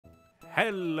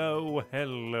Hello,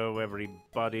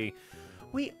 everybody.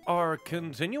 We are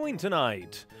continuing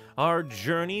tonight our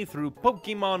journey through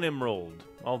Pokemon Emerald,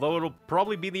 although it'll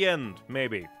probably be the end,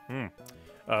 maybe.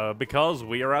 Because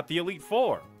we are at the Elite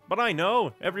Four. But I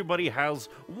know everybody has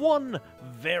one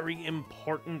very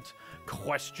important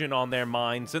question on their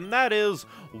minds, and that is,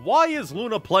 why is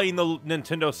Luna playing the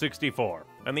Nintendo 64?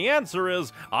 And the answer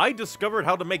is, I discovered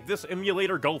how to make this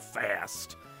emulator go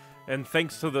fast. And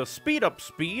thanks to the speed-up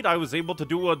speed, I was able to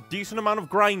do a decent amount of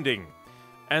grinding.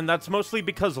 And that's mostly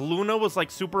because Luna was, like,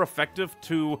 super effective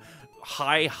to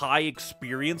high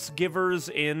experience givers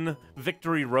in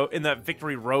Victory Road, in that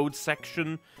Victory Road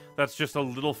section. That's just a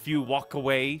little few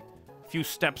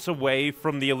steps away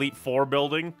from the Elite Four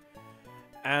building.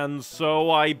 And so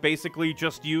I basically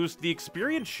just used the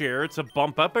experience share to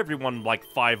bump up everyone, like,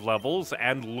 5 levels,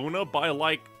 and Luna by,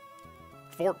 like,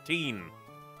 14.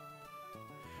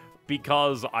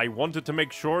 Because I wanted to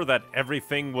make sure that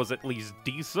everything was at least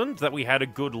decent, that we had a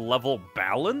good level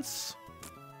balance.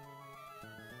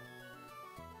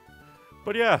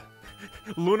 But yeah,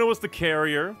 Luna was the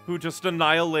carrier who just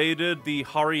annihilated the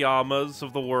Hariyamas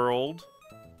of the world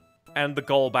and the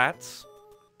Golbats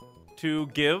to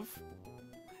give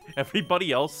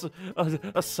everybody else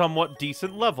a somewhat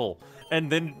decent level. And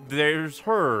then there's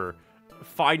her,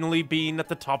 finally being at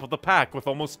the top of the pack with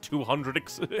almost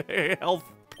 200 health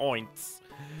points.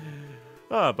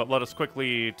 But let us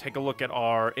quickly take a look at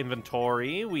our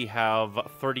inventory. We have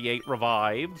 38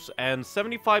 revives and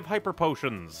 75 hyper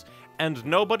potions. And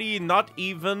nobody, not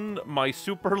even my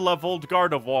super leveled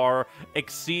Gardevoir,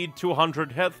 exceed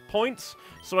 200 health points,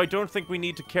 so I don't think we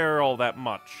need to care all that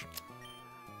much.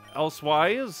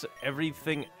 Elsewise,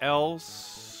 everything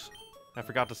else... I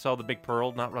forgot to sell the Big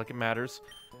Pearl, not like it matters.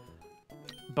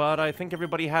 But I think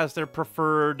everybody has their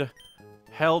preferred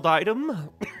held item,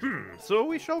 so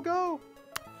we shall go.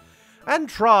 And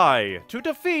try to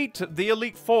defeat the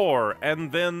Elite Four,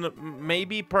 and then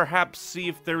maybe perhaps see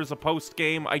if there's a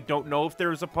post-game. I don't know if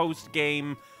there's a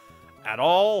post-game at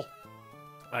all.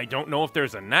 I don't know if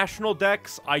there's a national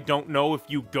dex. I don't know if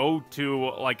you go to,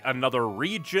 like, another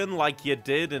region like you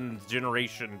did in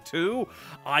Generation 2.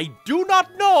 I do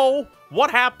not know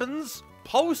what happens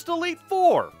post-Elite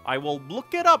Four. I will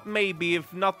look it up maybe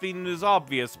if nothing is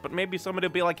obvious, but maybe somebody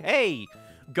will be like, hey,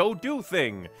 go do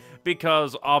thing.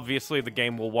 Because obviously the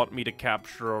game will want me to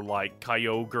capture, like,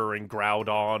 Kyogre and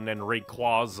Groudon and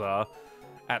Rayquaza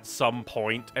at some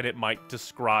point, and it might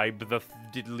describe the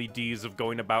diddly-dees of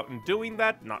going about and doing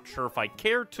that. Not sure if I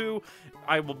care to.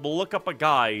 I will look up a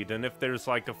guide, and if there's,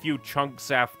 like, a few chunks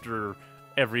after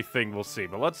everything, we'll see.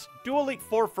 But let's do Elite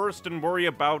Four first and worry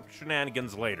about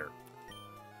shenanigans later.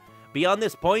 Beyond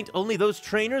this point, only those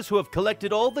trainers who have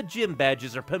collected all the gym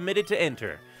badges are permitted to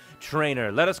enter.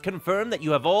 Trainer, let us confirm that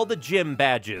you have all the gym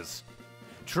badges.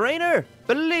 Trainer,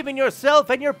 believe in yourself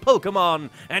and your Pokemon,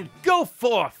 and go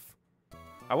forth!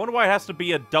 I wonder why it has to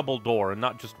be a double door and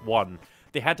not just one.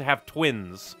 They had to have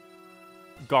twins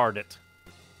guard it.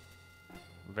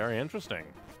 Very interesting.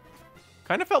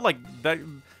 Kind of felt like that.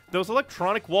 Those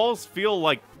electronic walls feel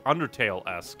like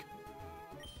Undertale-esque.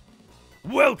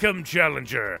 Welcome,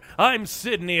 Challenger! I'm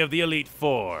Sydney of the Elite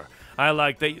Four. I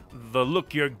like the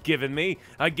look you're giving me.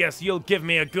 I guess you'll give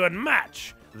me a good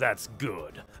match. That's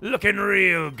good. Looking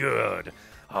real good.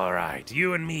 Alright,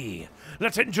 you and me.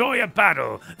 Let's enjoy a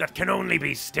battle that can only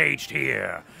be staged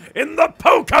here, in the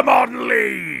Pokemon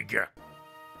League!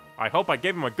 I hope I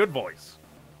gave him a good voice.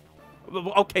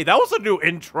 Okay, that was a new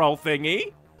intro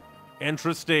thingy.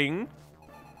 Interesting.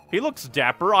 He looks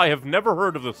dapper. I have never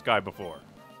heard of this guy before.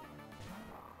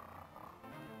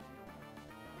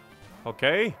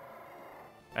 Okay.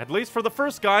 At least for the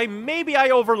first guy, maybe I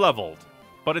overleveled.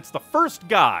 But it's the first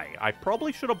guy. I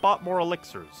probably should have bought more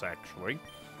elixirs, actually.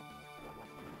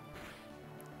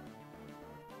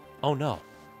 Oh no.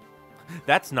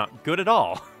 That's not good at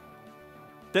all.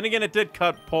 Then again, it did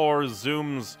cut poor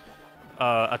Zoom's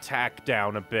attack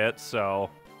down a bit,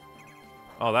 so...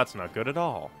 Oh, that's not good at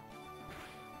all.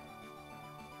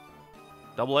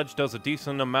 Double Edge does a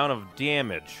decent amount of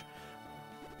damage.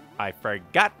 I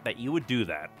forgot that you would do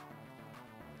that.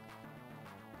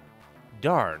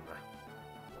 Darn.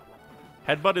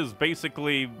 Headbutt is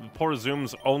basically poor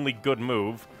Zoom's only good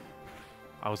move.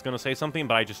 I was gonna say something,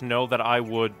 but I just know that I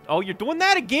would... Oh, you're doing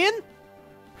that again?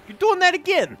 You're doing that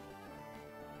again?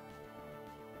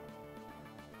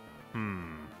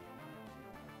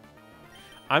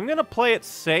 I'm gonna play it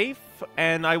safe,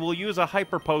 and I will use a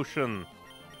Hyper Potion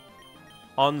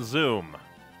on Zoom.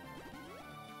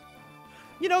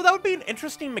 You know, that would be an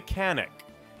interesting mechanic.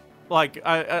 Like,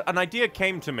 an idea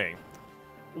came to me.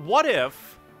 What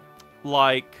if,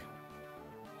 like,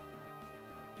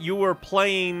 you were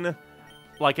playing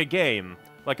like a game,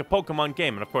 like a Pokemon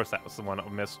game. And of course, that was the one I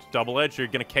missed. Double Edge, you're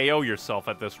gonna KO yourself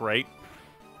at this rate.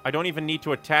 I don't even need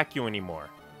to attack you anymore.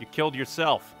 You killed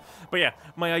yourself. But yeah,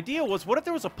 my idea was, what if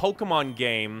there was a Pokemon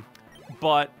game,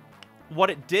 but what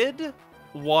it did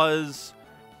was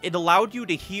it allowed you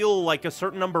to heal like a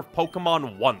certain number of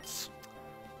Pokemon once.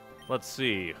 Let's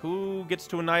see, who gets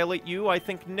to annihilate you? I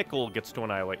think Nickel gets to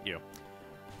annihilate you.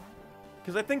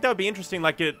 Because I think that would be interesting,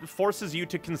 like it forces you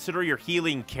to consider your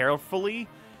healing carefully,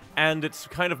 and it's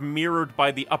kind of mirrored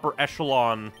by the upper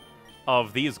echelon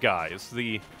of these guys.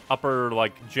 The upper,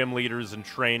 like, gym leaders and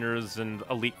trainers and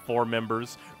Elite Four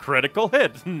members. Critical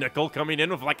hit! Nickel coming in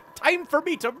with, like, time for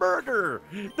me to murder!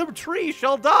 The tree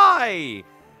shall die!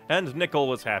 And Nickel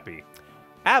was happy.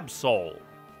 Absol.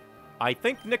 I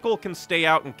think Nickel can stay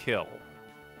out and kill.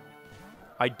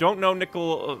 I don't know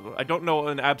Nickel... I don't know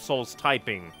an Absol's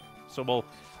typing, so we'll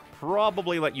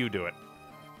probably let you do it.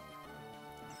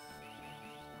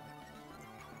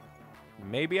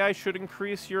 Maybe I should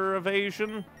increase your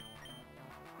evasion?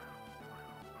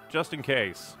 Just in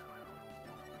case.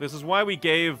 This is why we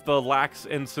gave the Lax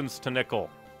instance to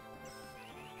Nickel.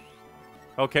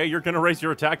 Okay, you're gonna raise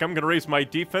your attack, I'm gonna raise my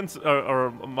defense, or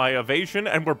my evasion,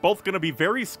 and we're both gonna be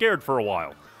very scared for a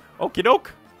while. Okie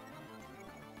doke.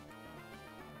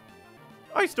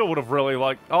 I still would have really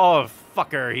liked... Oh,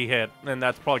 fucker, he hit. And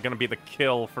that's probably gonna be the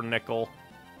kill for Nickel.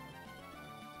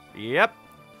 Yep.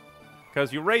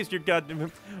 Because you raised your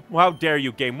goddamn... How dare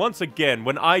you, game? Once again,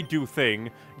 when I do thing,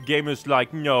 game is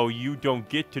like, no, you don't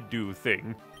get to do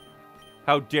thing.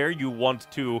 How dare you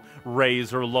want to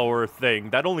raise or lower thing?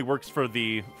 That only works for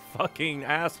the fucking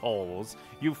assholes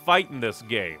you fight in this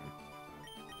game.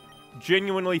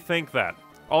 Genuinely think that.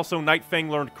 Also, Nightfang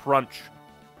learned Crunch.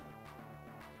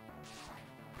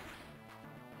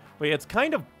 But yeah, it's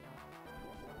kind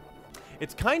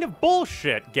of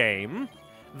bullshit, game,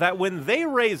 that when they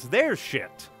raise their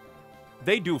shit,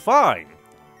 they do fine.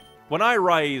 When I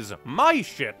raise my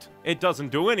shit, it doesn't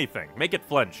do anything. Make it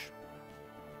flinch.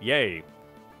 Yay.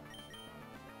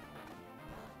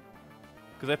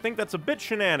 Because I think that's a bit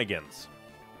shenanigans.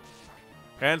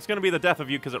 And it's going to be the death of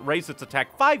you because it raised its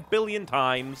attack 5 billion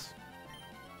times.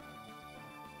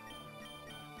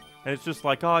 And it's just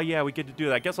like, oh yeah, we get to do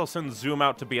that. I guess I'll send Zoom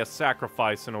out to be a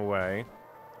sacrifice in a way.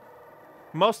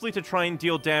 Mostly to try and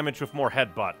deal damage with more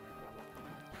headbutt.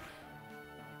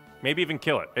 Maybe even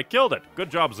kill it. It killed it.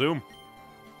 Good job, Zoom.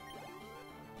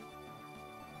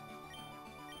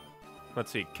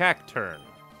 Let's see. Cacturn.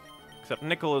 Except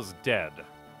Nickel is dead.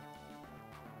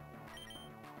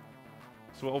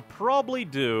 So what we'll probably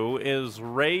do is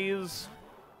raise...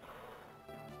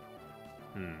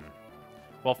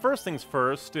 Well, first things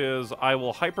first is I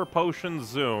will Hyper Potion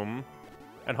Zoom,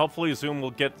 and hopefully Zoom will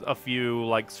get a few,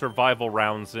 like, survival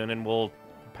rounds in, and we'll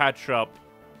patch up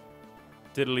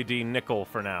Diddly-Dee Nickel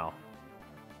for now.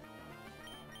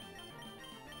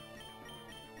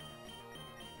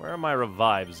 Where are my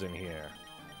revives in here?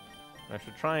 I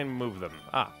should try and move them.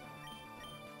 Ah.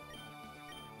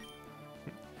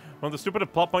 One of the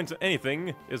stupidest plot points of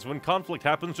anything is when conflict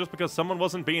happens just because someone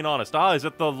wasn't being honest. Ah, is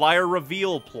it the liar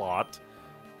reveal plot?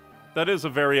 That is a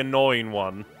very annoying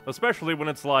one. Especially when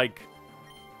it's like...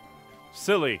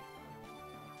 silly.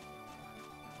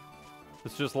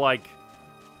 It's just like...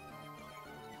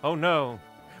 oh no.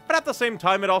 But at the same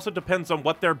time, it also depends on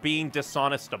what they're being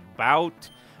dishonest about.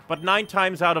 But 9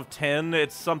 times out of 10,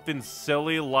 it's something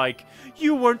silly like,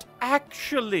 you weren't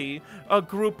actually a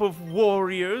group of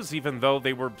warriors, even though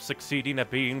they were succeeding at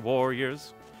being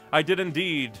warriors. I did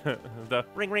indeed. The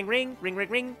ring, ring, ring, ring, ring,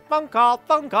 ring, phone call,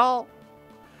 phone call.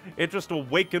 It just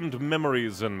awakened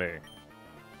memories in me.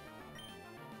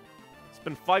 It's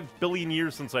been 5 billion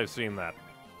years since I've seen that.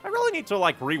 I really need to,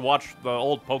 like, rewatch the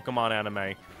old Pokemon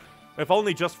anime. If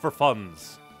only just for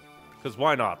funs. Because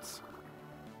why not?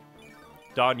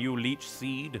 Don, you leech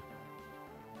seed.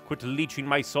 Quit leeching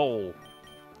my soul.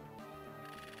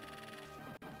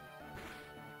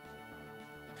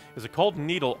 Is it called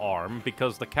Needle Arm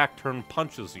because the Cacturn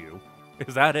punches you?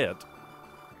 Is that it?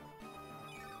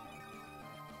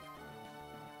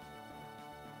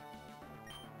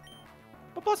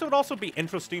 But plus, it would also be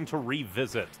interesting to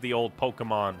revisit the old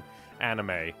Pokemon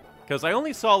anime. Because I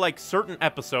only saw, like, certain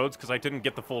episodes, because I didn't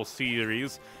get the full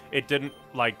series. It didn't,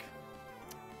 like...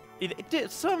 It did,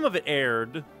 some of it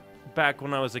aired back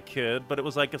when I was a kid, but it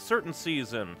was, like, a certain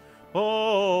season.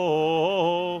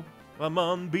 Oh, I'm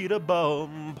unbeatable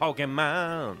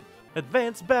Pokemon.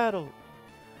 Advanced battle.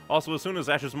 Also, as soon as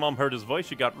Ash's mom heard his voice,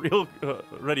 she got real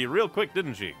ready real quick,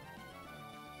 didn't she?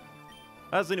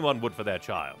 As anyone would for their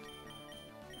child.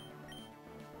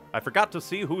 I forgot to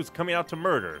see who's coming out to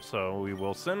murder, so we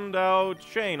will send out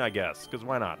Shane, I guess, because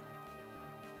why not?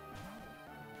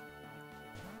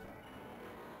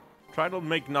 Try to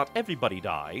make not everybody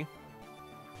die.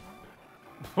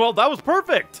 Well, that was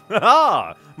perfect!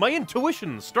 Haha! My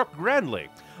intuition struck grandly.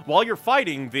 While you're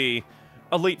fighting the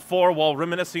Elite Four while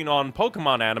reminiscing on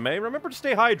Pokemon anime, remember to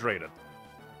stay hydrated.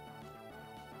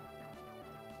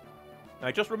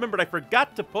 I just remembered I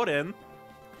forgot to put in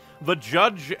the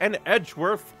Judge and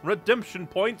Edgeworth redemption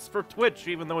points for Twitch,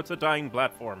 even though it's a dying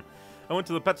platform. I went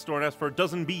to the pet store and asked for a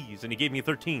dozen bees, and he gave me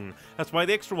 13. That's why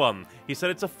the extra one. He said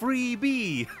it's a free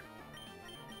bee.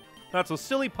 That's a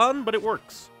silly pun, but it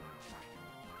works.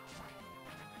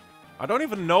 I don't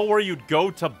even know where you'd go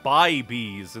to buy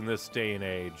bees in this day and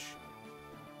age.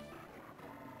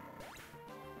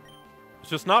 It's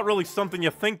just not really something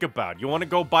you think about. You want to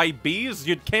go buy bees?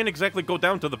 You can't exactly go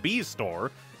down to the bee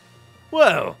store.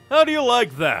 Well, how do you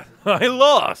like that? I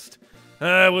lost.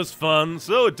 It was fun,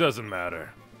 so it doesn't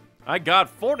matter. I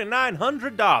got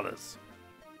 $4,900.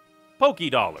 Pokey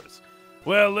dollars.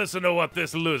 Well, listen to what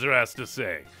this loser has to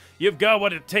say. You've got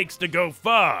what it takes to go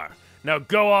far. Now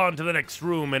go on to the next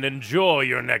room and enjoy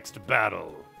your next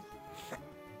battle.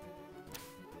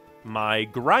 My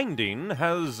grinding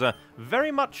has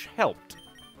very much helped.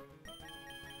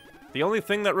 The only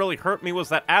thing that really hurt me was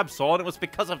that Absol, and it was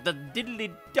because of the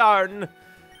diddly darn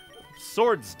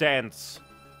Swords Dance.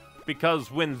 Because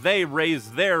when they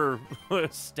raise their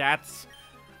stats,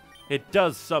 it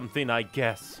does something, I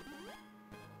guess.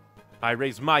 I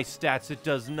raise my stats, it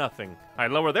does nothing. I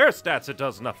lower their stats, it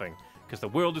does nothing. Because the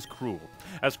world is cruel.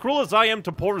 As cruel as I am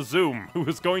to poor Zoom, who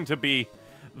is going to be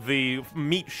the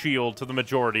meat shield to the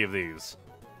majority of these.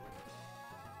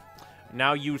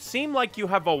 Now, you seem like you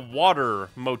have a water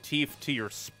motif to your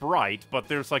sprite, but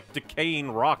there's, like,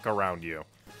 decaying rock around you.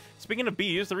 Speaking of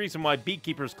bees, the reason why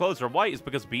beekeepers' clothes are white is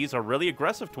because bees are really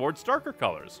aggressive towards darker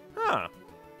colors. Huh.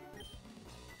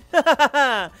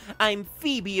 I'm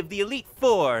Phoebe of the Elite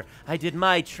Four. I did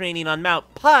my training on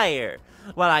Mount Pyre.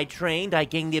 While I trained, I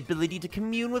gained the ability to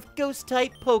commune with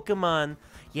ghost-type Pokemon.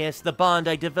 Yes, the bond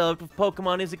I developed with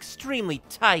Pokemon is extremely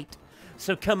tight.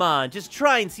 So come on, just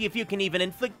try and see if you can even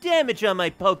inflict damage on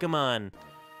my Pokemon.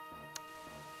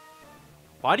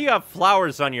 Why do you have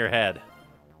flowers on your head?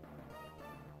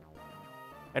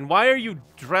 And why are you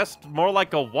dressed more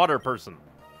like a water person?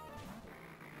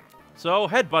 So,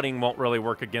 headbutting won't really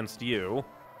work against you.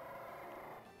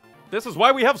 This is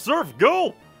why we have Surf.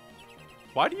 Go!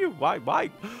 Why? Why?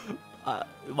 Oh,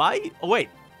 wait.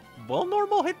 Will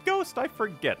normal hit Ghost? I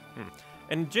forget.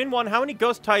 And Gen 1, how many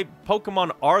Ghost-type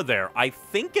Pokemon are there? I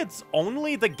think it's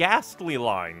only the Ghastly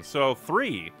line, so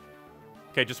 3.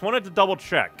 Okay, just wanted to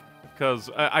double-check, because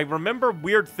I remember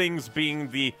weird things being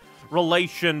the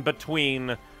relation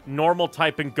between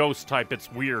normal-type and Ghost-type. It's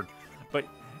weird. But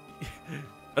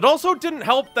it also didn't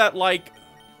help that, like,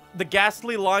 the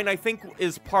Ghastly line, I think,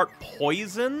 is part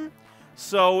Poison.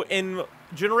 So in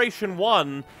Generation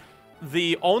 1,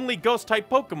 the only Ghost-type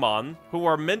Pokemon, who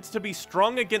are meant to be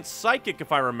strong against Psychic,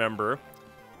 if I remember,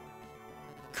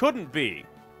 couldn't be.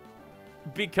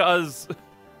 Because...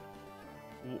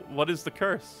 what is the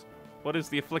curse? What is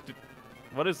the afflicted...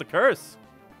 What is the curse?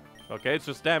 Okay, it's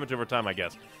just damage over time, I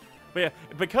guess. But yeah,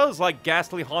 because, like,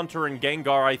 Ghastly, Haunter, and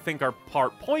Gengar, I think, are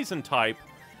part Poison-type,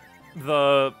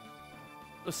 the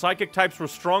Psychic types were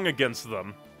strong against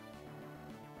them.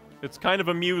 It's kind of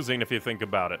amusing if you think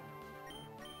about it.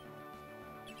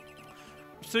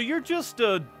 So you're just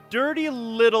a dirty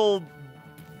little...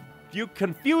 You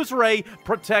confuse Ray,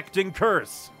 protecting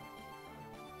curse.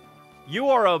 You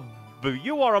are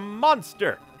a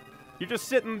monster. You're just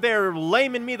sitting there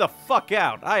laming me the fuck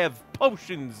out. I have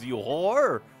potions, you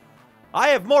whore. I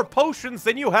have more potions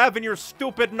than you have in your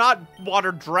stupid not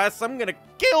water dress. I'm gonna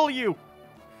kill you.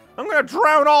 I'm gonna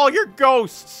drown all your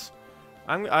ghosts.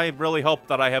 I really hope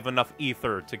that I have enough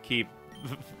ether to keep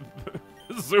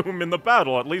Zoom in the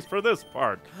battle, at least for this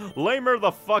part. Lame her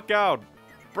the fuck out.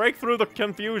 Break through the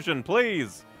confusion,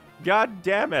 please. God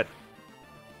damn it.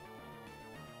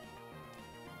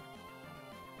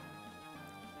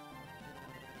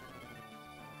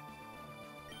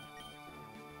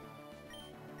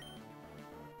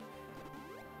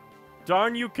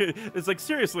 Darn you, it's like,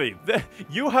 seriously,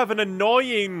 you have an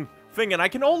annoying thing, and I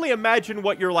can only imagine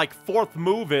what your, like, 4th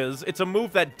move is. It's a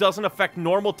move that doesn't affect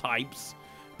normal types,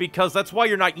 because that's why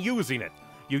you're not using it.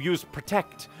 You use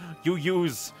Protect, you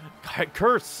use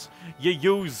Curse, you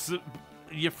use,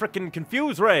 you frickin'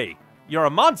 Confuse Ray. You're a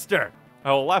monster.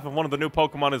 I will laugh if one of the new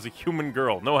Pokemon is a human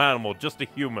girl. No animal, just a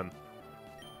human.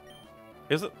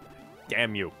 Is it?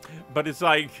 Damn you. But it's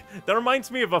like, that reminds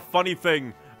me of a funny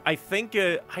thing. I think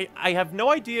I have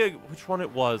no idea which one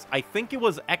it was. I think it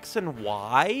was X and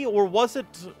Y, or was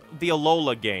it the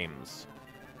Alola games?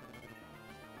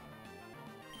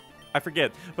 I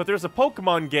forget. But there's a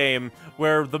Pokemon game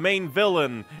where the main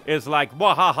villain is like,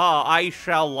 wahaha, I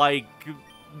shall, like,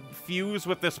 fuse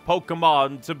with this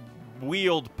Pokemon to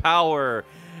wield power.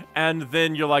 And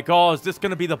then you're like, oh, is this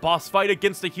gonna be the boss fight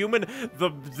against a human?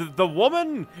 The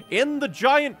woman in the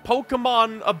giant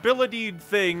Pokemon ability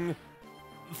thing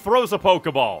throws a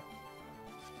Pokeball.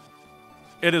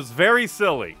 It is very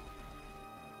silly.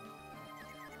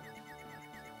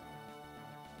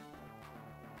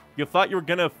 You thought you were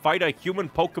gonna fight a human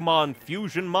Pokemon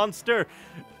fusion monster?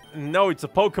 No, it's a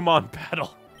Pokemon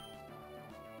battle.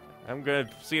 I'm gonna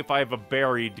see if I have a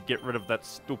berry to get rid of that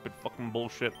stupid fucking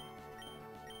bullshit.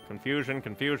 Confusion,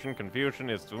 confusion, confusion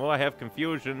is... Well, I have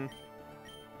confusion.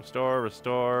 Restore,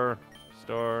 restore,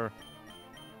 restore.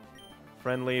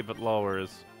 Friendly, but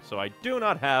lowers. So I do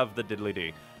not have the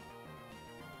diddly-dee.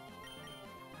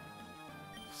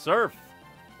 Surf.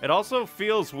 It also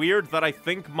feels weird that I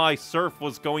think my surf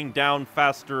was going down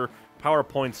faster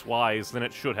PowerPoints-wise than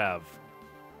it should have.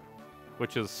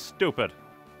 Which is stupid.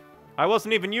 I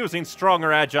wasn't even using strong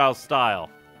or agile style.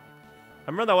 I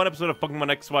remember that one episode of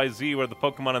Pokemon XYZ where the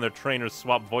Pokemon and their trainers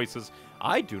swap voices.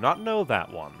 I do not know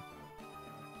that one.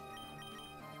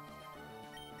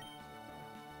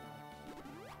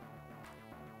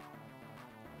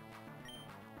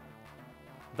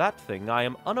 That thing I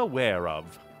am unaware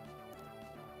of.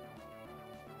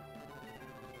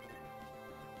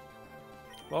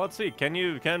 Well, let's see.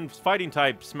 Can fighting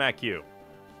type smack you?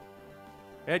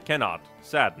 It cannot.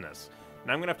 Sadness.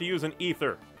 And I'm gonna have to use an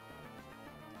ether.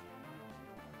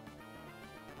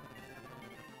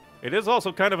 It is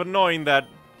also kind of annoying that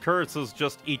Curse is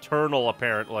just eternal,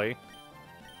 apparently.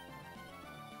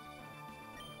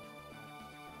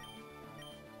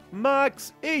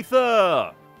 Max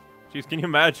Ether! Jeez, can you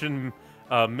imagine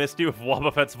Misty with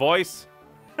Wobbuffet's voice?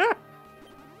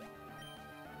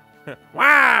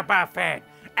 Wobbuffet!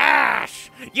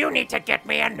 Ash! You need to get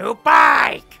me a new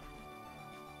bike!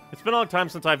 It's been a long time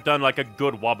since I've done, like, a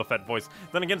good Wobbuffet voice.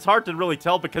 Then again, it's hard to really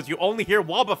tell because you only hear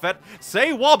Wobbuffet say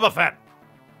Wobbuffet!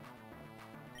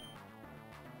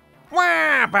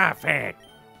 Wobbuffet!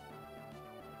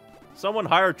 Someone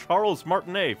hire Charles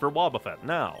Martinet for Wobbuffet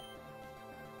now.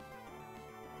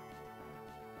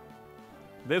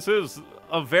 This is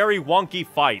a very wonky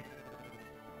fight.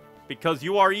 Because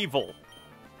you are evil.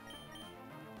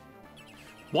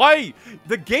 Why?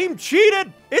 The game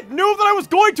cheated! It knew that I was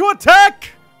going to attack!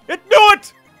 It knew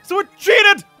it! So it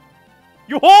cheated!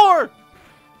 You whore!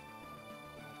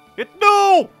 It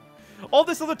knew! All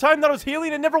this other time that I was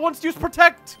healing, it never once used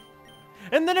Protect!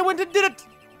 And then it went and did it!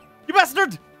 You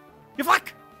bastard! You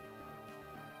fuck!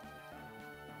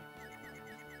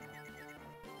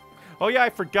 Oh yeah, I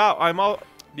forgot.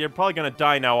 You're probably gonna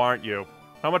die now, aren't you?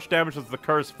 How much damage does the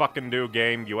curse fucking do,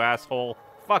 game, you asshole?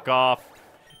 Fuck off.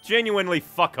 Genuinely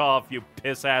fuck off, you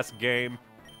piss-ass game.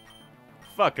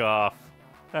 Fuck off.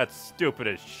 That's stupid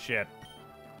as shit.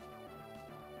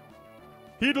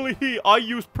 Heedly-hee, I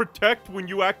use Protect when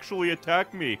you actually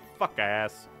attack me. Fuck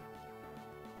ass.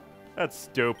 That's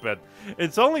stupid.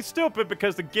 It's only stupid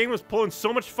because the game was pulling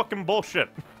so much fucking bullshit.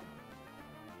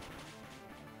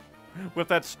 With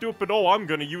that stupid, oh, I'm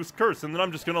gonna use Curse and then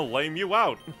I'm just gonna lame you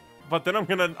out. But then I'm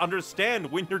gonna understand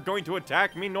when you're going to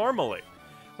attack me normally.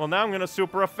 Well, now I'm gonna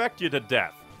super affect you to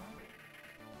death.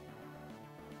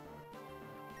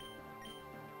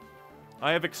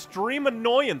 I have extreme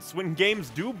annoyance when games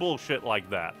do bullshit like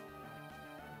that.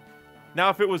 Now,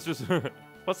 if it was just...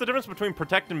 What's the difference between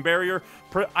Protect and Barrier?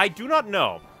 I do not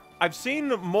know. I've seen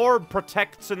more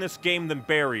Protects in this game than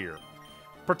Barrier.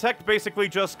 Protect basically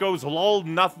just goes, lol,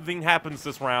 nothing happens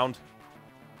this round.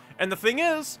 And the thing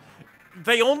is,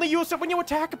 they only use it when you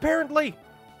attack, apparently.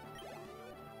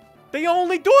 They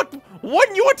only do it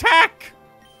when you attack!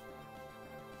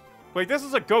 Wait, this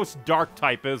is a Ghost Dark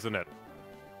type, isn't it?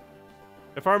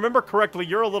 If I remember correctly,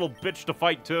 you're a little bitch to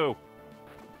fight, too.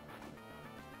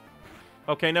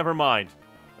 Okay, never mind.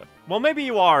 Well, maybe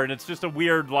you are, and it's just a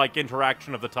weird, like,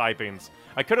 interaction of the typings.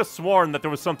 I could have sworn that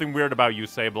there was something weird about you,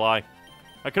 Sableye.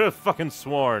 I could have fucking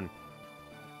sworn.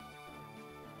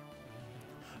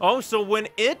 Oh, so when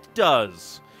it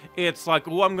does, it's like,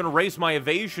 oh, I'm gonna raise my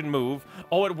evasion move.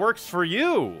 Oh, it works for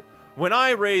you. When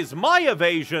I raise my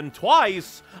evasion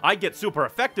twice, I get super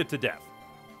affected to death.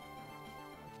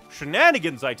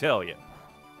 Shenanigans, I tell you.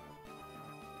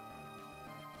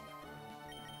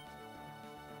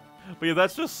 But yeah,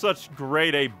 that's just such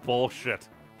grade A bullshit.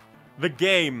 The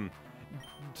game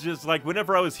just like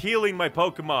whenever I was healing my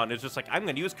Pokemon, it's just like, I'm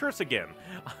gonna use Curse again.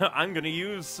 I'm gonna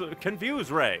use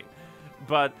Confuse Ray.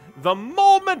 But the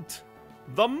moment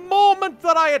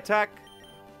that I attack,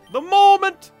 the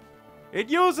moment it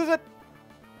uses it,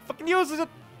 fucking uses it.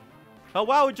 Oh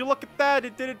wow, would you look at that?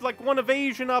 It did it like one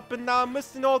evasion up and now I'm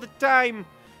missing all the time.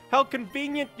 How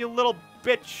convenient, you little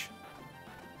bitch.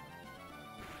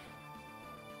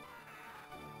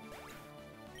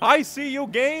 I see you,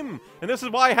 game, and this is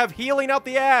why I have healing out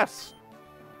the ass.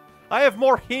 I have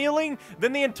more healing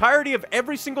than the entirety of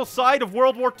every single side of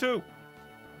World War II.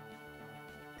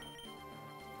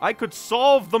 I could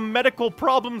solve the medical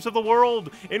problems of the world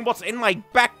in what's in my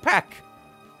backpack.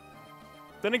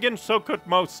 Then again, so could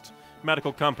most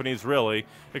medical companies, really.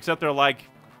 Except they're like,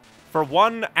 for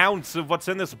 1 ounce of what's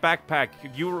in this backpack,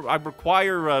 I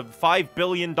require $5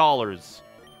 billion.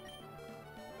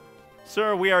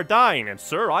 Sir, we are dying, and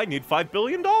sir, I need $5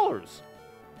 billion.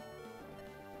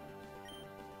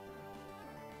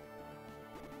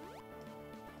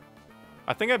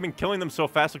 I think I've been killing them so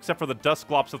fast, except for the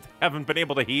Dusclops, that they haven't been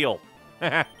able to heal.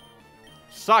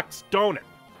 Sucks, don't it?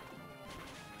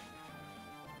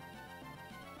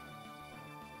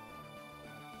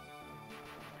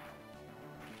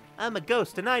 I'm a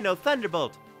ghost, and I know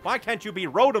Thunderbolt. Why can't you be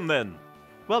Rotom, then?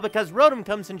 Well, because Rotom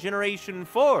comes in Generation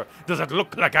 4. Does it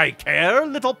look like I care,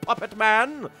 little puppet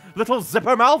man? Little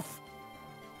zipper mouth?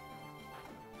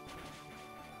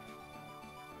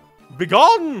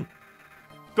 Begone!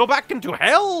 Go back into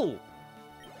hell!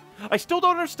 I still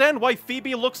don't understand why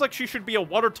Phoebe looks like she should be a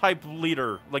water-type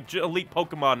leader, like elite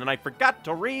Pokemon, and I forgot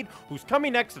to read who's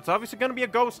coming next. It's obviously going to be a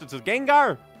ghost. It's a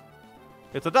Gengar.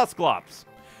 It's a Dusclops.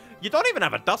 You don't even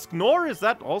have a Dusknoir? Is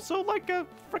that also like a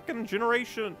frickin'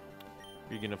 generation?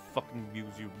 You're gonna fucking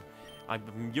use you...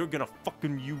 You're gonna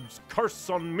fucking use Curse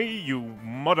on me, you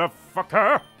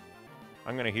motherfucker!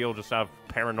 I'm gonna heal just out of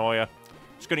paranoia.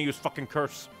 Just gonna use fucking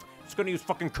Curse. Just gonna use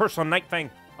fucking Curse on Night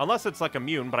Fang. Unless it's like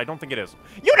immune, but I don't think it is.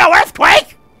 You know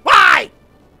Earthquake! Why?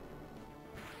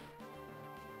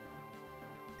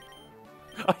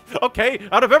 Okay,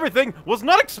 out of everything, was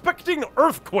not expecting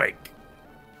Earthquake.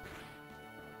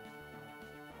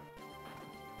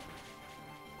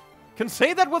 Can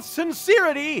say that with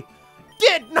sincerity.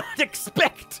 Did not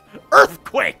expect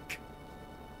Earthquake.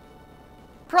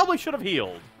 Probably should have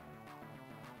healed.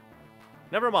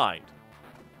 Never mind.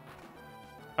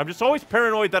 I'm just always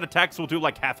paranoid that attacks will do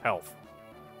like half health.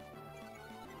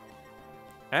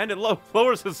 And it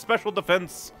lowers his special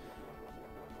defense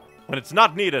when it's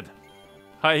not needed.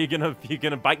 Are you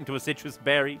gonna bite into a citrus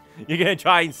berry? You're gonna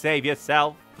try and save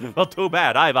yourself? Well, too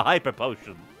bad. I have a hyper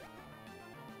potion.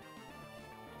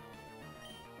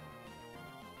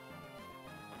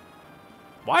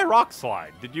 Why Rock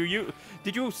Slide? Did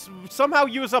you somehow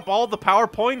use up all the power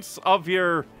points of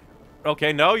your...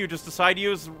 Okay, no, you just decide to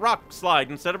use Rock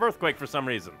Slide instead of Earthquake for some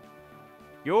reason.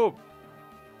 You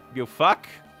fuck.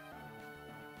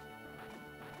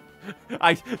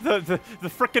 The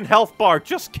frickin' health bar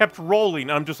just kept rolling,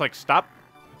 and I'm just like, stop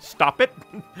it,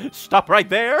 stop right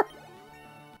there.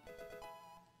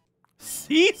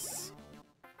 Cease.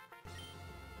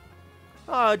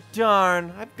 Oh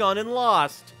darn! I've gone and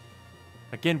lost.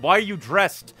 Again, why are you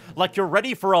dressed like you're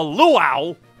ready for a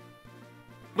luau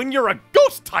when you're a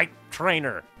ghost-type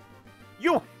trainer?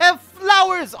 You have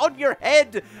flowers on your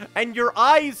head, and your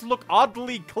eyes look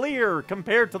oddly clear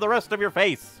compared to the rest of your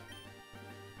face.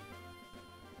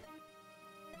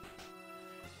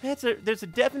 There's a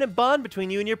definite bond between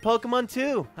you and your Pokemon,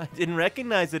 too. I didn't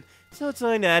recognize it, so it's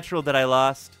only natural that I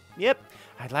lost. Yep,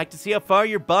 I'd like to see how far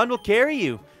your bond will carry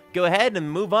you. Go ahead and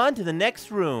move on to the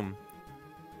next room.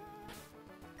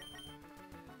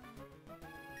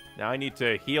 Now I need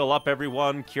to heal up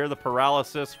everyone, cure the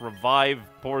paralysis, revive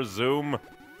poor Zoom.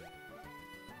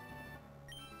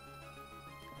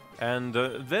 And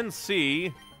then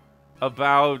see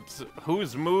about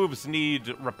whose moves need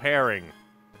repairing.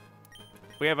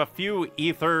 We have a few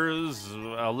ethers,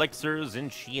 elixirs,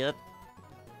 and shit.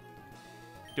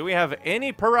 Do we have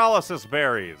any paralysis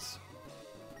berries?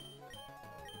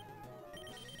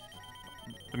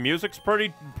 The music's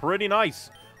pretty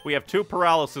nice. We have 2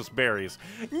 paralysis berries.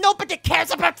 Nobody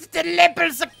cares about the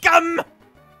labels of gum!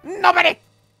 Nobody!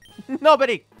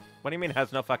 Nobody! What do you mean it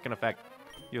has no fucking effect?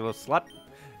 You little slut?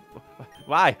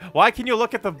 Why? Why can you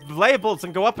look at the labels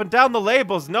and go up and down the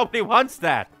labels? Nobody wants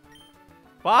that.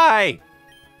 Why?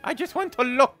 I just want to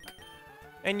look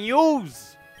and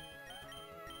use.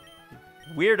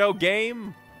 Weirdo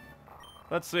game.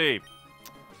 Let's see.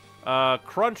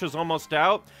 Crunch is almost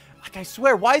out. Like, I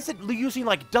swear, why is it using,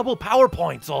 like, double power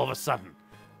points all of a sudden?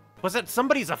 Was it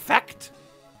somebody's effect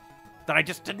that I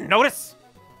just didn't notice?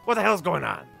 What the hell's going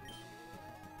on?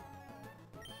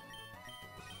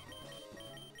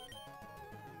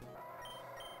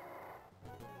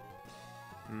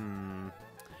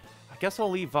 I guess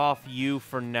I'll leave off you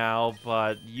for now,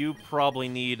 but you probably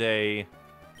need a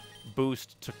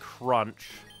boost to crunch.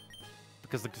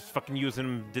 Because they're just fucking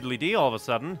using diddly-dee all of a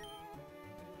sudden.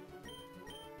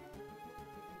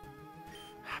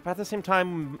 But at the same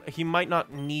time, he might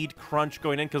not need crunch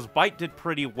going in, because Bite did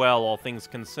pretty well, all things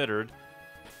considered.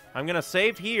 I'm gonna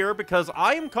save here, because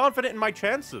I am confident in my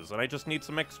chances, and I just need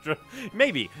some extra...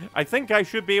 Maybe. I think I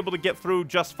should be able to get through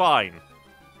just fine.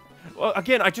 Well,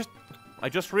 again, I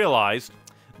just realized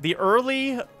the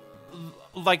early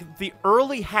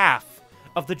half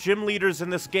of the gym leaders in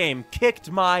this game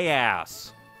kicked my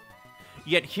ass.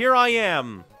 Yet here I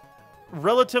am,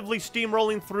 relatively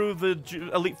steamrolling through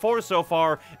the Elite Four so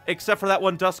far, except for that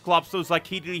one Dusclops that was like,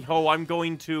 ho, I'm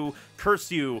going to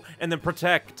curse you, and then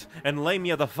protect, and lay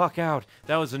me the fuck out.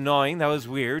 That was annoying, that was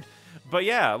weird. But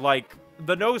yeah, like,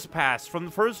 the nose pass from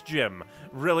the first gym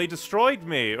really destroyed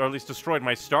me, or at least destroyed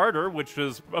my starter, which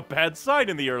was a bad sign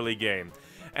in the early game.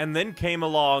 And then came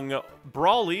along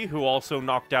Brawly, who also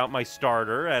knocked out my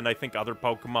starter, and I think other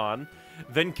Pokemon.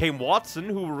 Then came Watson,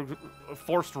 who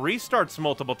forced restarts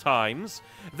multiple times.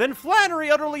 Then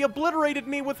Flannery utterly obliterated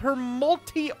me with her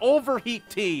multi-overheat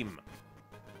team.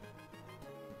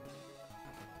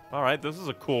 Alright, this is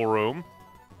a cool room.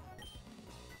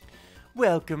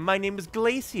 Welcome, my name is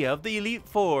Glacia of the Elite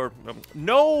Four.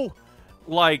 No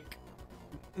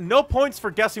points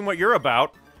for guessing what you're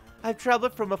about. I've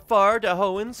traveled from afar to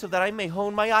Hoenn so that I may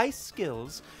hone my ice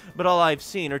skills, but all I've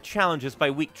seen are challenges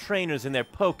by weak trainers and their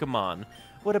Pokemon.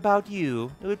 What about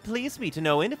you? It would please me to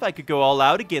know if I could go all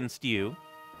out against you.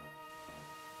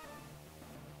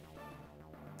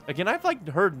 Again, I've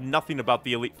heard nothing about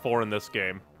the Elite Four in this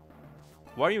game.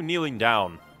 Why are you kneeling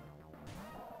down?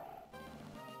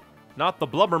 Not the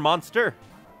blubber monster.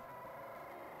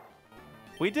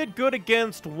 We did good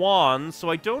against Hoenn,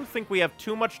 so I don't think we have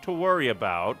too much to worry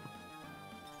about.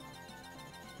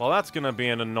 Well, that's gonna be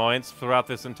an annoyance throughout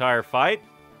this entire fight.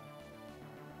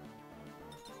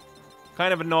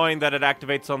 Kind of annoying that it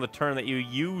activates on the turn that you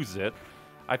use it.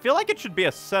 I feel like it should be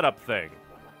a setup thing.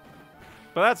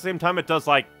 But at the same time, it does,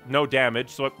 no damage,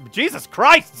 so Jesus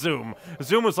Christ, Zoom!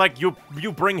 Zoom was like, you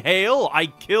bring hail, I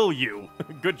kill you.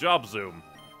 Good job, Zoom.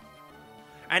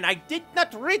 And I did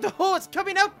not read who is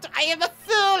coming out. I am a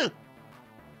fool!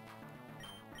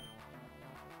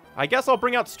 I guess I'll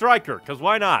bring out Striker, because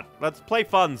why not? Let's play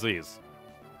funsies.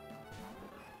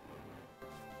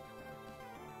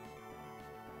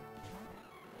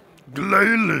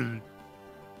 Glalie.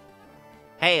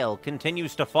 Hail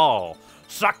continues to fall.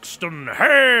 Saxton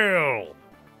Hail!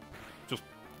 Just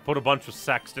put a bunch of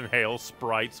Saxton Hail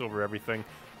sprites over everything.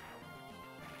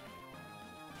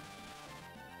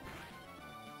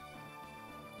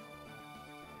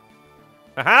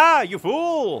 Aha! You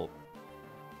fool!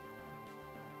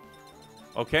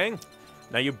 Okay.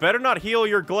 Now you better not heal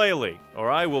your Glalie, or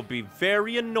I will be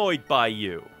very annoyed by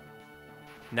you.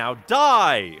 Now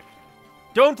die!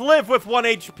 Don't live with 1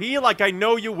 HP like I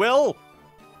know you will!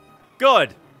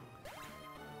 Good.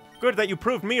 Good that you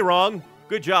proved me wrong.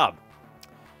 Good job.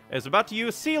 Is about to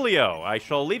use Celio. I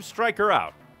shall leave Striker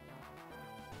out.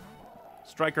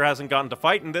 Striker hasn't gotten to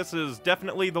fight, and this is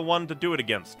definitely the one to do it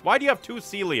against. Why do you have 2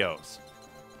 Celios?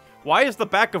 Why is the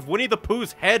back of Winnie the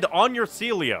Pooh's head on your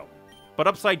Celio, but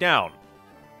upside down?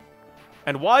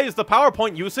 And why is the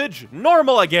PowerPoint usage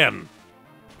normal again?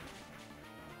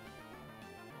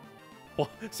 Well,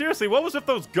 seriously, what was with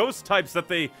those ghost types that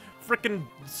they frickin'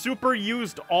 super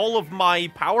used all of my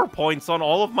PowerPoints on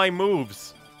all of my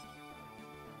moves?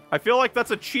 I feel like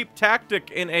that's a cheap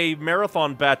tactic in a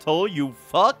marathon battle, you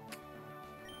fuck.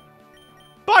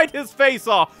 Bite his face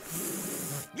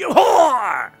off! You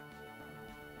whore!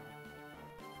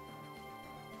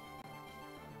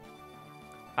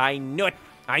 I knew it.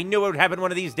 I knew it would happen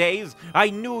one of these days. I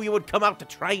knew you would come out to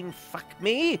try and fuck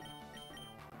me.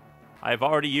 I've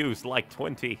already used like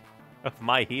 20 of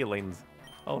my healings.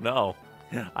 Oh no.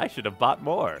 I should have bought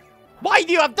more. Why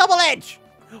do you have double edge?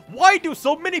 Why do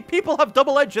so many people have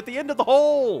double edge at the end of the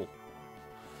hole?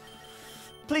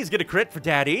 Please get a crit for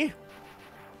Daddy.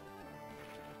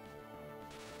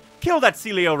 Kill that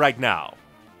Celio right now.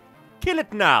 Kill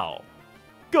it now.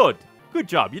 Good. Good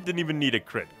job. You didn't even need a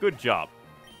crit. Good job.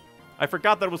 I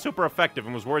forgot that it was super effective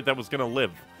and was worried that it was going to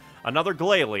live. Another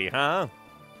Glalie, huh?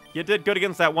 You did good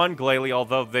against that one Glalie,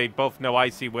 although they both know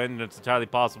Icy Wind, and it's entirely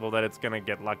possible that it's going to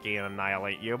get lucky and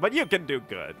annihilate you, but you can do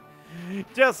good.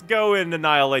 Just go and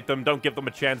annihilate them. Don't give them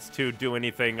a chance to do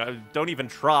anything. Don't even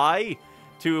try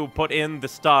to put in the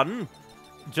stun.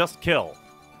 Just kill.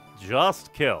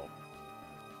 Just kill.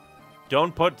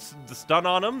 Don't put the stun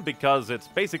on him because it's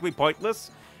basically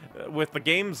pointless. With the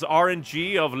game's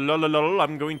RNG of lololol,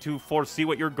 I'm going to foresee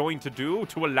what you're going to do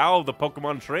to allow the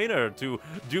Pokemon trainer to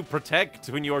do protect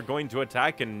when you are going to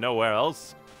attack and nowhere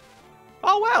else.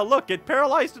 Oh well, look, it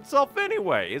paralyzed itself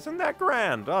anyway. Isn't that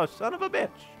grand? Oh, son of a bitch.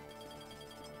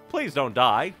 Please don't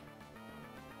die.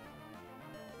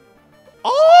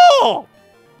 Oh!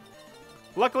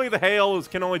 Luckily, the hail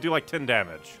can only do like 10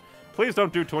 damage. Please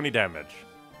don't do 20 damage.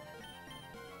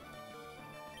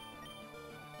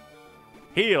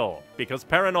 Heal, because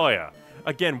paranoia.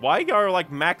 Again, why are,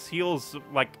 like, max heals,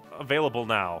 like, available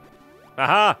now?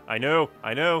 Aha! I knew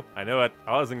it.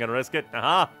 I wasn't gonna risk it.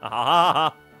 Aha!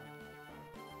 Aha!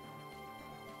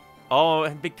 Oh,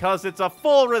 and because it's a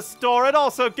full restore, it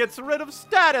also gets rid of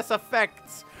status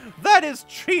effects! That is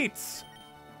cheats!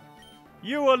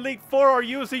 You Elite Four are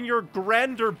using your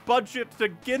grander budget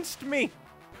against me!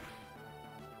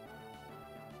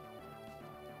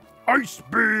 Ice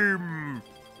Beam!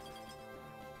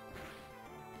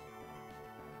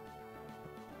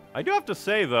 I do have to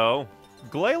say, though,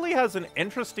 Glalie has an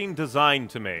interesting design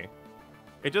to me.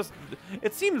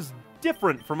 It seems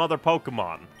different from other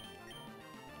Pokemon.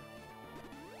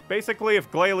 Basically, if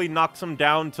Glalie knocks him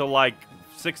down to, like,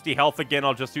 60 health again,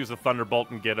 I'll just use a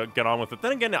Thunderbolt and get on with it.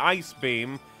 Then again, Ice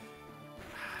Beam.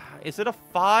 Is it a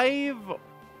 5?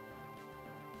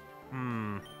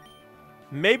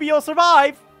 Maybe you'll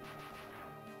survive!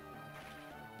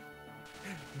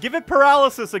 Give it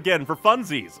paralysis again for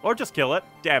funsies, or just kill it.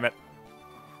 Damn it.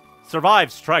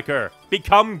 Survive, Striker.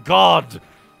 Become God.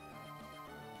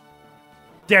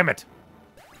 Damn it.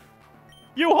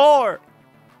 You whore.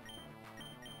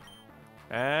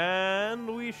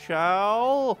 And we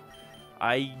shall,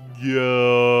 I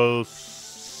guess,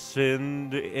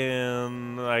 send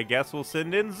in, we'll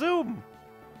send in Zoom.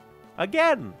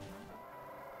 Again.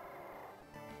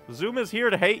 Zoom is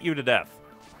here to hate you to death.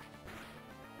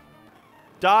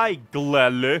 Die,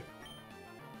 Glalie.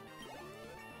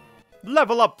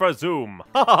 Level up for Zoom.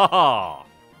 Ha ha ha.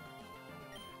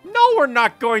 No, we're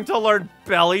not going to learn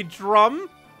Belly Drum.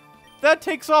 That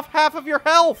takes off half of your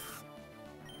health.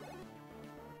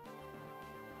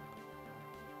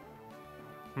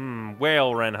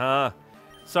 Whaleren, huh?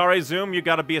 Sorry, Zoom, you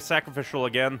gotta be a sacrificial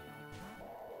again.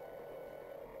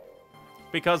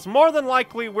 Because more than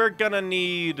likely, we're gonna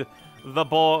need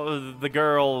the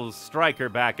girl's Striker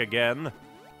back again.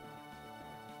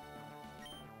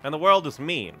 And the world is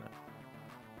mean.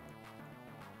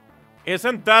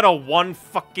 Isn't that a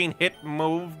one-fucking-hit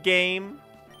move game?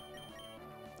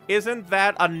 Isn't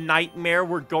that a nightmare?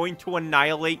 We're going to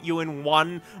annihilate you in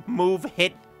one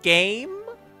move-hit game?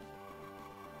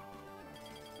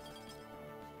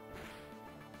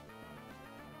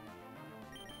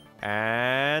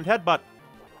 And headbutt.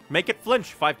 Make it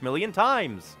flinch 5 million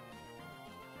times.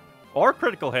 Or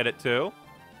critical hit it, too.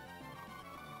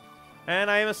 And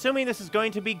I am assuming this is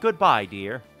going to be goodbye,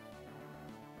 dear.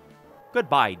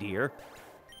 Goodbye, dear.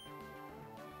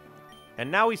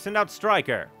 And now we send out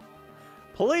Striker.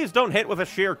 Please don't hit with a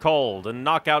sheer cold and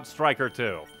knock out Striker,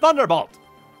 too. Thunderbolt!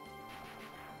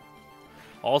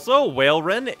 Also,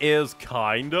 Whaleren is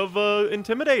kind of,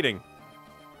 intimidating.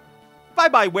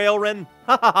 Bye-bye, Whaleren!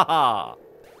 Ha ha ha ha!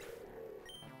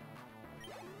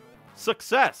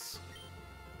 Success!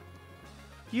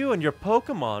 You and your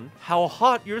Pokemon, how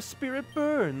hot your spirit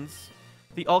burns.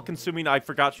 The all-consuming, I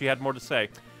forgot she had more to say.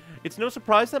 It's no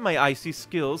surprise that my icy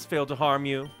skills failed to harm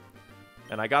you.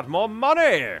 And I got more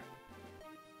money!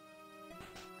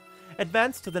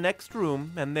 Advance to the next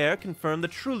room, and there confirm the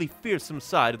truly fearsome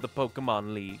side of the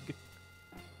Pokemon League.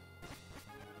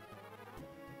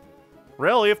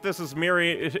 Really, if this is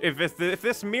if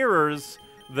this mirrors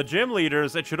the gym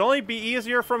leaders, it should only be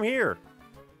easier from here.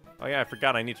 Oh yeah, I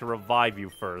forgot I need to revive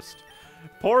you first.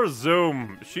 Poor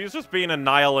Zoom. She's just being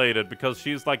annihilated because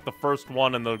she's like the first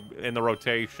one in the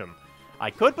rotation. I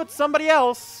could put somebody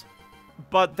else,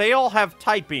 but they all have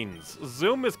typings.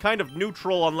 Zoom is kind of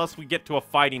neutral unless we get to a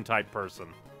fighting type person.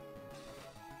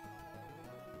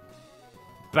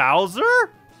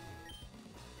 Bowser?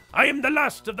 I am the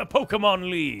last of the Pokemon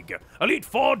League, Elite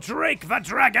Four Drake the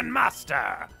Dragon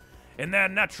Master. In their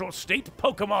natural state,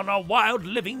 Pokemon are wild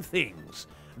living things.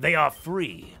 They are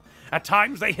free. At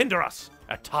times they hinder us,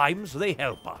 at times they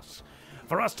help us.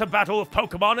 For us to battle with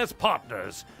Pokemon as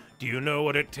partners, do you know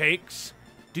what it takes?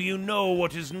 Do you know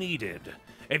what is needed?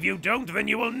 If you don't, then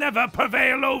you will never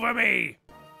prevail over me!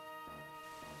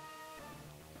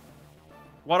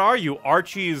 What are you,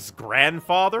 Archie's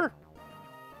grandfather?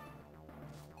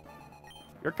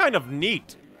 You're kind of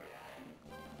neat.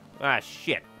 Ah,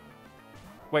 shit.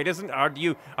 Wait, aren't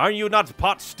you not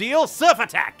pot steel? Surf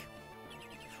attack!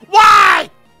 Why?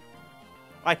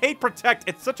 I hate protect.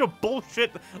 It's such a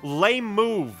bullshit, lame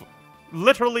move.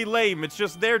 Literally lame. It's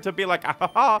just there to be like, ah,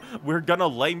 ha, ha, we're gonna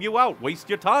lame you out, waste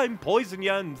your time, poison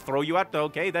you, and throw you out.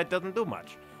 Okay, that doesn't do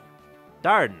much.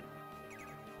 Darn.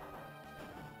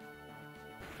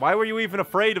 Why were you even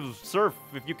afraid of Surf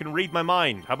if you can read my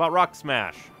mind? How about Rock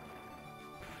Smash?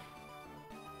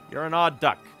 You're an odd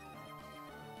duck.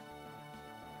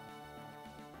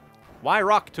 Why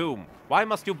Rock Tomb? Why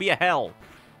must you be a hell?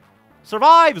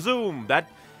 Survive, Zoom! That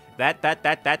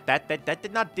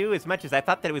did not do as much as I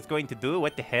thought that it was going to do.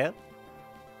 What the hell?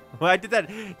 Why did that?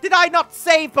 Did I not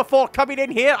save before coming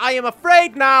in here? I am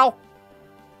afraid now!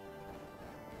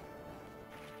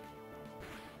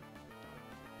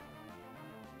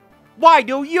 Why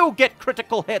do you get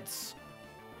critical hits?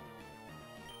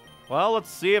 Well,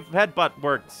 let's see if Headbutt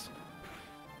works.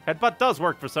 Headbutt does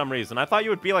work for some reason. I thought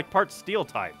you would be like part Steel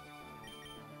type.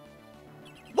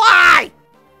 Why?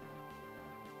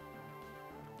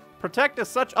 Protect is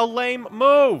such a lame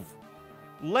move.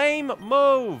 Lame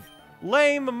move.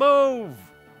 Lame move.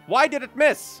 Why did it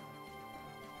miss?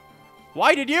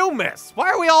 Why did you miss?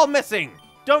 Why are we all missing?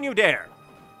 Don't you dare.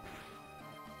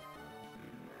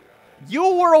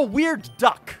 You were a weird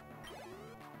duck.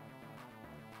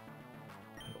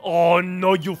 Oh,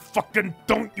 no, you fucking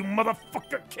don't, you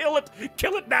motherfucker. Kill it.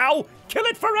 Kill it now. Kill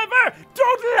it forever.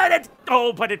 Don't let it.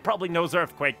 Oh, but it probably knows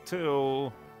Earthquake,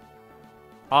 too.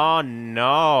 Oh,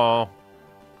 no.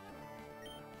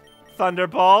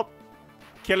 Thunderbolt.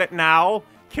 Kill it now.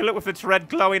 Kill it with its red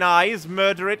glowing eyes.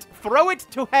 Murder it. Throw it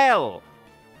to hell.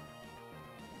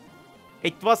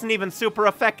 It wasn't even super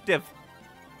effective.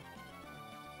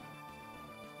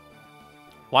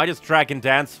 Why does Dragon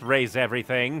Dance raise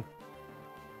everything?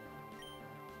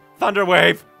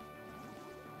 Thunderwave!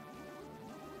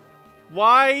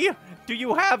 Why do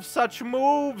you have such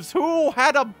moves? Who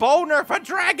had a boner for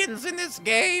dragons in this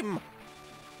game?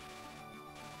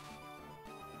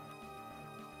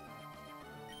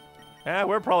 Yeah,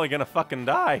 we're probably gonna fucking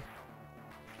die.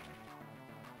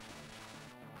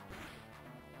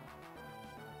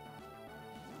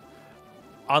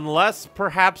 Unless,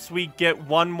 perhaps, we get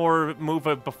one more move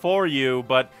before you,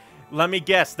 but let me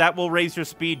guess, that will raise your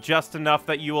speed just enough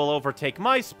that you will overtake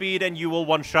my speed, and you will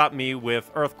one-shot me with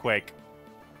Earthquake.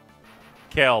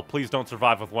 Kill. Please don't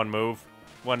survive with one move.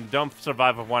 Don't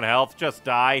survive with one health. Just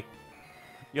die.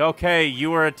 Okay,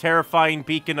 you were a terrifying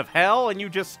beacon of hell, and you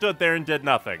just stood there and did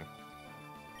nothing.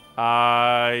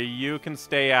 You can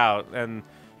stay out, and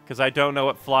because I don't know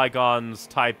what Flygon's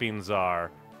typings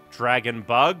are. Dragon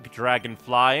Bug, Dragon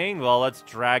Flying. Well, let's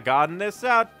drag on this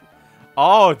out.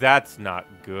 Oh, that's not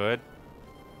good.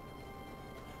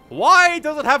 Why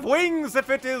does it have wings if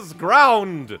it is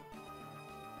ground?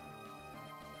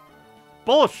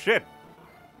 Bullshit.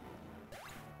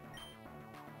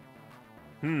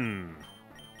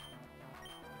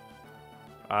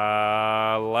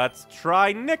 Let's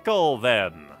try Nickel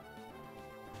then.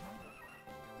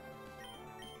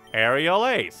 Aerial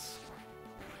Ace.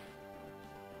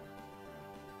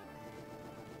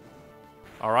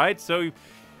 Alright, so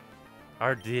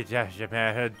our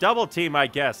double team, I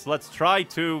guess. Let's try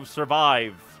to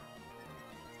survive.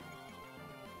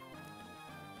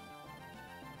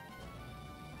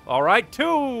 Alright,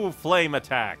 2 flame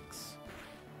attacks.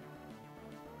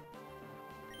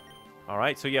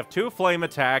 Alright, so you have 2 flame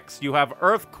attacks. You have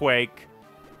Earthquake.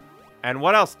 And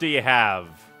what else do you have?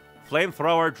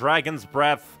 Flamethrower, Dragon's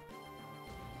Breath.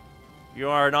 You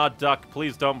are an odd duck.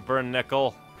 Please don't burn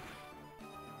Nickel.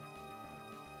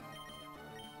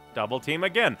 Double team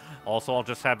again. Also, I'll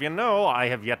just have you know, I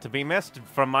have yet to be missed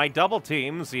from my double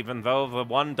teams, even though the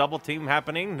one double team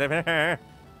happening.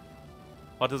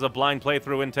 What does a blind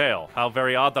playthrough entail? How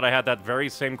very odd that I had that very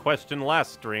same question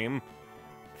last stream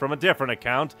from a different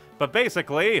account. But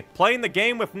basically, playing the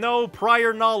game with no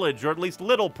prior knowledge, or at least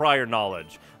little prior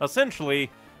knowledge. Essentially,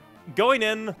 going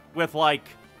in with, like,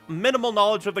 minimal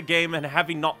knowledge of the game and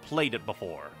having not played it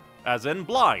before. As in,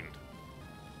 blind.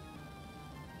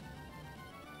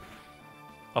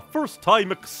 A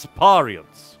first-time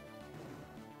experience.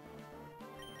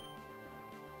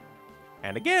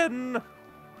 And again,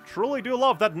 truly do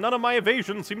love that none of my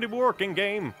evasions seem to be working,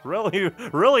 game.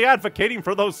 Really advocating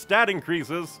for those stat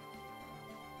increases.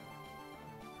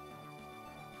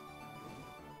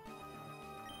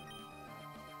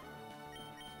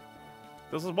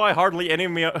 This is why hardly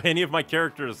any of my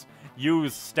characters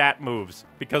use stat moves,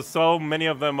 because so many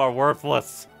of them are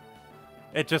worthless.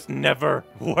 It just never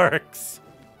works.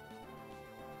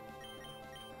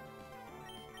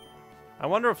 I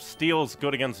wonder if Steel's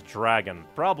good against Dragon.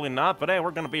 Probably not, but hey,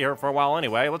 we're gonna be here for a while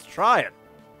anyway. Let's try it.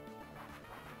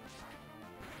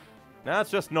 That's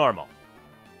just normal.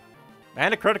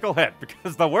 And a critical hit,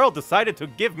 because the world decided to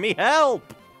give me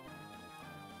help!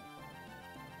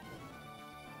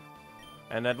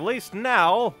 And at least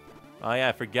now... Oh yeah,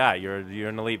 I forgot, you're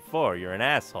an Elite Four, you're an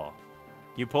asshole.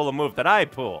 You pull a move that I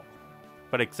pull.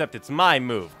 But except it's my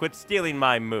move. Quit stealing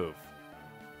my move.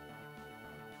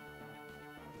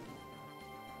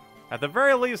 At the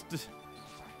very least,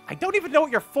 I don't even know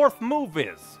what your fourth move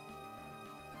is.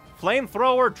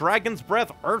 Flamethrower, Dragon's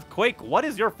Breath, Earthquake. What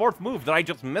is your fourth move? Did I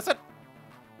just miss it?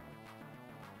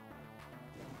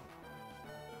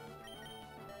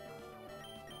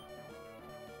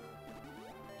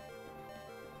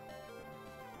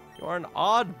 You're an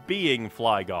odd being,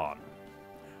 Flygon.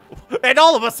 And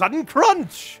all of a sudden,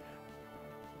 Crunch!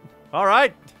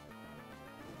 Alright.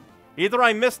 Either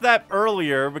I missed that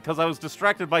earlier because I was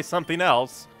distracted by something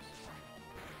else,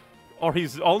 or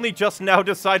he's only just now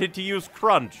decided to use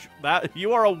Crunch.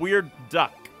 You are a weird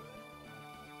duck.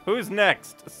 Who's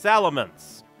next?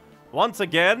 Salamence. Once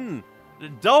again,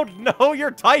 don't know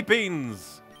your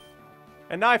typings!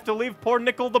 And now I have to leave poor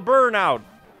Nickel the Burn out.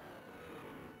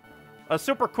 A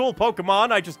super cool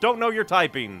Pokemon, I just don't know your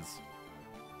typings.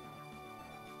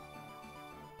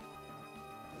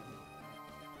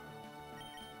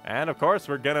 And of course,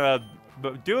 we're gonna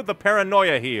do the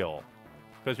Paranoia heal.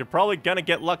 Because you're probably gonna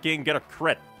get lucky and get a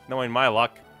crit, knowing my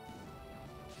luck.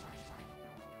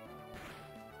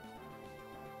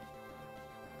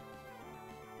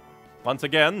 Once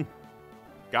again,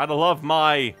 gotta love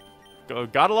my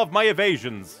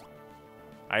evasions.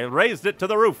 I raised it to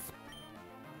the roof.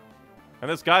 And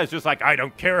this guy's just like, I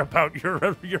don't care about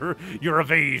your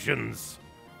evasions.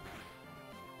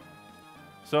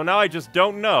 So now I just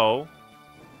don't know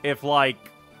if,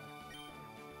 like,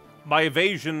 my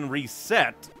evasion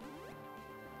reset.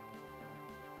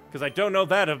 Because I don't know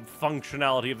that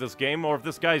functionality of this game, or if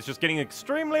this guy's just getting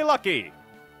extremely lucky.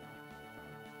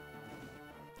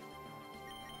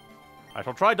 I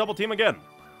shall try Double Team again.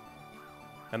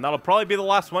 And that'll probably be the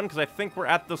last one, because I think we're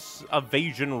at this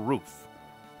evasion roof.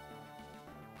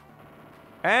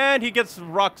 And he gets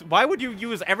rock... Why would you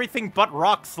use everything but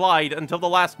Rock Slide until the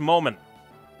last moment?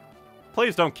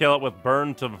 Please don't kill it with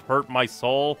Burn to hurt my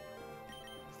soul.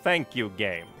 Thank you,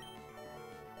 game.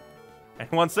 And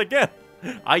once again,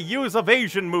 I use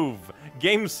evasion move.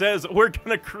 Game says we're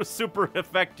gonna super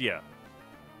affect you.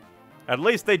 At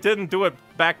least they didn't do it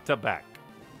back to back.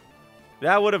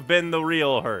 That would have been the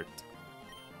real hurt.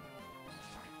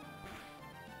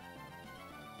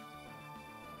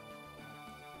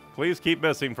 Please keep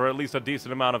missing for at least a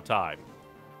decent amount of time.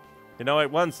 You know,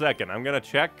 wait 1 second. I'm gonna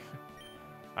check.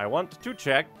 I want to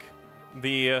check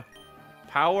the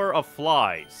power of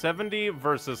Fly. 70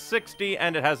 versus 60,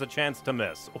 and it has a chance to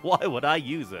miss. Why would I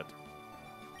use it?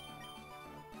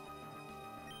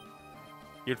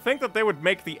 You'd think that they would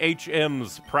make the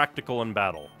HMs practical in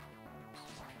battle.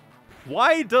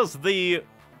 Why does the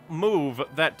move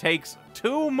that takes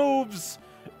 2 moves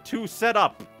to set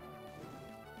up?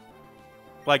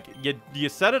 Like, you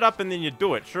set it up and then you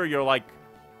do it. Sure, you're, like,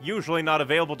 usually not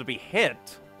available to be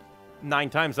hit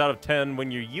 9 times out of 10 when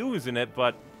you're using it,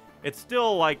 but it's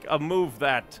still, like, a move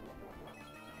that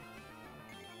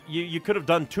you could have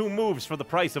done 2 moves for the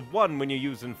price of 1 when you're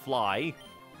using Fly.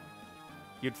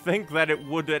 You'd think that it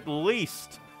would at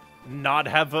least not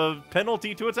have a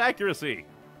penalty to its accuracy.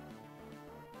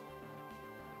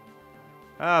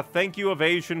 Thank you,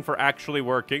 Evasion, for actually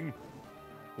working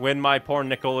when my poor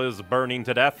Nickel is burning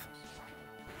to death.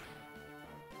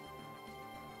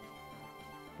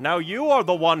 Now you are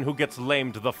the one who gets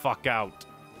lamed the fuck out.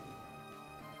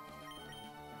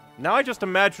 Now I just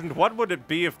imagined what would it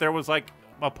be if there was, like,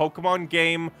 a Pokemon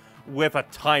game with a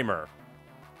timer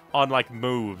on, like,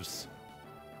 moves.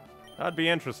 That'd be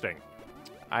interesting.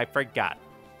 I forgot.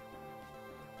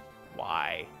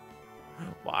 Why?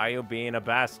 Why are you being a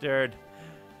bastard?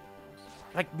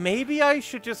 Like, maybe I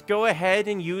should just go ahead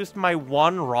and use my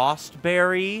 1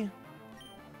 Rostberry.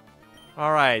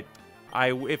 Alright.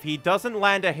 If he doesn't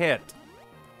land a hit,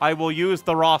 I will use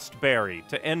the Rostberry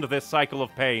to end this cycle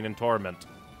of pain and torment.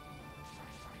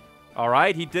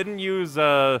 Alright, he didn't use,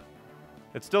 it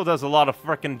still does a lot of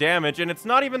frickin' damage, and it's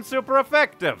not even super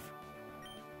effective.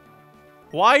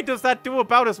 Why does that do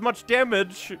about as much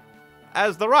damage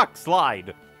as the Rock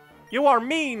Slide? You are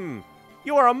mean!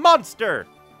 You are a monster!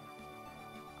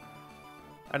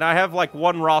 And I have, like,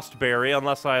 1 Rostberry,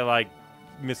 unless I, like,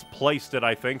 misplaced it,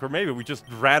 I think. Or maybe we just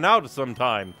ran out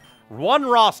sometime. 1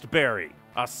 Rostberry.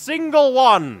 A single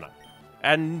one!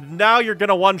 And now you're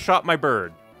gonna one-shot my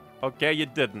bird. Okay, you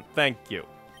didn't. Thank you.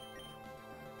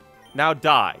 Now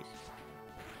die.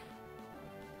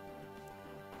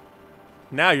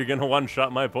 Now you're gonna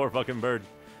one-shot my poor fucking bird.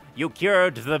 You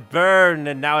cured the burn,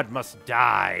 and now it must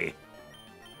die.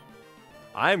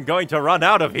 I'm going to run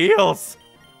out of heals.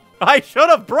 I should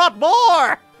have brought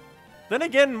more! Then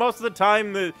again, most of the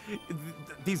time,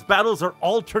 these battles are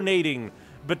alternating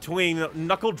between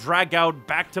knuckle drag-out,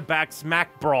 back-to-back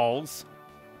smack brawls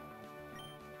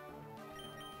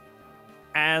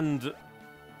and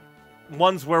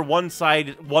ones where one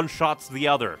side one-shots the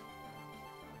other.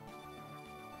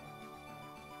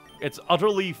 It's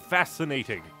utterly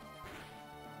fascinating.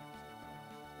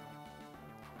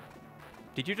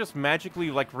 Did you just magically,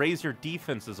 like, raise your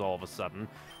defenses all of a sudden?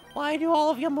 Why do all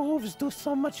of your moves do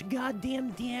so much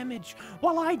goddamn damage,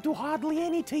 while I do hardly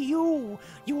any to you,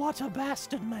 you utter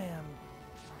bastard man?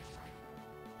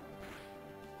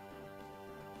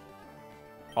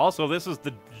 Also, this is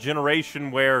the generation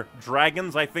where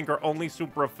dragons, I think, are only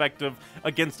super effective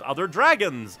against other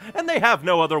dragons, and they have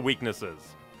no other weaknesses.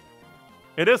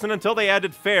 It isn't until they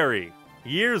added fairy,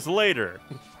 years later,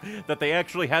 that they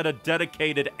actually had a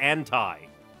dedicated anti-type.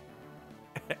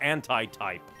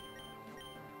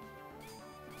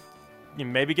 You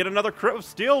maybe get another crit of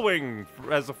Steel Wing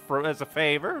as a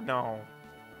favor? No.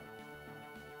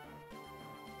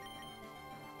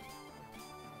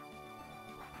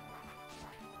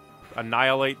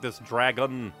 Annihilate this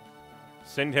dragon.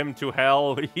 Send him to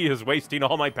hell. He is wasting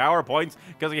all my power points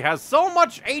because he has so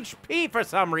much HP for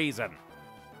some reason.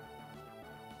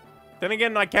 Then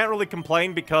again, I can't really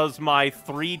complain because my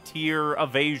 3-tier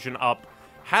evasion up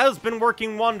has been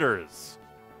working wonders.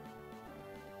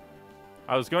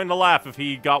 I was going to laugh if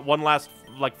he got one last,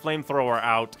 like, flamethrower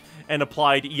out and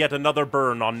applied yet another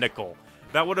burn on Nickel.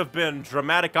 That would have been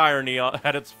dramatic irony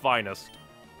at its finest.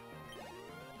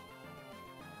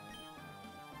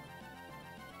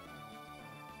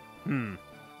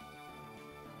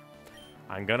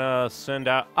 I'm gonna send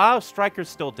out... Oh, Striker's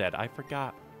still dead. I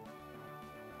forgot.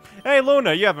 Hey,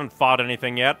 Luna, you haven't fought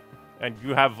anything yet. And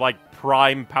you have, like,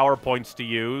 prime power points to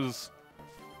use.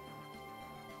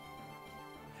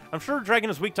 I'm sure Dragon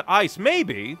is weak to ice.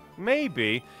 Maybe.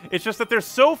 Maybe. It's just that there's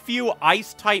so few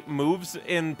ice-type moves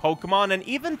in Pokemon, and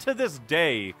even to this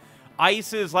day,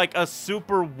 ice is, like, a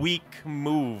super weak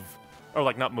move. Or,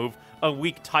 like, not move. A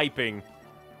weak typing.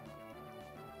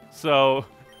 So...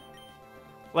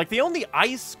 Like, the only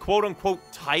ice, quote-unquote,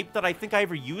 type that I think I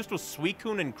ever used was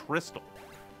Suicune and Crystal.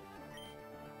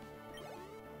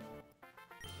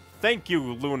 Thank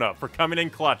you, Luna, for coming in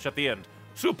clutch at the end.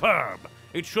 Superb!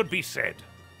 It should be said.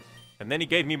 And then he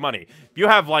gave me money. You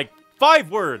have, like, 5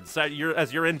 words as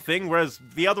your end thing, whereas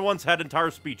the other ones had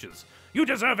entire speeches. You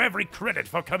deserve every credit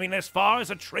for coming this far as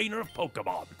a trainer of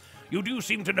Pokemon. You do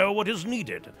seem to know what is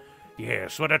needed.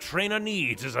 Yes, what a trainer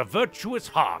needs is a virtuous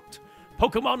heart.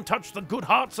 Pokemon touch the good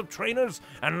hearts of trainers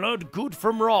and learn good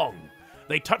from wrong.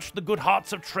 They touch the good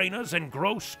hearts of trainers and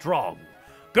grow strong.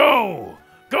 Go!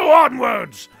 Go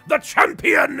onwards! The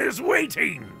champion is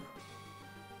waiting!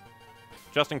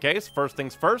 Just in case, first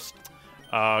things first,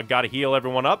 gotta heal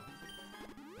everyone up.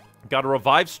 Gotta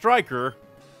revive Striker.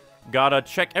 Gotta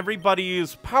check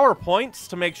everybody's power points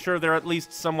to make sure they're at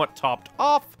least somewhat topped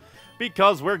off,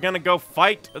 because we're gonna go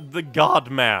fight the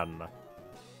God-Man.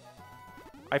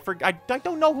 I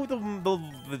don't know who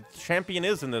the champion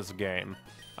is in this game.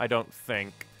 I don't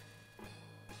think.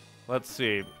 Let's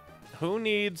see. Who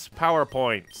needs power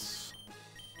points?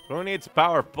 Who needs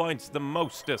power points the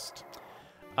mostest?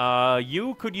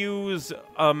 You could use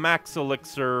a Max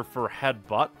Elixir for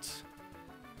Headbutt.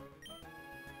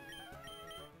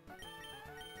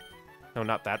 No,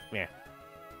 not that. Yeah.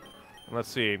 Let's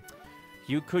see.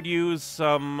 You could use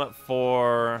some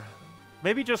for...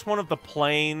 maybe just one of the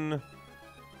plain...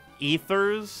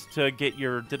 Ethers to get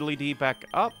your diddly-dee back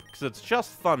up, because it's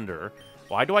just Thunder.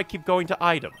 Why do I keep going to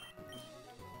item?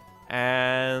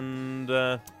 And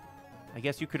I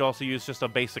guess you could also use just a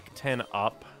basic 10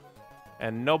 up,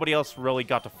 and nobody else really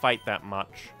got to fight that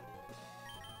much.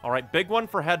 Alright, big one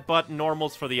for Headbutt,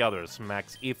 normals for the others.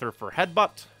 Max Ether for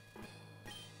Headbutt.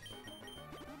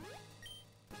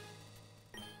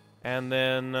 And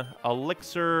then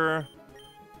Elixir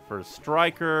for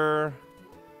Striker.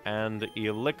 And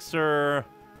Elixir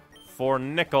for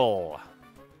Nickel.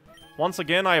 Once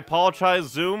again, I apologize,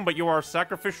 Zoom, but you are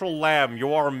sacrificial lamb.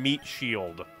 You are meat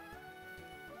shield.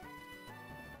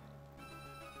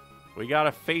 We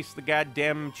gotta face the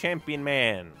goddamn champion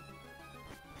man.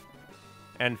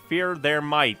 And fear their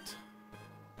might.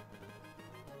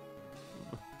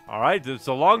 Alright, it's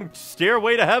a long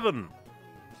stairway to heaven.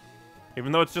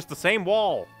 Even though it's just the same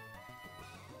wall.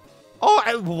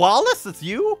 Oh, Wallace, it's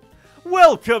you?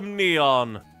 Welcome,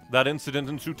 Neon! That incident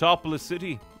in Sutopolis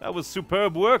City, that was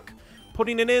superb work.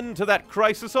 Putting an end to that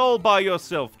crisis all by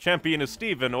yourself. Champion is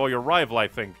Steven, or your rival, I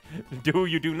think. Do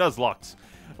you do Nuzlockes?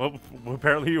 Well,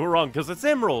 apparently you were wrong, because it's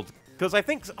Emerald. Because I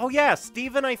think, oh yeah,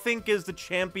 Steven, I think, is the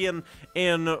champion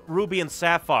in Ruby and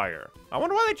Sapphire. I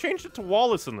wonder why they changed it to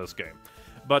Wallace in this game.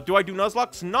 But do I do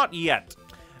Nuzlockes? Not yet.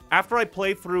 After I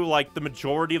play through, like, the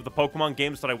majority of the Pokemon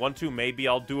games that I want to, maybe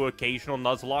I'll do occasional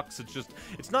Nuzlockes.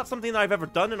 It's not something that I've ever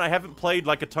done, and I haven't played,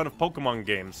 like, a ton of Pokemon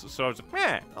games. So I was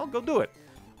like, I'll go do it.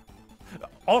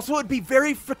 Also, it'd be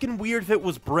very freaking weird if it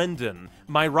was Brendan,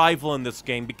 my rival in this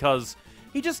game, because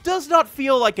he just does not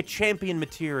feel like a champion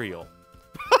material.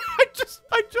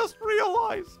 I just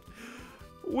realized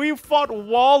we fought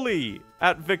Wally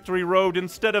at Victory Road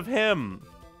instead of him.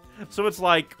 So it's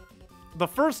like, the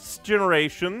first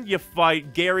generation, you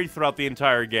fight Gary throughout the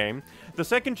entire game. The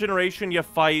second generation, you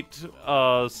fight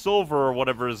Silver, or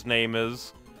whatever his name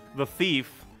is, the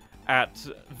thief, at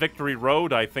Victory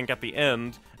Road, I think, at the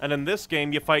end. And in this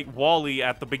game, you fight Wally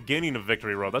at the beginning of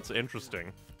Victory Road. That's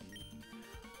interesting.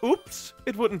 Oops!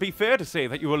 It wouldn't be fair to say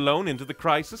that you alone into the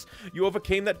crisis. You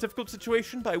overcame that difficult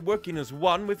situation by working as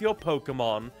one with your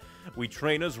Pokemon. We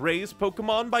trainers raise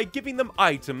Pokemon by giving them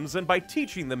items and by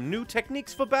teaching them new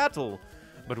techniques for battle.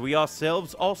 But we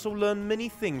ourselves also learn many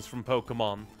things from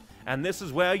Pokemon. And this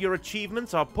is where your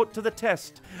achievements are put to the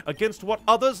test against what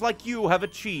others like you have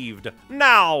achieved.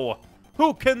 Now!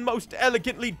 Who can most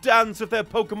elegantly dance with their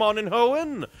Pokemon in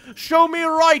Hoenn? Show me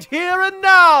right here and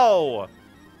now!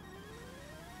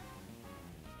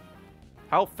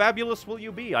 How fabulous will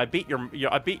you be? I beat your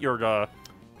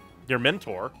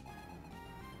mentor.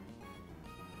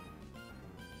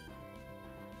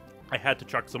 I had to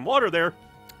chuck some water there.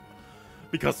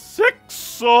 Because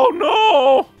 6, oh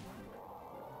no!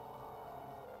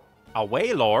 A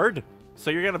Wailord? So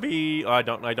you're gonna be, I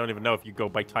don't even know if you go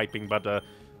by typing, but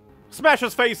smash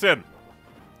his face in!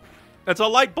 It's a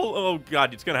light bull, oh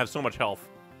god, it's gonna have so much health.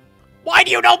 Why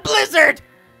do you know Blizzard?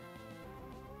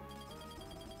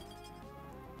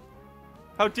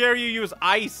 How dare you use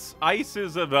ice? Ice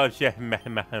is a...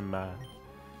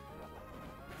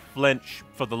 Flinch,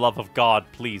 for the love of God,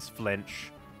 please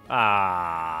flinch.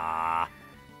 Ah.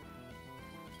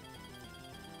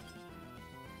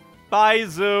 Bye,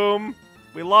 Zoom.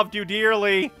 We loved you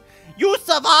dearly. You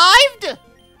survived?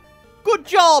 Good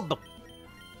job.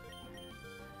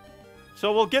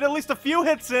 So we'll get at least a few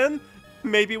hits in.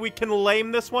 Maybe we can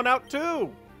lame this one out,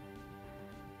 too.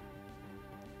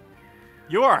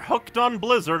 You are hooked on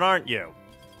Blizzard, aren't you?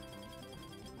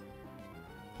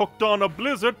 Hooked on a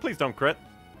Blizzard? Please don't crit.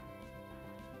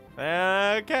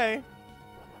 Okay.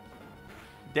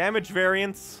 Damage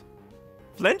variance.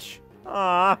 Flinch?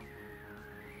 Ah.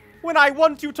 When I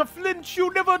want you to flinch,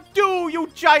 you never do, you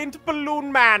giant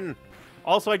balloon man!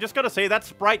 Also, I just gotta say, that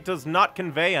sprite does not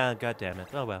convey... God damn it.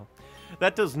 Oh, well.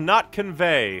 That does not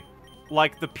convey,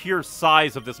 like, the pure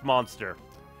size of this monster.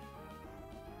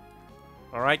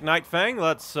 Alright, Night Fang,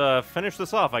 let's finish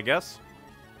this off, I guess.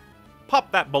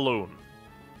 Pop that balloon.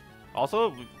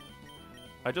 Also,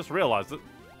 I just realized that...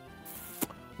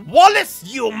 Wallace,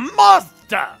 you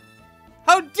monster!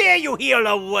 How dare you heal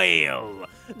a whale?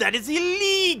 That is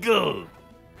illegal!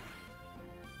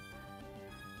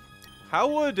 How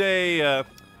would a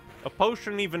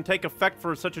potion even take effect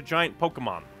for such a giant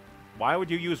Pokemon? Why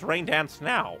would you use Rain Dance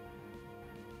now?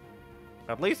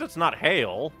 At least it's not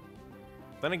hail.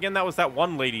 Then again, that was that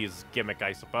one lady's gimmick,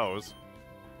 I suppose.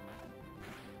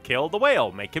 Kill the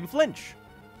whale, make him flinch.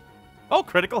 Oh,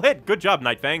 critical hit. Good job,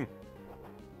 Night Fang.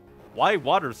 Why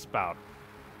Water Spout?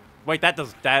 Wait, that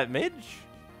does damage?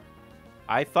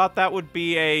 I thought that would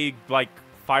be a, like,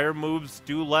 fire moves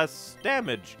do less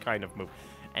damage kind of move.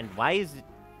 And why is it...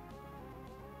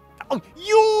 Oh,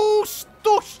 you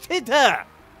stupid!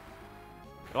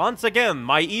 Once again,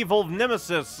 my evil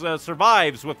nemesis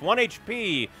survives with 1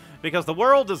 HP because the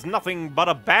world is nothing but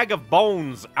a bag of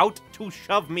bones out to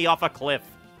shove me off a cliff.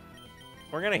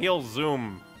 We're gonna heal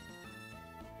Zoom.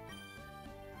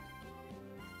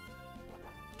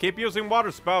 Keep using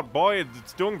Water Spout, boy.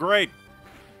 It's doing great.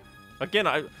 Again,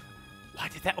 why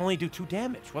did that only do 2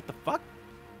 damage? What the fuck?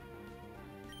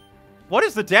 What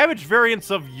is the damage variance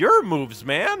of your moves,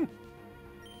 man?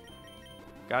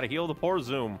 Gotta heal the poor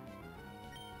Zoom.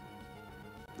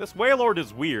 This Wailord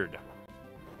is weird.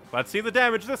 Let's see the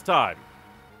damage this time.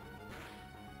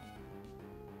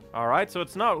 Alright, so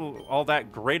it's not all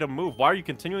that great a move. Why are you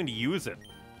continuing to use it?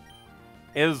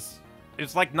 Is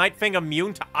like Night Fang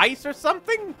immune to ice or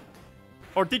something?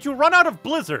 Or did you run out of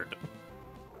Blizzard?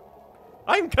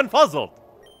 I'm confuzzled.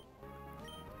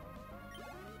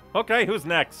 Okay, who's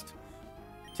next?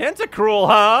 Tentacruel,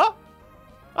 huh?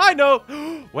 I know!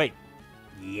 Wait.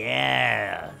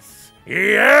 Yes!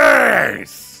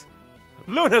 Yes!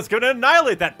 Luna's gonna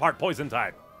annihilate that part poison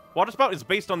type. Water Spout is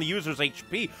based on the user's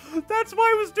HP. That's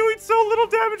why I was doing so little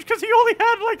damage, because he only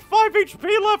had like 5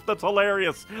 HP left. That's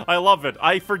hilarious. I love it.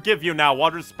 I forgive you now,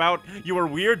 Water Spout. You were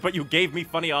weird, but you gave me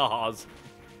funny ahas.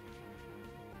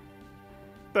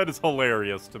 That is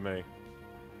hilarious to me.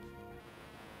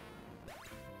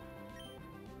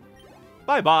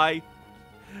 Bye-bye.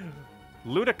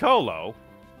 Ludicolo?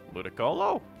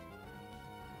 Ludicolo?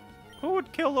 Who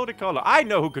would kill Ludicolo? I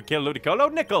know who could kill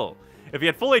Ludicolo. Nickel. If he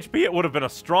had full HP, it would have been a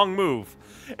strong move.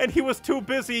 And he was too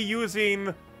busy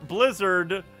using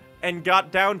Blizzard and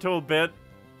got down to a bit.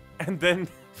 And then,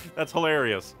 that's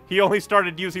hilarious. He only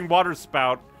started using Water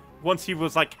Spout once he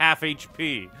was like half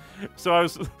HP. So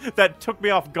that took me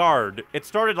off guard. It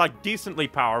started like decently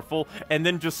powerful and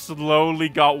then just slowly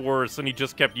got worse and he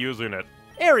just kept using it.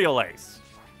 Aerial Ace.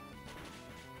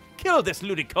 Kill this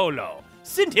Ludicolo.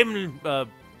 Send him,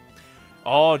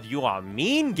 Oh, you are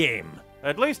mean game.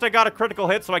 At least I got a critical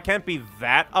hit, so I can't be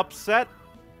that upset.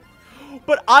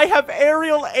 But I have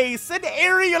Aerial Ace, and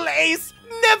Aerial Ace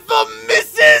never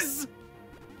misses!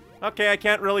 Okay, I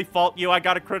can't really fault you. I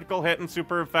got a critical hit and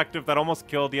super effective that almost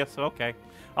killed you, so okay.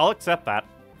 I'll accept that.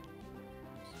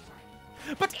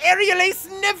 But Aerial Ace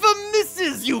never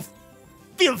misses, you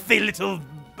filthy little...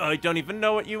 I don't even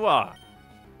know what you are.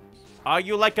 Are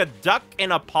you like a duck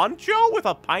in a poncho with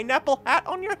a pineapple hat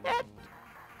on your head?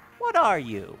 What are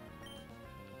you?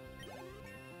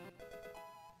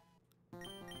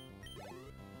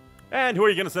 And who are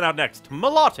you going to send out next?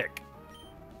 Melodic.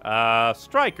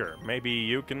 Striker. Maybe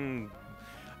you can...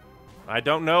 I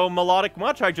don't know Melodic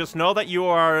much. I just know that you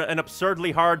are an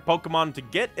absurdly hard Pokemon to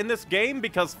get in this game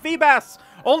because Feebas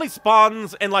only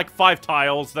spawns in like 5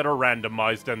 tiles that are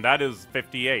randomized, and that is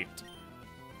 58.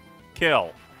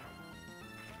 Kill.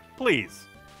 Please.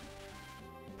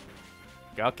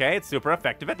 Okay, it's super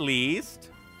effective at least.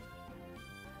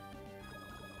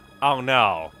 Oh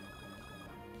no.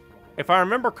 If I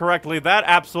remember correctly, that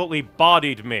absolutely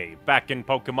bodied me back in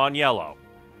Pokemon Yellow.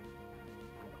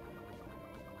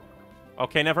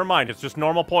 Okay, never mind. It's just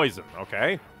normal poison,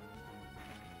 okay?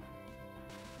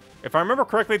 If I remember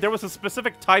correctly, there was a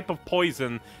specific type of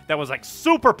poison that was, like,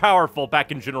 super powerful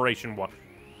back in Generation 1.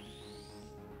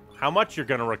 How much you're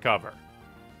gonna recover?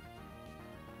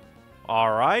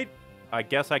 Alright. I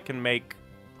guess I can make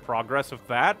progress with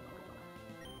that.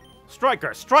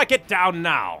 Striker, strike it down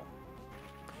now!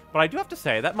 But I do have to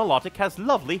say that Melodic has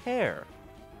lovely hair.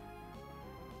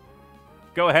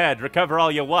 Go ahead, recover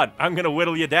all you want. I'm gonna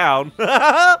whittle you down.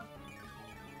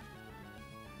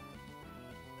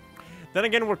 Then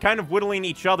again, we're kind of whittling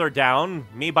each other down.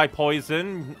 Me by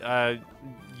poison,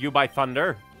 you by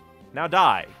thunder. Now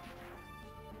die.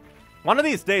 One of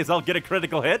these days, I'll get a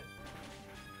critical hit.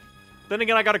 Then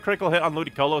again, I got a critical hit on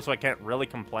Ludicolo, so I can't really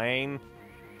complain.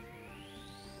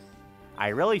 I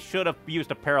really should have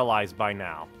used a Paralyze by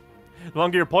now. The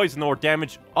longer you're poisoned, the more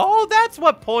damage... Oh, that's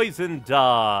what poison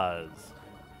does!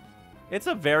 It's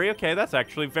a very... Okay, that's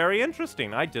actually very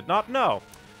interesting. I did not know.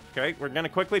 Okay, we're gonna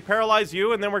quickly paralyze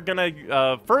you, and then we're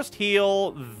gonna first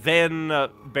heal, then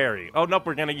bury. Oh, nope,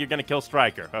 you're gonna kill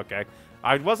Striker. Okay.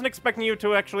 I wasn't expecting you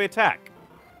to actually attack.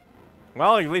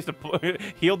 Well, at least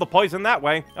heal the poison that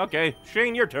way. Okay,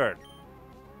 Shane, your turn.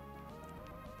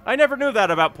 I never knew that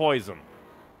about poison.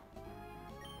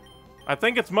 I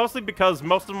think it's mostly because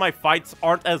most of my fights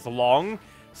aren't as long,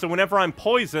 so whenever I'm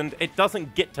poisoned, it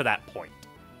doesn't get to that point.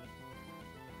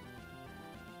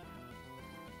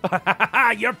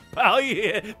 You're...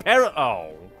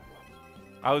 Oh.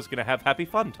 I was gonna have happy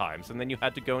fun times, and then you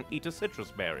had to go and eat a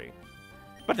citrus berry.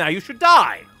 But now you should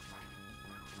die!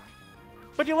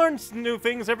 But you learn new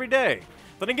things every day.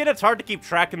 Then again, it's hard to keep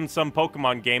track in some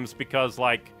Pokemon games because,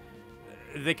 like,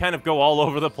 they kind of go all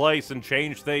over the place and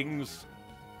change things.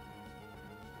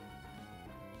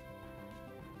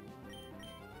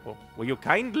 Will you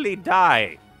kindly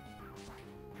die?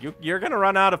 You're gonna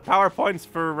run out of power points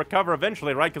for recover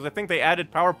eventually, right? Because I think they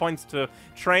added power points to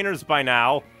trainers by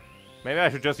now. Maybe I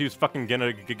should just use fucking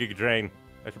Giga Drain.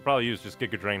 I should probably use just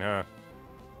Giga Drain, huh?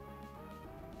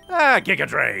 Ah, Giga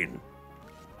Drain!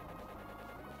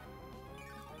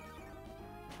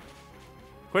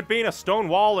 Quit being a stone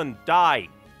wall and die.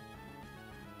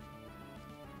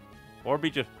 Or be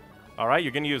just... Alright,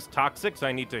 you're gonna use Toxic, so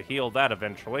I need to heal that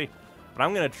eventually. But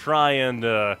I'm gonna try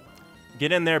and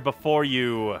get in there before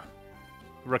you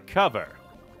recover.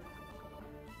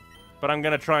 But I'm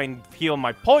gonna try and heal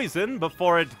my poison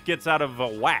before it gets out of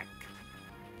whack.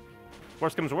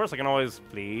 Worst comes to worst, I can always...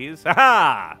 Please.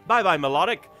 Haha! Bye-bye,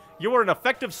 Melodic. You were an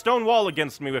effective stone wall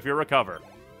against me if you recover.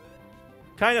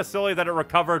 kind of silly that it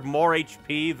recovered more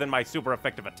HP than my super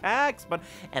effective attacks, but...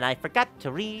 And I forgot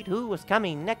to read who was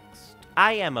coming next.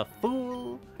 I am a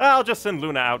fool. I'll just send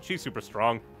Luna out. She's super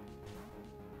strong.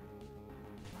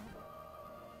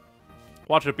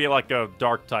 Watch it be like a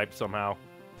dark type somehow.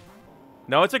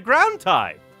 No, it's a ground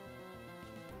type.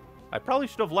 I probably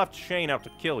should have left Shane out to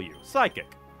kill you. Psychic.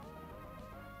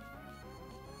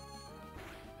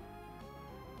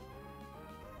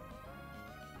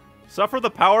 Suffer the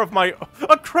power of my...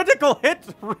 A critical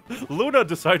hit! Luna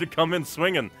decided to come in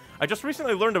swinging. I just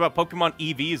recently learned about Pokemon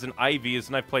EVs and IVs,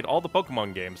 and I've played all the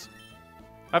Pokemon games.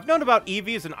 I've known about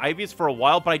EVs and IVs for a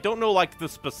while, but I don't know, like, the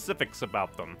specifics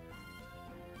about them.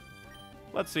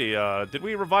 Let's see, did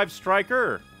we revive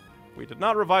Striker? We did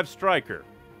not revive Striker.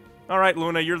 Alright,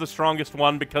 Luna, you're the strongest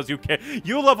one because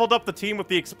you leveled up the team with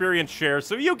the experience share,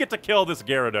 so you get to kill this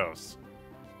Gyarados.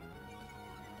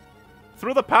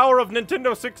 Through the power of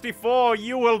Nintendo 64,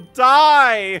 you will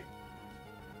die!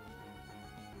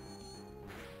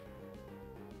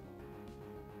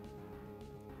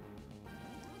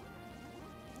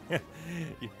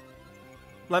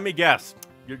 Let me guess.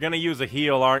 You're gonna use a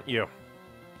heal, aren't you?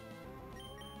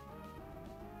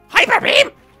 Hyper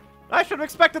Beam! I should have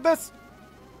expected this!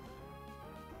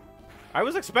 I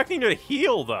was expecting you to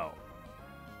heal, though.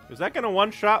 Is that gonna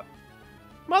one-shot?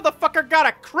 Motherfucker got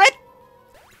a crit!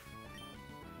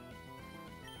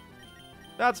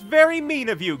 That's very mean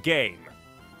of you, game.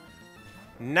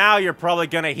 Now you're probably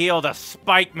gonna heal to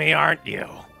spite me, aren't you?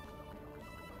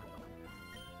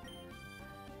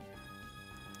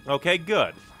 Okay,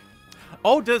 good.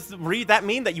 Oh, does that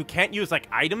mean that you can't use, like,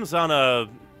 items on a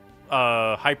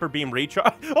Hyper Beam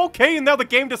recharge? Okay, and now the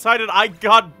game decided I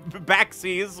got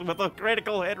backsies with a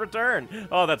critical hit return.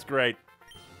 Oh, that's great.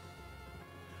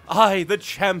 I, the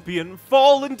champion,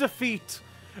 fall in defeat.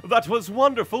 That was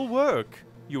wonderful work.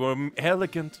 You were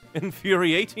elegant,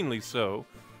 infuriatingly so,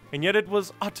 and yet it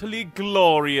was utterly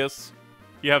glorious.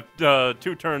 You have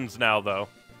 2 turns now, though.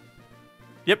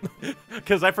 Yep,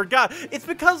 because I forgot. It's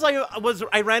because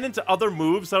I ran into other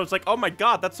moves. I was like, oh my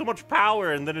god, that's so much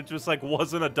power, and then it just like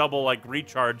wasn't a double like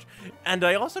recharge. And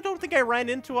I also don't think I ran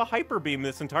into a Hyper Beam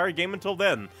this entire game until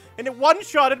then, and it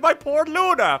one-shotted my poor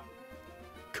Luna.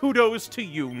 Kudos to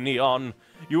you, Neon.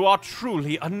 You are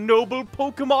truly a noble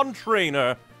Pokemon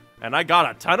trainer, and I got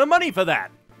a ton of money for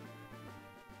that.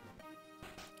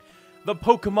 The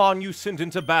Pokemon you sent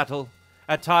into battle,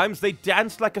 at times they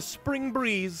danced like a spring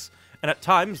breeze, and at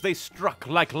times they struck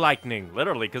like lightning,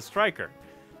 literally, because Striker.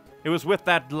 It was with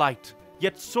that light,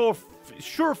 yet so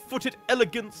sure-footed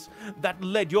elegance that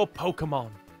led your Pokemon.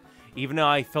 Even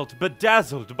I felt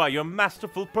bedazzled by your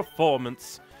masterful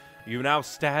performance. You now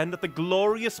stand at the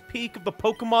glorious peak of the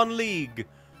Pokemon League.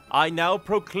 I now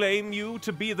proclaim you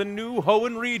to be the new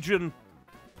Hoenn region.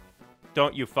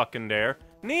 Don't you fucking dare.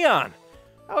 Neon,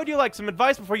 how would you like some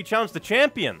advice before you challenge the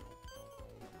champion?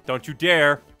 Don't you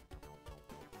dare.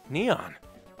 Neon,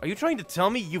 are you trying to tell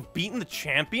me you've beaten the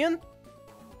champion?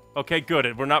 Okay, good.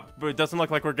 It doesn't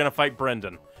look like we're gonna fight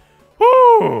Brendan.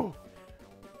 Whoo!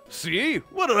 See?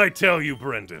 What did I tell you,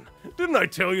 Brendan? Didn't I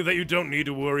tell you that you don't need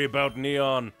to worry about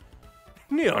Neon?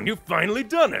 Neon, you've finally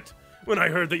done it! When I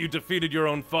heard that you defeated your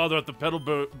own father at the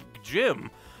Petalburg gym,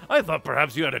 I thought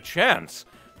perhaps you had a chance.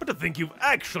 But to think you've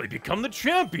actually become the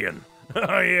champion!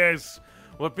 Ah, yes.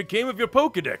 What became of your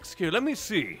Pokedex? Here, let me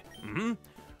see.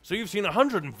 So you've seen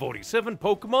 147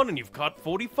 Pokemon and you've caught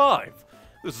 45.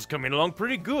 This is coming along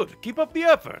pretty good. Keep up the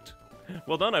effort.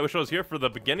 Well done. I wish I was here for the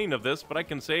beginning of this, but I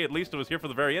can say at least I was here for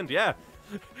the very end. Yeah.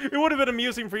 It would have been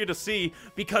amusing for you to see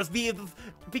because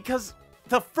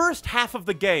the first half of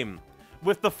the game,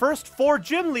 with the first 4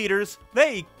 gym leaders,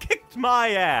 they kicked my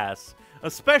ass.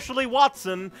 Especially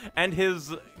Watson and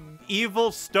his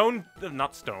evil steel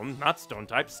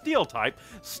type,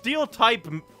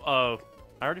 I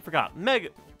already forgot,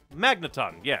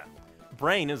 Magneton, yeah.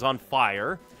 Brain is on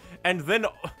fire, and then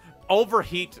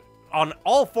overheat on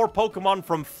all 4 Pokemon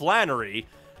from Flannery,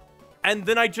 and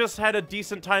then I just had a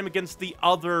decent time against the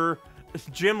other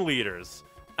gym leaders.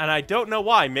 And I don't know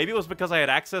why. Maybe it was because I had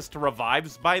access to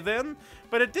revives by then,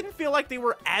 but it didn't feel like they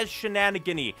were as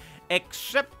shenanigan-y,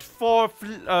 except for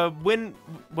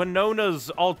Winona's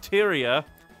Alteria,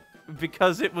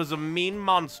 because it was a mean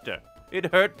monster.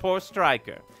 It hurt poor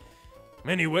Striker.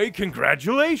 Anyway,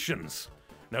 congratulations!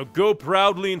 Now go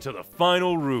proudly into the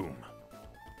final room.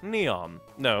 Neon.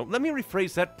 No, let me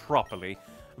rephrase that properly.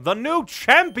 The new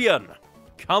champion!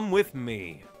 Come with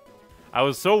me. I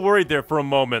was so worried there for a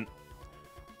moment.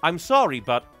 I'm sorry,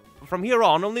 but from here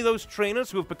on, only those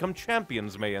trainers who have become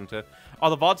champions may enter.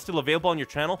 Are the VODs still available on your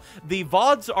channel? The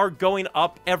VODs are going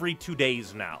up every 2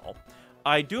 days now.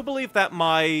 I do believe that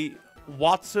my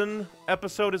Watson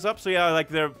episode is up. So yeah, like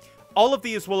all of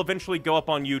these will eventually go up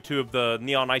on YouTube, the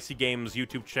Neon Icy Games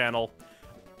YouTube channel.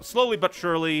 Slowly but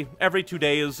surely, every 2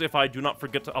 days, if I do not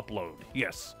forget to upload.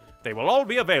 Yes, they will all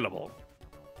be available.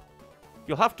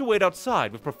 You'll have to wait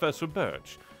outside with Professor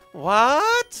Birch.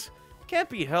 What? Can't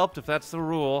be helped if that's the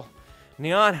rule.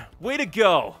 Neon, way to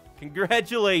go.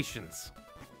 Congratulations.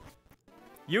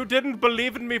 You didn't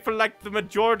believe in me for like the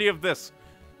majority of this.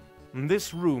 In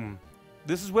this room,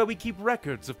 this is where we keep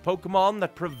records of Pokemon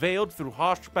that prevailed through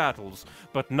harsh battles,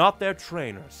 but not their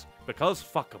trainers, because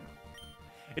fuck 'em.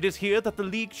 It is here that the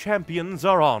League champions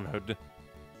are honored.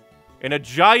 In a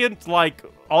giant, like,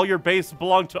 all your base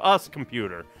belong to us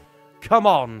computer. Come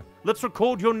on, let's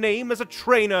record your name as a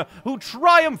trainer who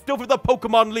triumphed over the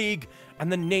Pokemon League,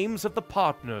 and the names of the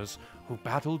partners who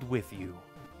battled with you.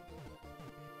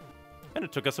 And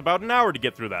it took us about an hour to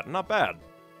get through that. Not bad.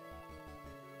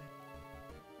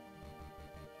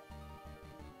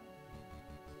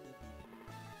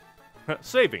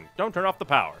 Saving. Don't turn off the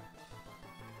power.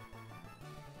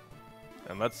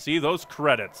 And let's see those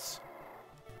credits.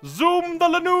 Zoom the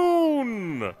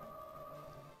Lanoon!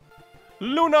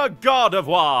 Luna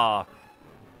Gardevoir!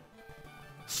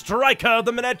 Striker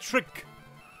the Manectric!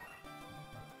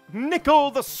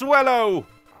 Nickel the Swallow!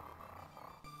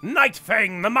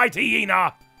 Nightfang the mighty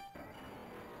Hyena!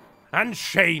 And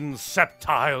Shane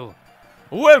Sceptile!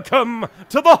 Welcome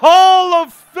to the Hall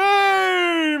of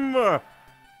Fame!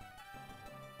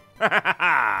 Ha ha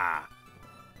ha!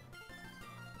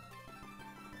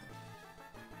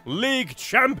 League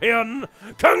champion,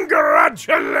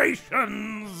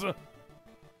 congratulations!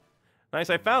 Nice,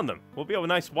 I found them. Will be a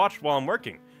nice watch while I'm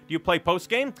working. Do you play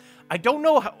post-game? I don't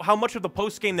know how much of the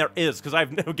post-game there is, because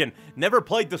I've, again, never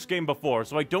played this game before,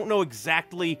 so I don't know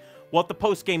exactly what the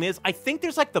post-game is. I think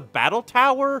there's, like, the Battle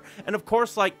Tower, and of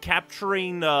course, like,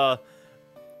 capturing,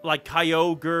 like,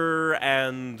 Kyogre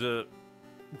and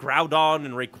Groudon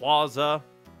and Rayquaza.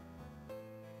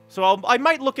 So I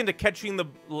might look into catching the,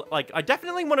 like, I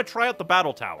definitely want to try out the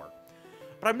Battle Tower.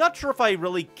 But I'm not sure if I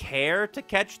really care to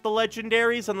catch the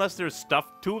legendaries unless there's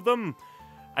stuff to them.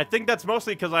 I think that's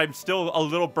mostly because I'm still a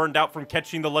little burned out from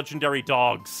catching the legendary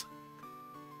dogs.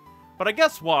 But I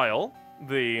guess while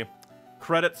the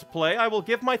credits play, I will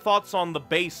give my thoughts on the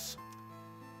base,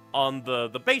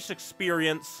 the base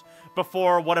experience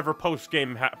before whatever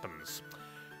post-game happens.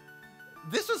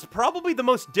 This is probably the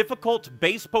most difficult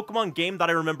base Pokemon game that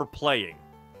I remember playing.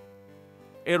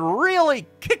 It really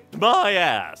kicked my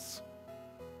ass.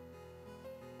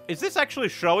 Is this actually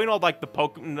showing all, like, the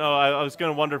Pokemon? No, I was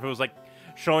gonna wonder if it was, like,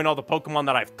 showing all the Pokemon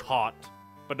that I've caught.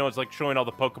 But no, it's, like, showing all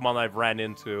the Pokemon that I've ran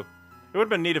into. It would've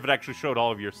been neat if it actually showed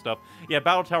all of your stuff. Yeah,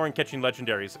 Battle Tower and catching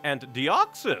legendaries. And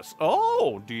Deoxys.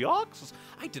 Oh, Deoxys.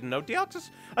 I didn't know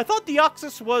Deoxys. I thought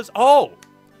Deoxys was... Oh!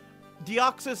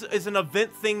 Deoxys is an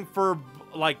event thing for,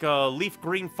 like, Leaf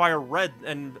Green, Fire Red,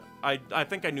 and I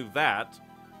think I knew that.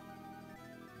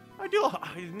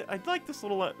 I like this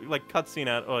little, like, cutscene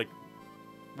at, like,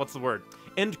 what's the word?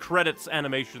 End credits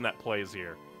animation that plays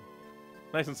here.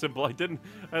 Nice and simple.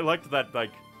 I liked that,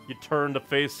 like, you turn to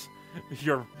face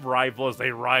your rival as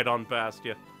they ride on past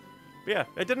you. But yeah,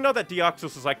 I didn't know that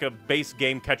Deoxys is, like, a base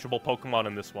game catchable Pokemon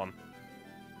in this one.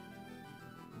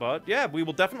 But yeah, we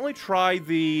will definitely try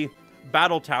the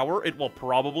Battle Tower. It will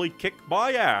probably kick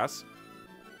my ass.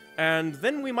 And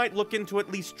then we might look into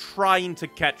at least trying to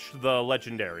catch the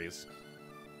legendaries.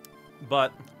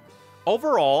 But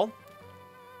overall,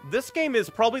 this game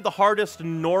is probably the hardest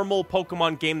normal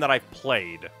Pokemon game that I've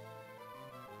played.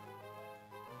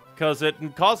 Because it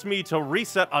caused me to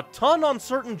reset a ton on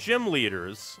certain gym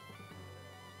leaders.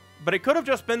 But it could have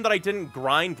just been that I didn't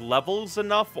grind levels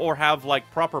enough or have,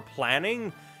 like, proper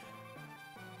planning.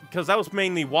 Because that was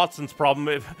mainly Watson's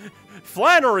problem.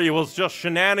 Flannery was just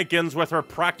shenanigans with her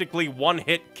practically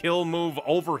one-hit kill move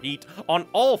Overheat on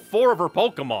all 4 of her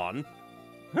Pokemon.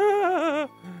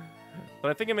 But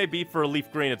I think it may be for Leaf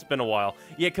Green. It's been a while.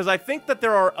 Yeah, because I think that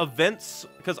there are events...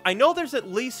 Because I know there's at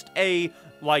least a,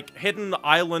 like, hidden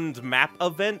island map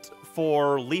event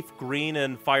for Leaf Green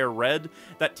and Fire Red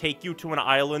that take you to an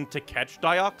island to catch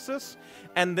Deoxys.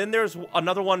 And then there's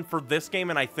another one for this game,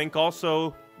 and I think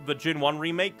also the Gen 1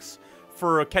 remakes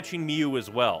for catching Mew as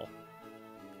well.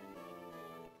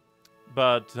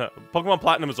 But Pokemon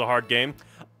Platinum is a hard game.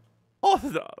 Oh,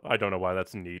 I don't know why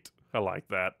that's neat. I like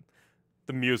that.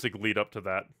 The music lead up to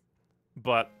that.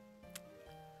 But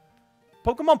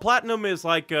Pokemon Platinum is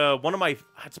like one of my...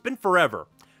 It's been forever.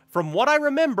 From what I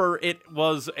remember, it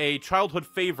was a childhood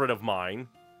favorite of mine.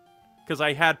 Because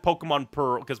I had Pokemon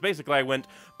Pearl. Because basically I went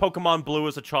Pokemon Blue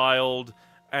as a child.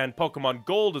 and Pokemon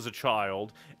Gold as a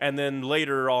child, and then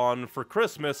later on for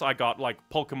Christmas, I got, like,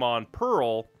 Pokemon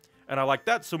Pearl, and I liked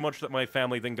that so much that my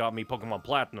family then got me Pokemon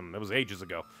Platinum. It was ages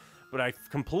ago. But I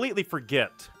completely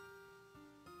forget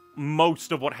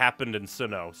most of what happened in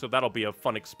Sinnoh, so that'll be a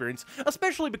fun experience,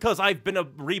 especially because I've been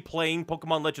replaying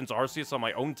Pokemon Legends Arceus on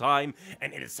my own time,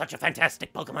 and it is such a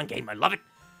fantastic Pokemon game. I love it.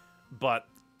 But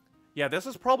yeah, this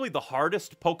is probably the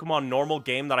hardest Pokemon normal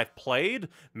game that I've played.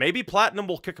 Maybe Platinum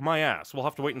will kick my ass. We'll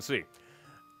have to wait and see.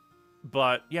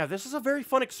 But yeah, this is a very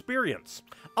fun experience.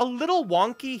 A little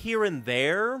wonky here and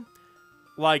there.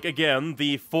 Like, again,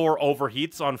 the 4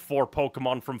 overheats on 4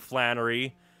 Pokemon from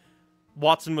Flannery.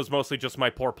 Watson was mostly just my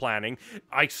poor planning.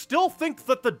 I still think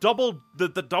that the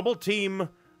double team,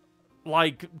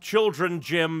 like, children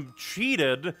gym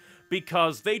cheated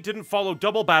because they didn't follow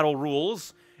double battle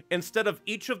rules. Instead of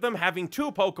each of them having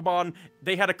 2 Pokemon,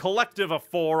 they had a collective of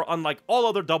 4, unlike all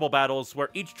other double battles, where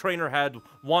each trainer had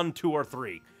 1, 2, or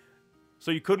 3.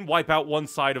 So you couldn't wipe out one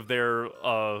side of their,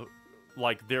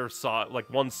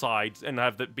 one side, and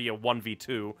have that be a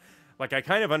 1v2. Like, I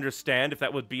kind of understand if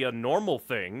that would be a normal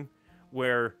thing,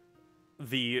 where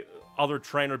the other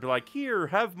trainer would be like, here,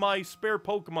 have my spare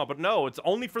Pokemon. But no, it's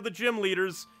only for the gym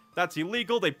leaders. That's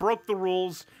illegal. They broke the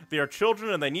rules. They are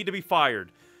children, and they need to be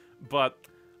fired. But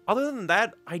other than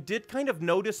that, I did kind of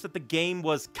notice that the game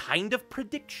was kind of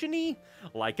prediction-y.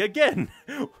 Like, again,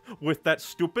 with that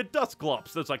stupid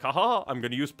Dusclops that's like, haha, I'm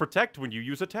going to use Protect when you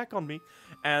use Attack on me.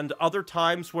 And other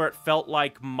times where it felt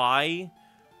like my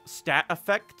stat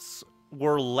effects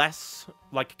were less,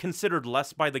 like, considered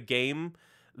less by the game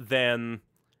than,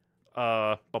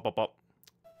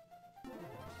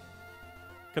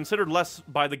 considered less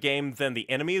by the game than the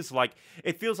enemies. Like,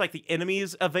 it feels like the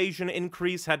enemies' evasion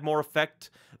increase had more effect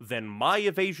than my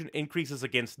evasion increases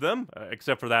against them,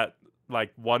 except for that,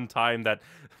 like, one time that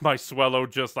my Swellow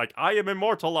just, like, I am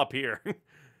immortal up here.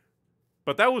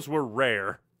 But those were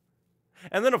rare.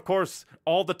 And then, of course,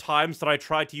 all the times that I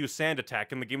tried to use Sand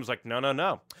Attack, and the game was like, no, no,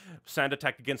 no. Sand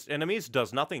Attack against enemies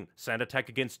does nothing. Sand Attack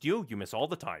against you, you miss all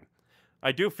the time.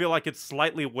 I do feel like it's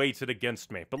slightly weighted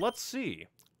against me, but let's see.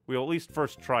 We'll at least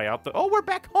first try out the... Oh, we're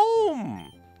back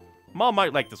home! Mom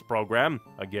might like this program,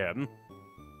 again.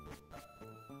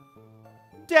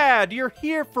 Dad, you're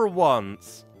here for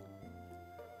once!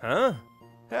 Huh?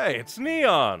 Hey, it's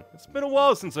Neon! It's been a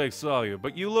while since I saw you,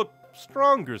 but you look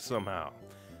stronger somehow.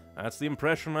 That's the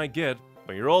impression I get,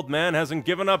 but your old man hasn't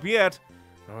given up yet.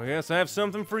 Oh, yes, I have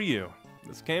something for you.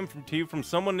 This came to you from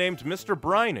someone named Mr.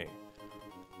 Briney.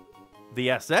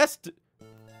 The SS?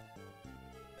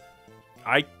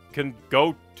 I can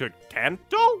go to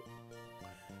Kanto?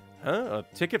 Huh?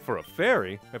 A ticket for a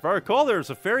ferry? If I recall, there's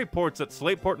a ferry ports at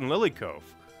Slateport and Lily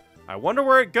Cove. I wonder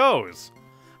where it goes.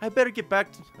 I better get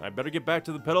back to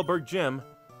the Petalburg gym.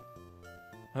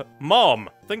 Mom,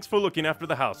 thanks for looking after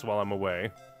the house while I'm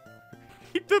away.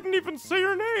 He didn't even say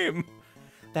her name.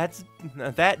 That's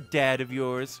that dad of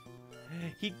yours.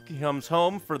 He comes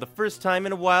home for the first time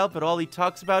in a while, but all he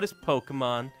talks about is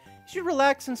Pokemon. You should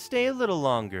relax and stay a little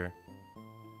longer.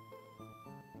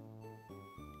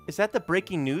 Is that the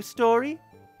breaking news story?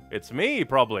 It's me,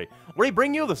 probably. We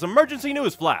bring you this emergency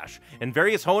news flash. In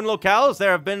various Hoenn locales,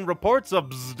 there have been reports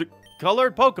of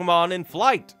colored Pokemon in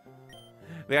flight.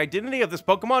 The identity of this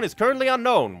Pokemon is currently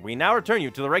unknown. We now return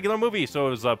you to the regular movie, so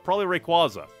it was probably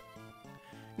Rayquaza.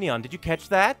 Neon, did you catch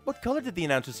that? What color did the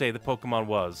announcer say the Pokemon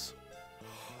was?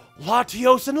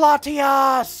 Latios and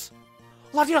Latias!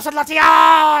 Latios and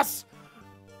Latias!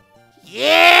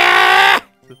 Yeah!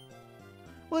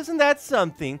 Well, isn't that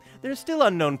something? There's still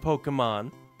unknown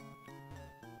Pokemon.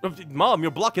 Mom,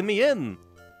 you're blocking me in.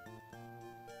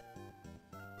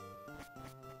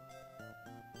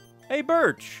 Hey,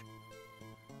 Birch.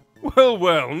 Well,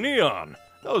 well, Neon.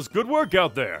 That was good work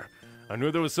out there. I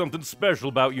knew there was something special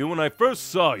about you when I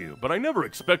first saw you, but I never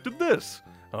expected this.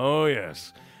 Oh,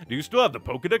 yes. Do you still have the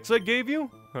Pokedex I gave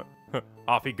you?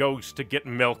 Off he goes to get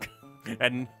milk,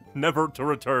 and never to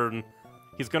return.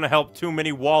 He's gonna help too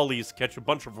many Wallies catch a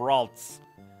bunch of Ralts.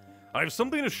 I have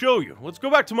something to show you. Let's go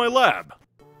back to my lab.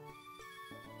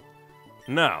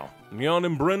 Now, Neon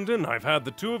and Brendan, I've had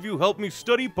the two of you help me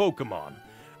study Pokemon.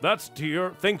 Thanks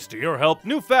to your help,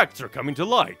 new facts are coming to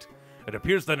light. It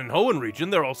appears that in Hoenn region,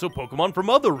 there are also Pokemon from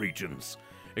other regions.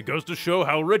 It goes to show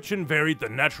how rich and varied the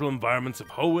natural environments of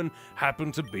Hoenn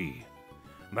happen to be.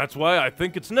 That's why I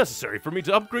think it's necessary for me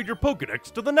to upgrade your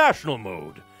Pokedex to the national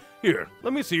mode. Here,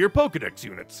 let me see your Pokedex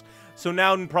units. So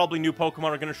now probably new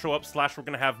Pokemon are going to show up, / we're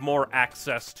going to have more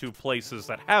access to places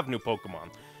that have new Pokemon.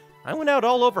 I went out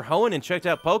all over Hoenn and checked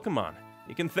out Pokemon.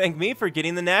 You can thank me for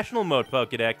getting the national mode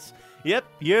Pokedex. Yep,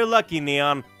 you're lucky,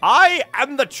 Neon. I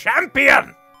am the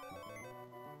champion!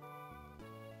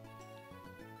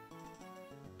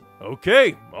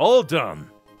 Okay, all done.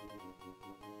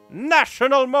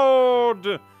 National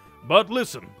mode! But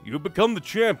listen, you've become the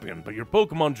champion, but your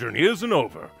Pokemon journey isn't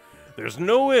over. There's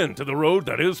no end to the road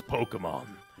that is Pokemon.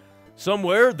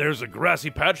 Somewhere, there's a grassy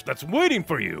patch that's waiting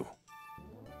for you.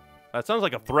 That sounds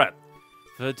like a threat.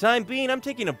 For the time being, I'm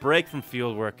taking a break from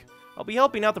fieldwork. I'll be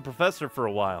helping out the professor for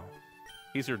a while.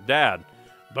 He's your dad.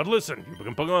 But listen, you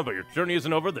become Pokemon, but your journey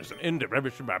isn't over. There's an end to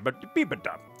everything.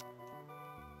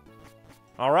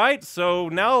 Alright, so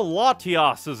now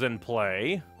Latias is in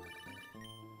play.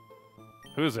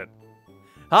 Who's it?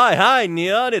 Hi,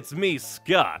 Neon, it's me,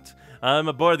 Scott. I'm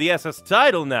aboard the SS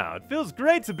Tidal now. It feels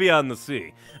great to be on the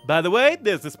sea. By the way,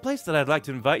 there's this place that I'd like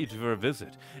to invite you to for a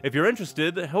visit. If you're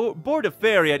interested, board a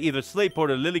ferry at either Slateport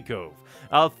or Lily Cove.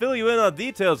 I'll fill you in on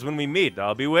details when we meet.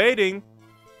 I'll be waiting.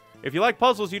 If you like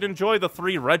puzzles, you'd enjoy the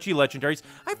 3 Reggie legendaries.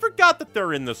 I forgot that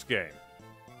they're in this game.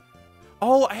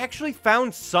 Oh, I actually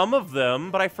found some of them,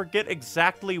 but I forget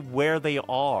exactly where they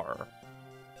are.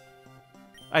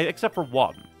 Except for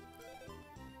one.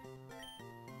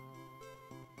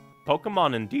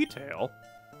 Pokemon in detail?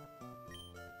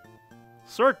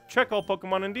 Sir, check all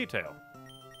Pokemon in detail.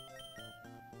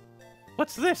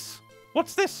 What's this?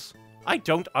 What's this? I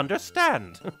don't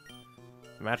understand.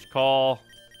 Match call.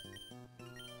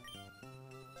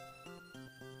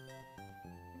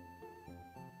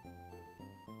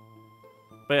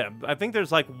 But yeah, I think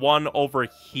there's like one over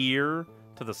here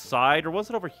to the side, or was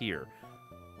it over here?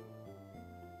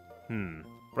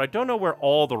 But I don't know where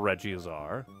all the Reggies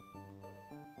are.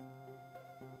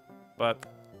 But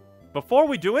before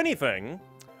we do anything,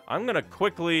 I'm gonna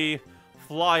quickly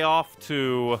fly off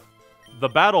to the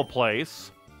battle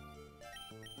place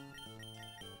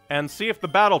and see if the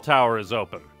battle tower is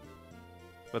open.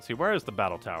 Let's see, where is the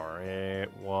battle tower? It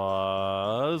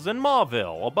was in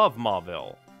Mauville, above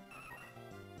Mauville.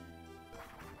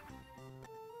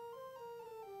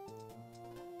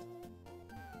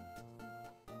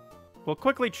 We'll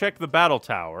quickly check the battle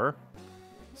tower,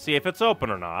 see if it's open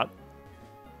or not.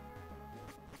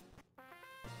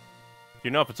 Do you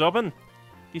know if it's open? Do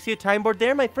you see a time board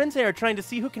there? My friends and I are trying to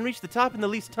see who can reach the top in the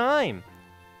least time.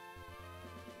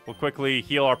 We'll quickly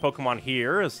heal our Pokemon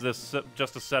here, as this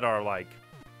just to set our, like,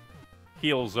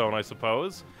 heal zone, I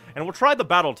suppose. And we'll try the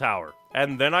battle tower.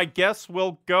 And then I guess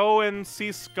we'll go and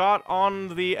see Scott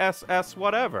on the SS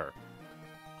whatever.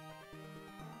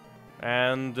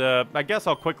 And I guess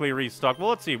I'll quickly restock. Well,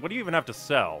 let's see. What do you even have to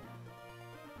sell?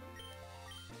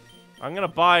 I'm going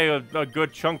to buy a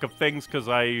good chunk of things because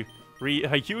I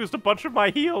used a bunch of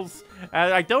my heals.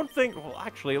 And I don't think... Well,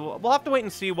 actually, we'll have to wait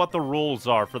and see what the rules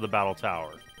are for the battle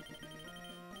tower.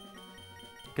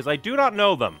 Because I do not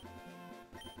know them.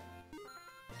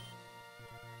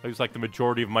 I use, like, the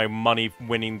majority of my money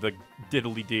winning the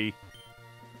diddly-dee.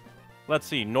 Let's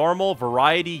see. Normal,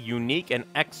 variety, unique, and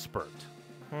expert.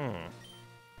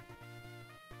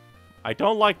 I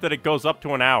don't like that it goes up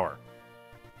to an hour.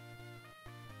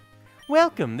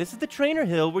 Welcome, this is the Trainer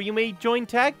Hill where you may join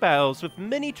tag battles with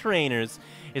many trainers.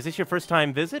 Is this your first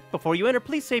time visit? Before you enter,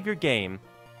 please save your game.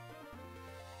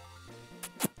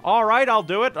 Alright, I'll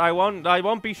do it. I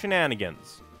won't be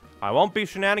shenanigans. I won't be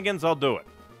shenanigans, I'll do it.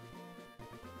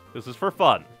 This is for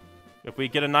fun. If we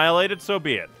get annihilated, so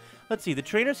be it. Let's see, the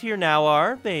trainers here now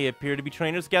are... They appear to be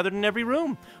trainers gathered in every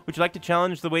room. Would you like to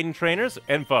challenge the waiting trainers?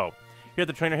 Info. Here at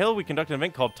the Trainer Hill, we conduct an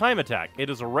event called Time Attack. It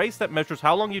is a race that measures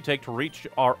how long you take to reach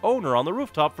our owner on the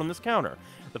rooftop from this counter.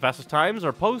 The fastest times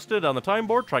are posted on the time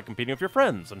board. Try competing with your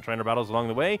friends. And trainer battles along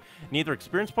the way. Neither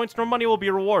experience points nor money will be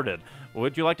rewarded.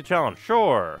 Would you like to challenge?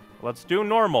 Sure. Let's do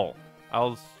normal.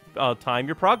 I'll time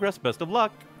your progress. Best of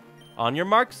luck. On your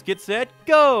marks, get set,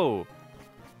 go!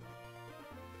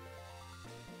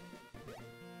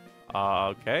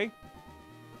 Okay.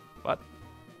 What?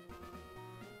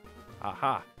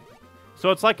 Aha.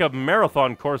 So it's like a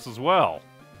marathon course as well.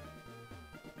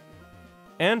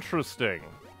 Interesting.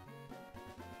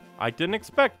 I didn't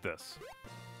expect this.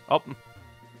 Oh.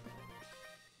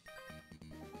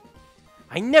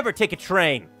 I never take a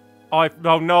train. Oh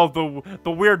no,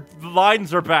 the weird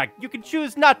lines are back. You can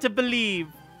choose not to believe.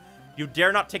 You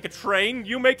dare not take a train?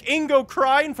 You make Ingo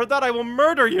cry, and for that I will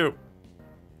murder you.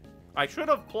 I should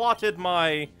have plotted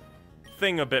my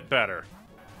thing a bit better.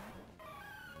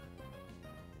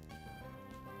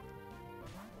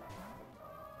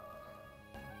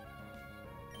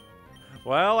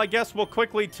 Well, I guess we'll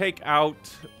quickly take out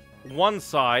one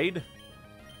side,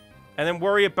 and then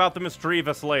worry about the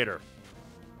mischievous later.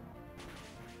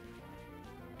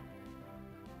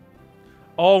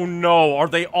 Oh no, are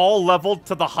they all leveled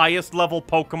to the highest level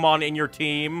Pokemon in your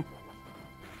team?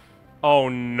 Oh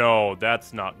no,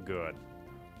 that's not good.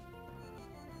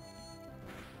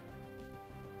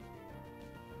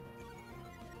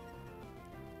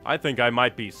 I think I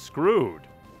might be screwed.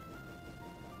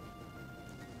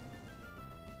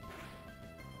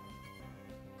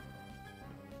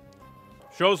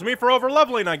 Shows me for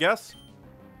overleveling, I guess.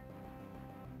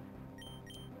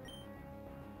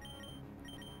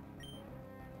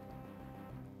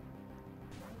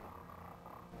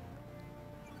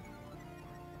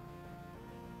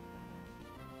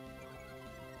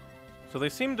 So they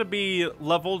seem to be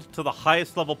leveled to the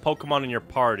highest level Pokemon in your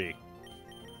party.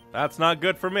 That's not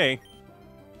good for me.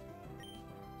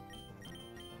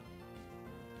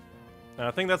 And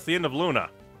I think that's the end of Luna.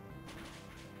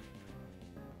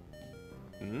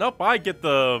 Nope, I get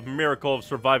the miracle of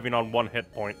surviving on 1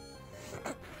 hit point.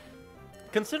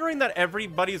 Considering that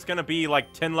everybody's gonna be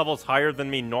like 10 levels higher than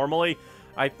me normally,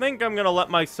 I think I'm gonna let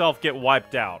myself get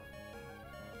wiped out.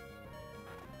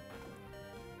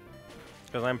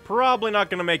 Because I'm probably not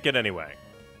gonna make it anyway.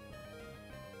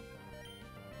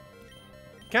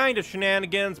 Kind of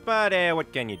shenanigans, but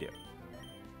what can you do?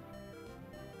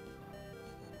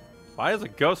 Why is a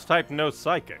ghost type no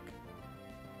psychic?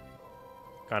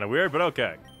 Kind of weird, but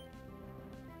okay.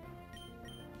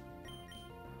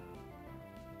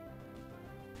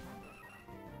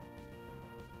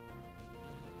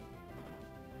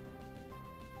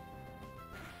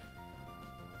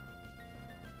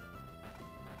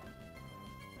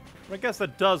 I guess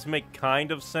that does make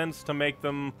kind of sense to make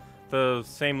them the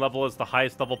same level as the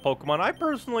highest level Pokemon. I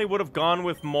personally would have gone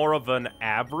with more of an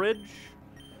average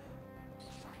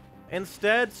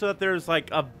instead, so that there's like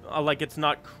like it's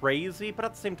not crazy, but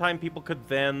at the same time people could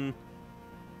then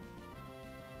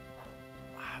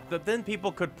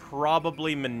people could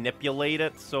probably manipulate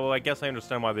it, so I guess I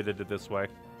understand why they did it this way.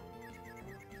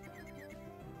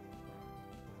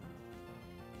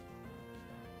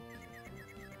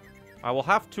 I will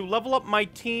have to level up my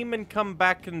team and come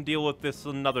back and deal with this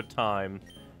another time.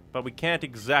 But we can't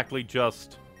exactly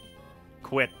just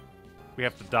quit. We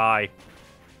have to die.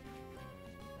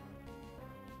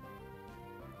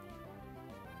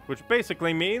 Which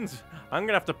basically means I'm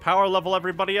gonna have to power level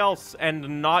everybody else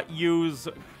and not use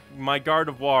my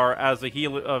Gardevoir as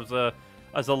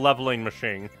a leveling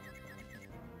machine.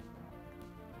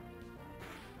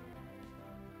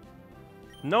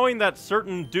 Knowing that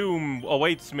certain doom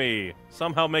awaits me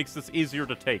somehow makes this easier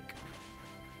to take.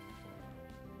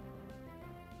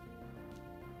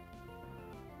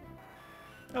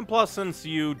 And plus, since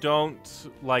you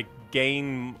don't, like,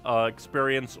 gain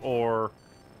experience or...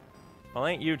 Well,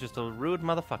 ain't you just a rude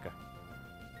motherfucker?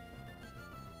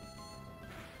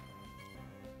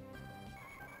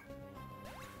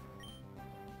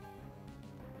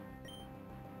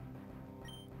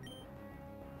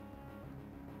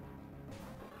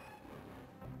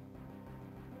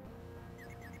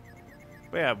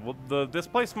 But yeah, well, this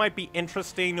place might be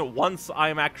interesting once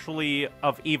I'm actually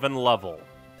of even level.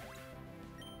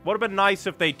 Would have been nice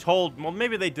if they told... Well,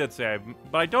 maybe they did say,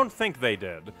 but I don't think they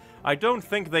did. I don't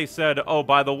think they said, oh,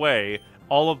 by the way,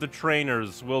 all of the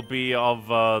trainers will be of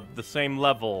the same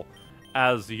level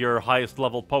as your highest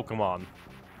level Pokemon.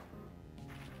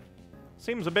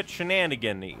 Seems a bit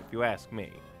shenanigan-y, if you ask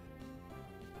me.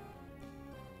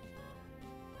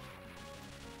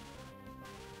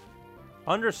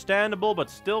 Understandable,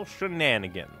 but still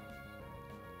shenanigan.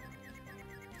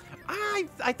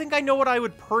 I think I know what I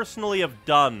would personally have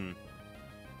done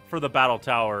for the Battle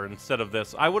Tower instead of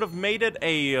this. I would have made it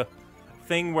a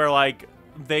thing where, like,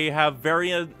 they have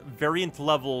variant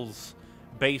levels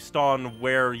based on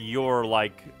where your,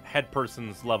 like, head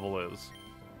person's level is.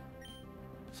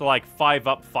 So, like, 5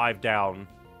 up, 5 down.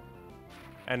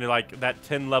 And, like, that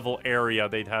 10 level area,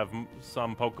 they'd have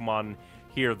some Pokemon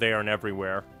here, there, and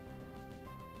everywhere.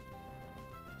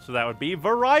 So that would be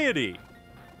variety.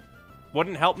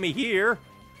 Wouldn't help me here,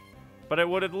 but it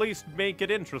would at least make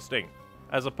it interesting,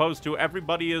 as opposed to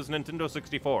everybody is Nintendo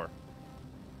 64.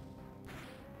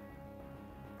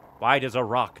 Why does a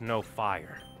rock no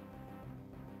fire?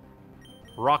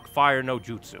 Rock fire no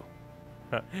jutsu.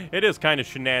 It is kind of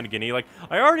shenanigan-y. Like,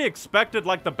 I already expected,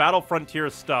 like, the Battle Frontier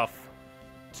stuff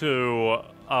to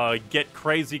get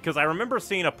crazy, because I remember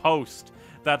seeing a post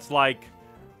that's like...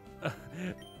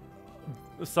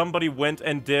 somebody went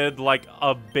and did, like,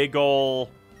 a big ol',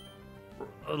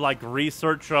 like,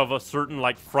 research of a certain,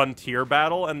 like, frontier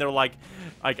battle, and they're like,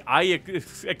 I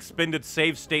expended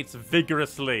save states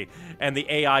vigorously, and the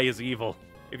AI is evil.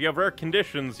 If you have rare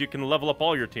conditions, you can level up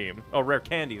all your team. Oh, rare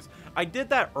candies. I did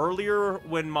that earlier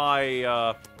when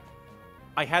my,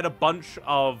 I had a bunch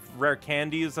of rare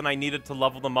candies, and I needed to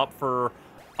level them up for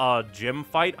a gym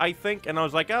fight, I think, and I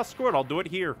was like, ah, screw it, I'll do it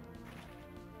here.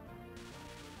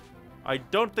 I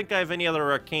don't think I have any other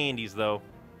rare candies, though.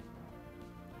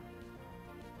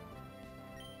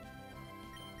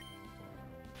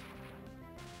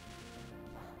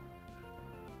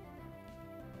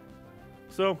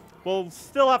 So, we'll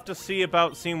still have to see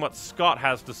about seeing what Scott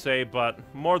has to say, but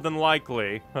more than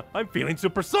likely, I'm feeling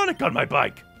supersonic on my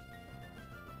bike!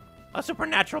 A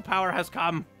supernatural power has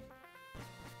come!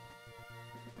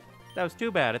 That was too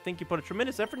bad. I think you put a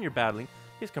tremendous effort in your battling.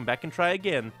 Please come back and try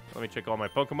again. Let me check all my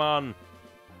Pokemon.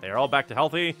 They are all back to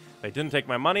healthy. They didn't take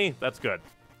my money. That's good.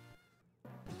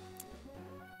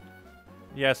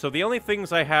 Yeah, so the only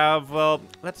things I have, well,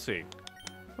 let's see.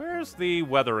 Where's the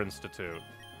Weather Institute?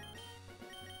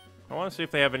 I want to see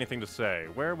if they have anything to say.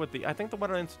 Where would the... I think the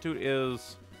Weather Institute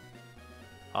is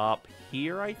up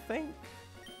here, I think?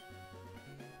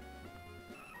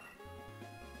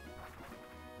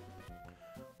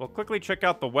 We'll quickly check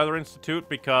out the Weather Institute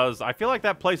because I feel like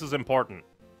that place is important.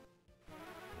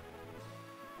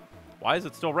 Why is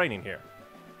it still raining here?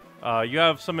 You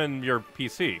have some in your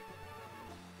PC.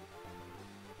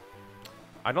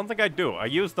 I don't think I do. I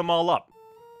used them all up.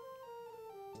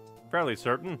 Fairly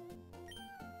certain.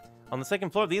 On the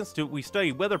second floor of the Institute, we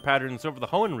study weather patterns over the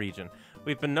Hoenn region.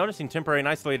 We've been noticing temporary and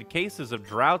isolated cases of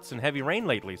droughts and heavy rain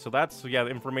lately, so that's, yeah,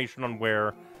 information on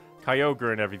where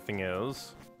Kyogre and everything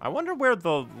is. I wonder where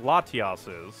the Latias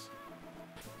is.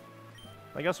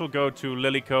 I guess we'll go to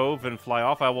Lily Cove and fly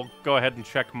off. I will go ahead and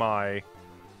check my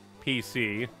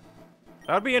PC.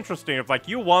 That'd be interesting if, like,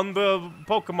 you won the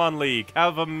Pokemon League.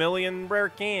 Have 1,000,000 rare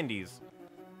candies.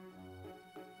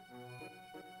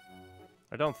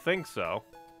 I don't think so.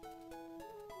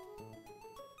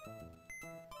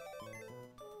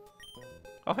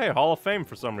 Oh, hey, Hall of Fame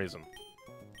for some reason.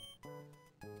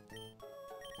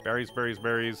 Berries, berries,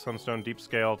 berries, Sunstone, Deep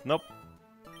Scale. Nope.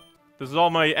 This is all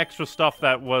my extra stuff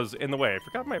that was in the way.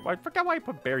 I forgot why I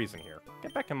put berries in here.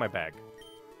 Get back in my bag.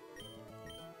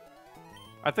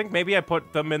 I think maybe I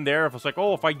put them in there if it's like,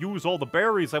 oh, if I use all the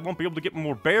berries, I won't be able to get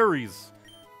more berries.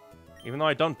 Even though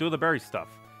I don't do the berry stuff.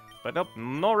 But nope,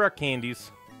 no rare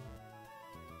candies.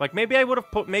 Like, maybe I would have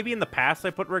put, maybe in the past I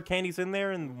put rare candies in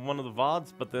there in one of the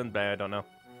VODs, but then, I don't know.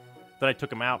 Then I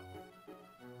took them out.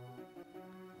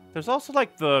 There's also,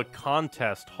 like, the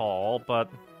contest hall, but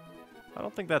I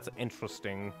don't think that's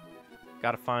interesting.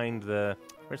 Gotta find the...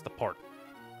 Where's the port?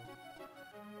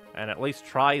 And at least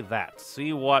try that.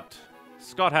 See what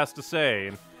Scott has to say.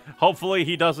 And hopefully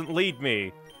he doesn't lead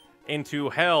me into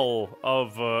hell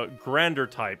of grander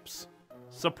types.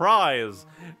 Surprise!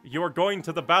 You're going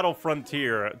to the battle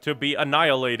frontier to be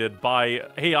annihilated by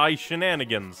AI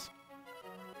shenanigans.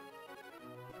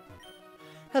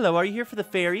 Hello, are you here for the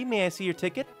ferry? May I see your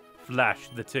ticket? Flash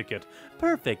the ticket.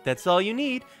 Perfect, that's all you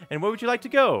need. And where would you like to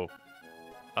go?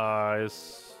 1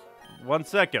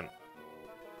 second.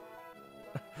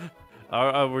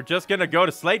 We're just gonna go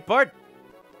to Slateport?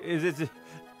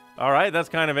 Alright, that's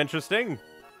kind of interesting.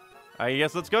 I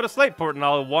guess let's go to Slateport and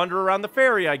I'll wander around the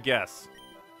ferry, I guess.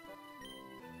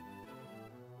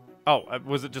 Oh,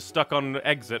 was it just stuck on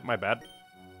exit? My bad.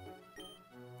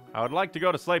 I would like to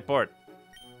go to Slateport.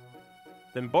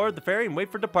 Then board the ferry and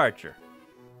wait for departure.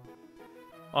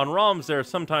 On ROMs, they're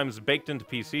sometimes baked into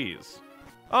PCs.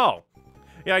 Oh.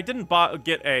 Yeah, I didn't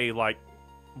get a, like,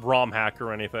 ROM hack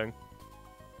or anything.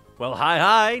 Well,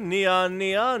 hi,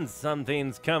 Neon.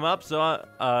 Something's come up, so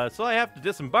I have to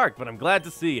disembark, but I'm glad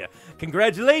to see you.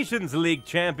 Congratulations, League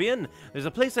Champion. There's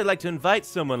a place I'd like to invite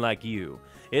someone like you.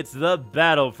 It's the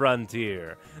Battle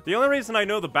Frontier. The only reason I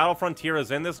know the Battle Frontier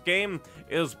is in this game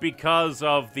is because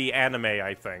of the anime,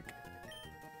 I think.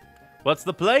 What's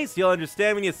the place? You'll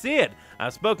understand when you see it.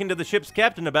 I've spoken to the ship's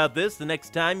captain about this. The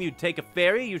next time you take a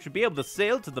ferry, you should be able to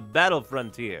sail to the Battle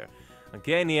Frontier.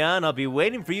 Okay, Neon, I'll be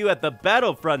waiting for you at the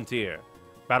Battle Frontier.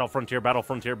 Battle Frontier, Battle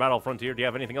Frontier, Battle Frontier. Do you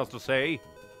have anything else to say?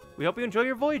 We hope you enjoy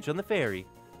your voyage on the ferry.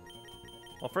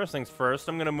 Well, first things first,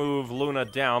 I'm going to move Luna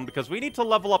down because we need to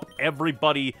level up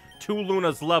everybody to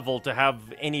Luna's level to have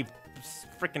any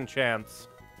frickin' chance.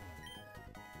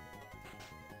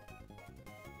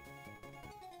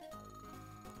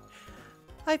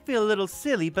 I feel a little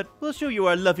silly, but we'll show you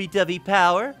our lovey-dovey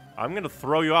power. I'm going to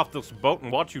throw you off this boat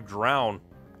and watch you drown.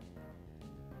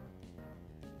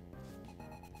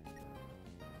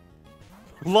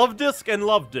 Love Disc and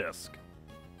Love Disc.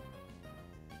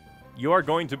 You are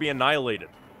going to be annihilated.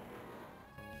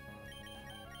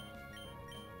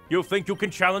 You think you can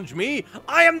challenge me?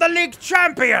 I am the League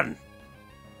Champion!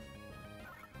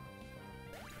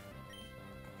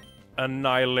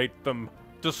 Annihilate them.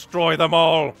 Destroy them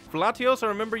all. For Latios, I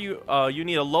remember you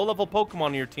need a low-level Pokemon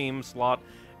in your team slot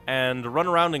and run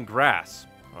around in grass.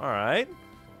 Alright.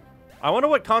 I wonder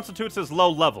what constitutes as low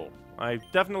level. I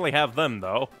definitely have them,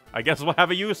 though. I guess we'll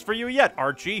have a use for you yet,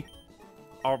 Archie.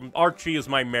 Archie is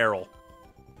my Meryl.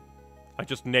 I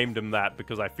just named him that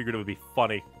because I figured it would be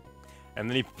funny. And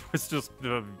then he was just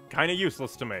kind of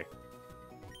useless to me.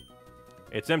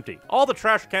 It's empty. All the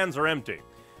trash cans are empty.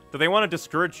 Do they want to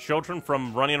discourage children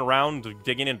from running around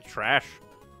digging into trash?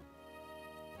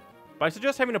 But I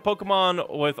suggest having a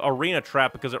Pokemon with Arena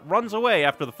Trap because it runs away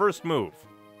after the first move.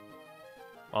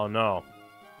 Oh no.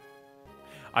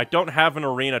 I don't have an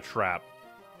Arena Trap.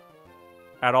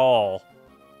 At all.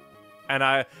 And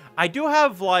I do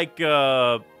have, like,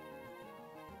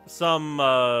 some,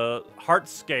 heart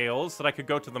scales that I could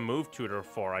go to the move tutor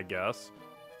for, I guess.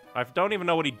 I don't even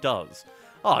know what he does.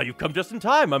 Ah, you've come just in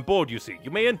time. I'm bored, you see.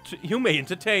 You may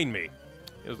entertain me.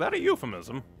 Is that a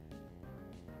euphemism?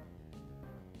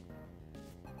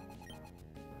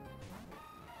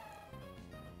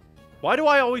 Why do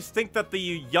I always think that the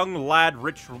young lad,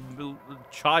 rich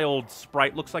child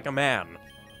sprite looks like a man?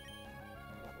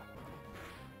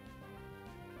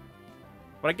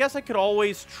 But I guess I could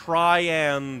always try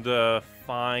and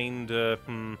find...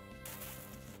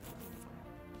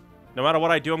 No matter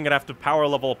what I do, I'm gonna have to power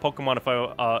level a Pokemon if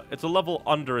I... it's a level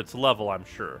under its level, I'm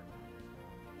sure.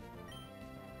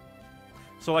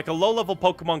 So like a low-level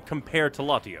Pokemon compared to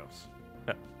Latios.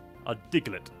 A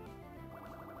Diglett.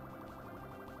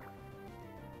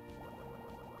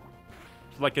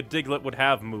 Like a Diglett would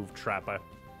have move trap.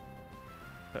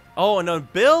 Oh, an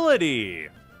ability!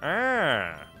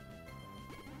 Ah.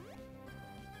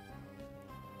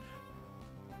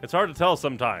 It's hard to tell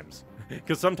sometimes.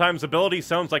 Because sometimes ability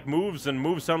sounds like moves, and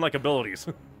moves sound like abilities.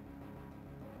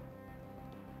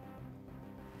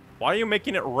 Why are you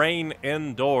making it rain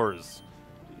indoors?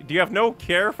 Do you have no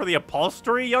care for the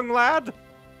upholstery, young lad?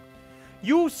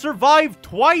 You survived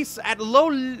twice at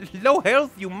low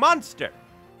health, you monster!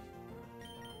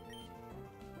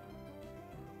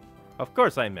 Of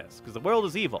course I miss, because the world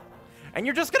is evil. And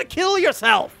you're just gonna kill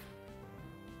yourself!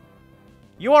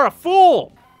 You are a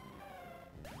fool!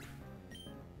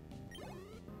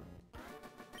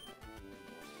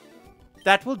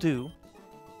 That will do.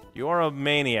 You are a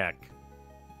maniac.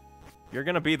 You're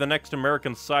gonna be the next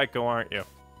American Psycho, aren't you?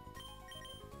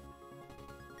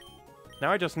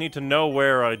 Now I just need to know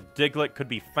where a Diglett could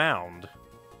be found.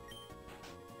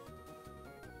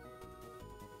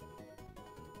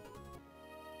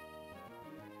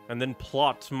 And then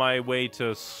plot my way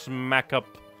to smack up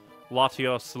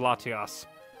Latias.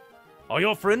 Are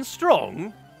your friends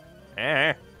strong?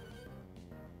 Eh.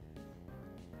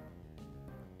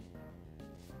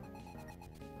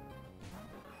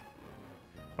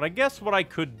 But I guess what I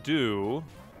could do...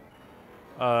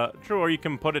 true, or you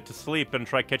can put it to sleep and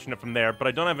try catching it from there, but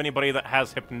I don't have anybody that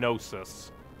has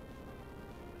hypnosis.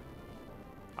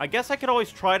 I guess I could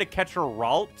always try to catch a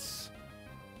Ralts,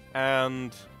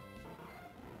 and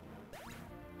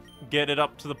get it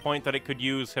up to the point that it could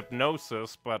use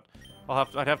hypnosis, but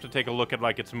I'd have to take a look at,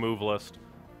 like, its move list.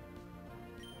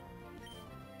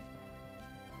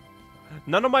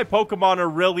 None of my Pokemon are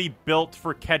really built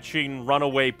for catching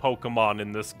runaway Pokemon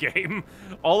in this game.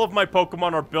 All of my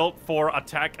Pokemon are built for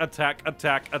attack, attack,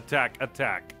 attack, attack,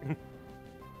 attack.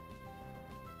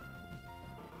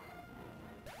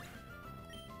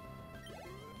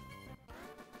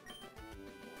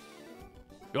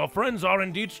 Your friends are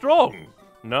indeed strong.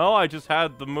 No, I just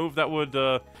had the move that would,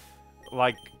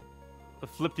 like,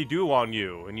 flip-de-doo on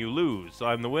you, and you lose.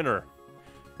 I'm the winner.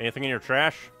 Anything in your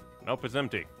trash? Nope, it's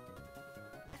empty.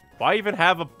 Why even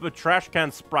have a trash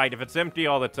can sprite if it's empty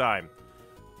all the time?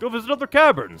 Go visit other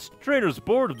caverns. Trainers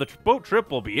aboard of the boat trip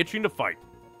will be itching to fight.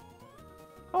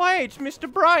 Oh, hey, it's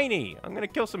Mr. Briny. I'm gonna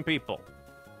kill some people.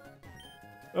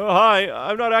 Oh, hi.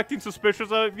 I'm not acting suspicious.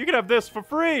 You can have this for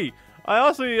free.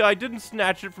 I didn't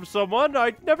snatch it from someone.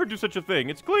 I'd never do such a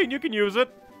thing. It's clean. You can use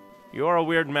it. You're a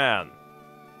weird man.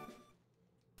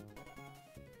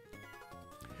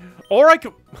 Or I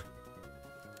could...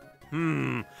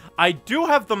 I do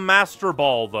have the Master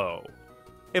Ball, though.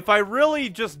 If I really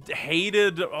just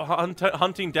hated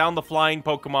hunting down the flying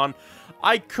Pokemon,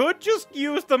 I could just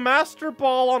use the Master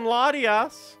Ball on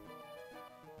Latias.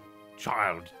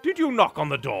 Child, did you knock on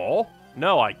the door?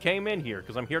 No, I came in here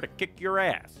because I'm here to kick your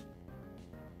ass.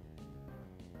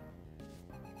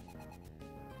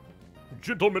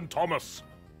 Gentleman Thomas.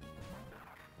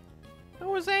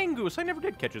 Oh, a Zangoose. I never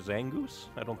did catch a Zangoose,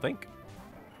 I don't think.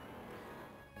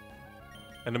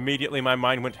 And immediately my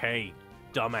mind went, hey,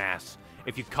 dumbass.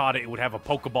 If you caught it, it would have a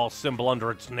Pokeball symbol under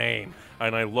its name.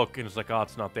 And I look, and it's like, oh,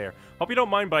 it's not there. Hope you don't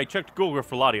mind, but I checked Google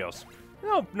for Latios.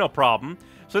 No problem.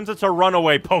 Since it's a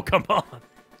runaway Pokemon.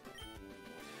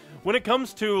 When it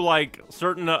comes to, like,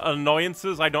 certain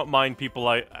annoyances, I don't mind people,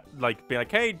 like being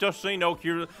like, hey, just so you know,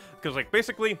 here... Because, like,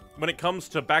 basically, when it comes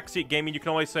to backseat gaming, you can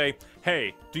always say,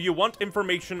 hey, do you want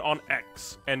information on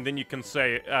X? And then you can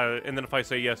say, and then if I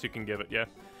say yes, you can give it, yeah?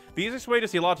 The easiest way to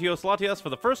see Latias for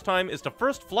the first time is to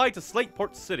first fly to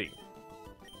Slateport City.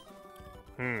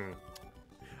 I'm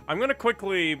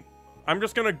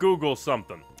just gonna Google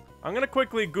something. I'm gonna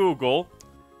quickly Google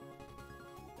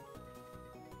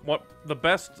what the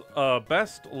best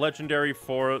legendary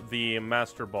for the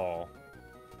Master Ball.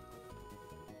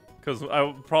 Because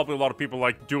probably a lot of people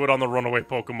like, do it on the runaway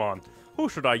Pokemon. Who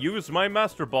should I use my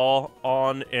Master Ball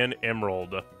on in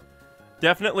Emerald?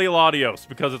 Definitely Latios,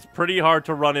 because it's pretty hard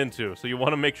to run into, so you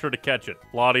want to make sure to catch it.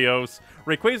 Latios.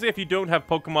 Rayquaza if you don't have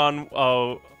Pokemon,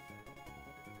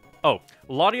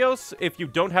 Latios if you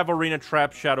don't have Arena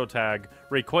Trap Shadow Tag.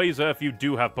 Rayquaza if you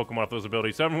do have Pokemon with those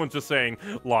abilities. So everyone's just saying,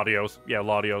 Latios. Yeah,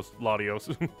 Latios.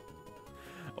 Latios.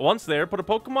 Once there, put a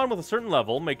Pokemon with a certain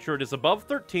level, make sure it is above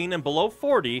 13 and below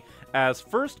 40 as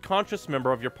first conscious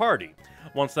member of your party.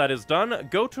 Once that is done,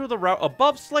 go to the route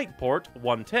above Slateport,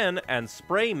 110, and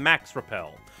spray Max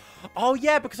Repel. Oh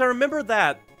yeah, because I remember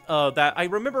I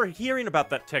remember hearing about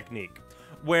that technique,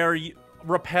 where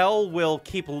Repel will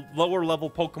keep lower level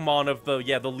Pokemon of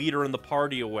the leader in the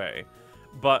party away,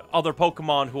 but other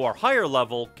Pokemon who are higher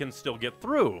level can still get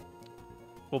through.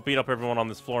 We'll beat up everyone on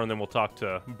this floor and then we'll talk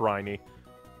to Briny.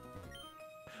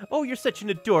 Oh, you're such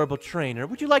an adorable trainer.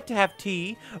 Would you like to have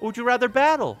tea, or would you rather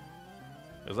battle?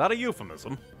 Is that a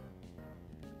euphemism?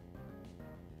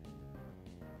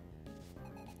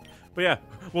 But yeah,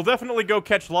 we'll definitely go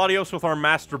catch Latios with our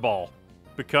Master Ball.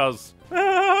 Because...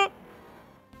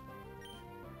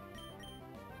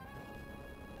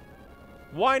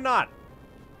 why not?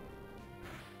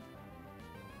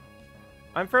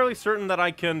 I'm fairly certain that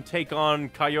I can take on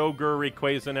Kyogre,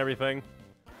 Rayquaza, and everything.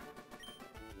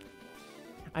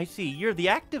 I see, you're the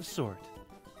active sort.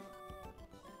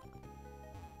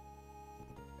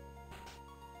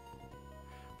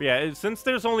 But yeah, since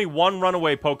there's only one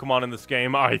runaway Pokemon in this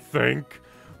game, I think,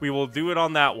 we will do it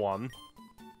on that one.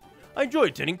 I enjoy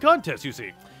attending contests, you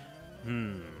see.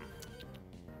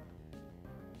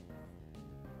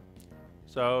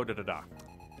 So, da-da-da.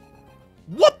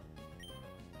 What?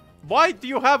 Why do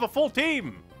you have a full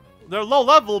team? They're low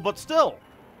level, but still.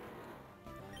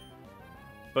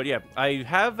 But yeah, I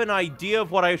have an idea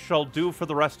of what I shall do for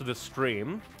the rest of this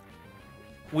stream.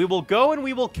 We will go and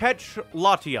we will catch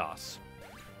Latias.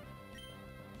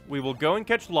 We will go and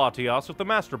catch Latias with the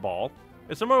Master Ball.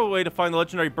 It's a similar way to find the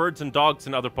legendary birds and dogs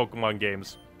in other Pokemon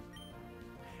games.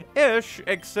 Ish,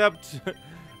 except,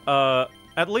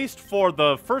 at least for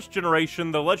the first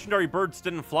generation, the legendary birds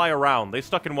didn't fly around. They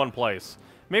stuck in one place.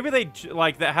 Maybe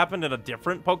that happened in a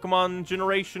different Pokemon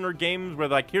generation or games where,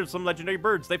 like, here's some legendary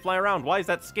birds, they fly around. Why is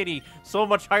that Skitty so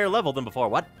much higher level than before?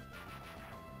 What?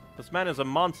 This man is a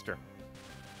monster.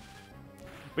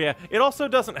 But yeah, it also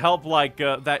doesn't help, like,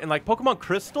 that in, like, Pokemon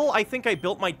Crystal, I think I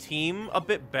built my team a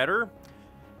bit better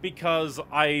because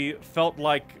I felt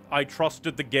like I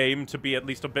trusted the game to be at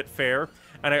least a bit fair.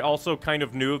 And I also kind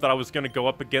of knew that I was going to go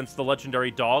up against the legendary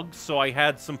dogs, so I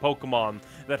had some Pokemon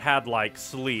that had, like,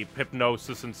 sleep,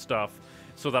 hypnosis, and stuff,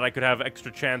 so that I could have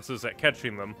extra chances at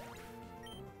catching them.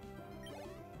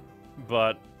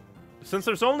 But since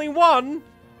there's only one,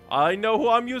 I know who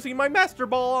I'm using my Master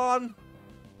Ball on.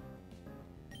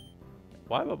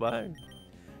 Why, bye-bye.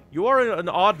 You are an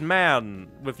odd man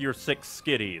with your 6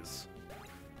 Skitties.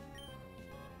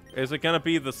 Is it going to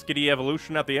be the Skitty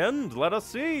evolution at the end? Let us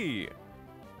see.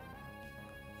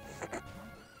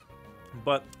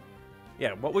 But,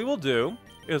 yeah, what we will do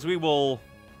is we will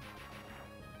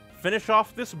finish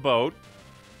off this boat,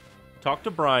 talk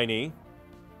to Briny,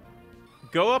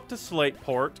 go up to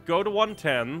Slateport, go to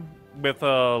 110 with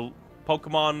a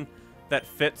Pokemon that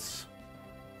fits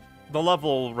the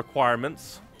level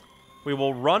requirements. We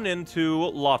will run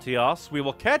into Latias. We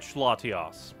will catch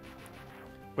Latias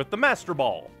with the Master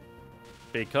Ball,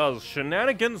 because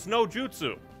shenanigans no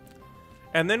jutsu.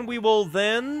 And then we will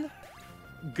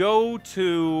go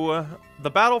to the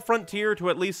Battle Frontier to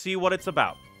at least see what it's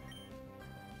about.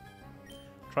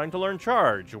 Trying to learn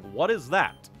Charge. What is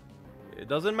that? It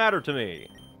doesn't matter to me.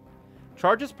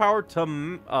 Charge is power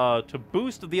to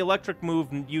boost the electric move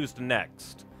used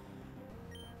next.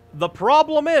 The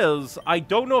problem is, I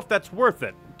don't know if that's worth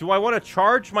it. Do I want to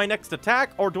charge my next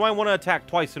attack, or do I want to attack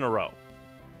twice in a row?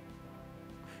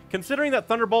 Considering that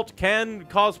Thunderbolt can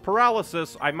cause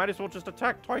paralysis, I might as well just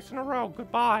attack twice in a row.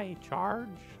 Goodbye, Charge.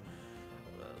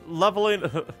 Leveling...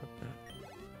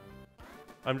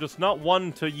 I'm just not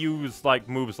one to use, like,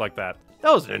 moves like that.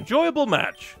 That was an enjoyable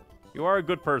match. You are a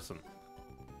good person.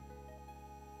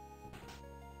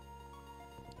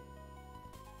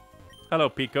 Hello,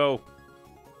 Pico.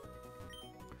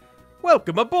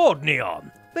 Welcome aboard,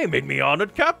 Neon. They made me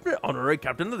honorary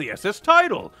captain of the SS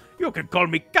title. You can call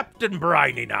me Captain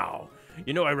Briny now.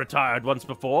 You know, I retired once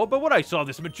before, but when I saw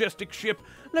this majestic ship,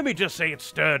 let me just say it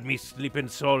stirred me sleeping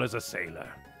soul as a sailor.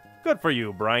 Good for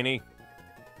you, Briny.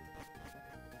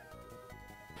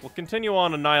 We'll continue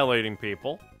on annihilating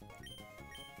people.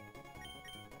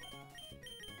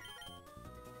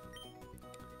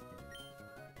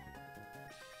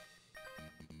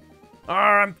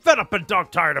 I'm fed up and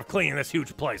dog-tired of cleaning this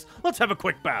huge place. Let's have a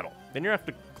quick battle. Then you have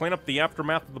to clean up the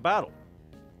aftermath of the battle.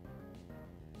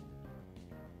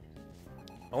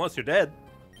 Unless you're dead.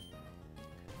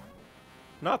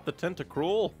 Not the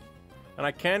Tentacruel. And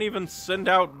I can't even send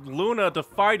out Luna to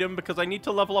fight him because I need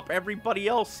to level up everybody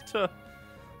else to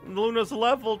Luna's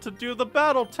level to do the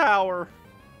battle tower.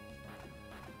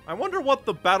 I wonder what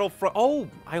the Battlefront... Oh,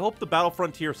 I hope the Battle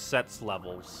Frontier sets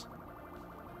levels.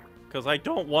 Because I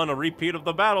don't want a repeat of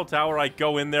the Battle Tower. I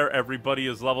go in there, everybody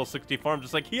is level 64. I'm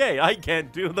just like, yay, I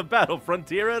can't do the Battle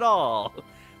Frontier at all.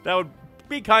 That would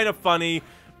be kind of funny,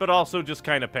 but also just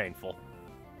kind of painful.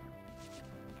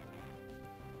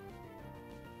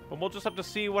 But we'll just have to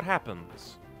see what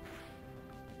happens.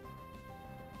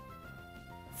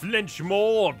 Flinch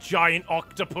more, giant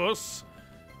octopus.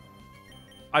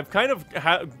 I've kind of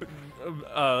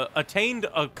attained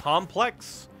a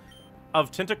complex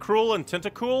of Tentacruel and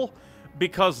Tentacool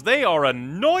because they are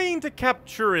annoying to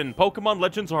capture in Pokemon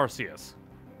Legends Arceus.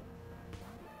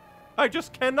 I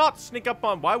just cannot sneak up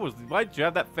on... Why did you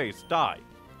have that face? Die.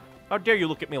 How dare you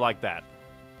look at me like that?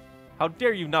 How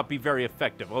dare you not be very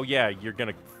effective? Oh yeah, you're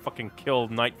gonna fucking kill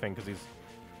Nightfang because he's...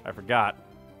 I forgot.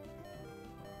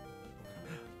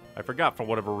 I forgot for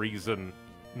whatever reason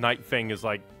Nightfang is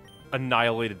like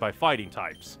annihilated by fighting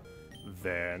types.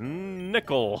 Then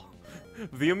Nickel.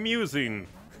 The amusing.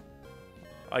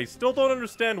 I still don't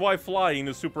understand why flying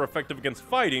is super effective against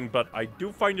fighting, but I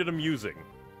do find it amusing.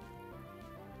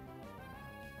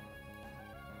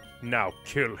 Now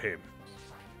kill him.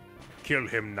 Kill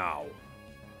him now.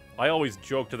 I always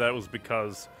joked that it was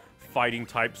because fighting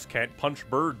types can't punch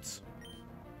birds.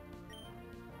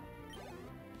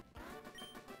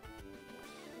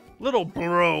 Little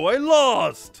bro, I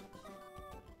lost!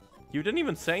 You didn't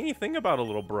even say anything about a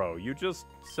little bro. You just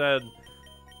said,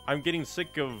 I'm getting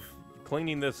sick of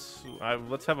cleaning this.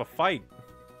 Let's have a fight.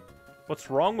 What's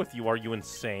wrong with you? Are you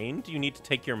insane? Do you need to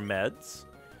take your meds?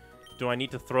 Do I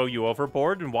need to throw you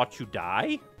overboard and watch you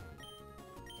die?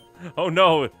 Oh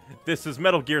no, this is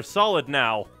Metal Gear Solid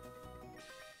now.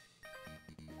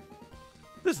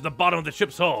 This is the bottom of the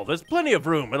ship's hull. There's plenty of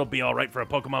room. It'll be all right for a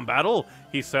Pokemon battle,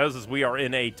 He says as we are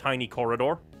in a tiny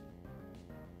corridor.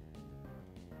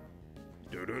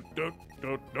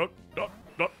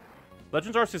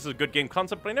 Legends Arceus is a good game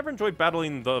concept, but I never enjoyed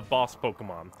battling the boss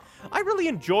Pokemon. I really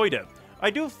enjoyed it. I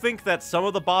do think that some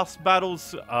of the boss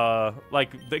battles,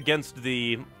 like against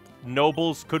the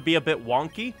nobles, could be a bit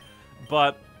wonky,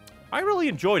 but I really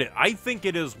enjoyed it. I think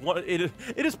it is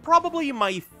probably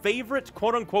my favorite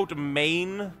quote-unquote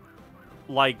mainline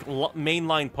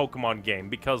Pokemon game,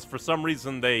 because for some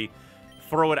reason they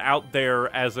throw it out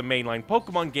there as a mainline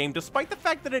Pokemon game, despite the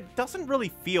fact that it doesn't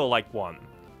really feel like one.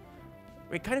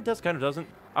 It kind of does, kind of doesn't.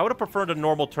 I would have preferred a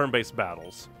normal turn-based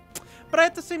battles. But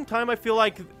at the same time, I feel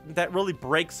like that really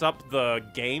breaks up the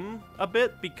game a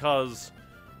bit, because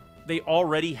they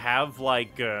already have,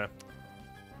 like,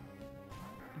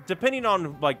 depending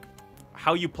on, like,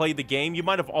 how you play the game, you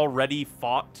might have already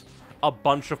fought a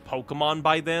bunch of Pokemon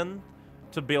by then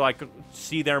to be, like,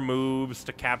 see their moves,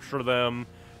 to capture them.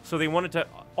 So they wanted to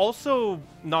also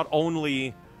not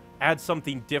only add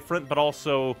something different, but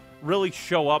also really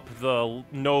show up the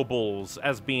nobles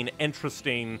as being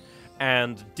interesting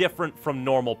and different from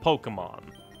normal Pokemon.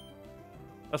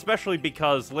 Especially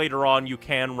because later on you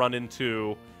can run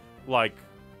into, like,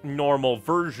 normal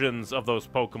versions of those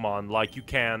Pokemon. Like, you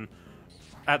can,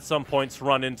 at some points,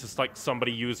 run into, like,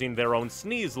 somebody using their own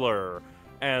Sneasler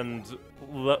and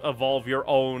evolve your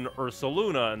own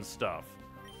Ursaluna and stuff.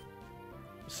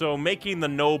 So making the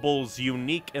nobles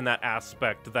unique in that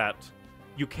aspect, that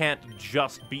you can't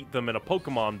just beat them in a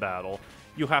Pokemon battle,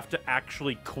 you have to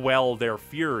actually quell their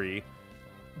fury,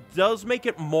 does make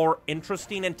it more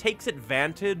interesting and takes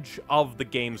advantage of the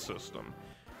game system.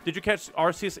 Did you catch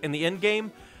Arceus in the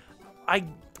endgame?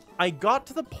 I got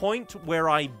to the point where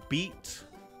I beat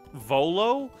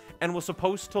Volo and was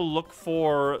supposed to look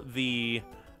for the,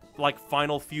 like,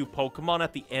 final few Pokemon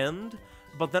at the end,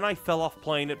 but then I fell off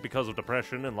playing it because of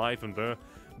depression and life and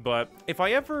But if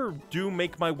I ever do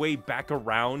make my way back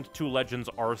around to Legends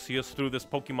Arceus through this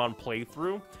Pokemon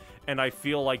playthrough, and I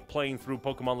feel like playing through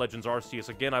Pokemon Legends Arceus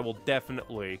again, I will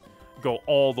definitely go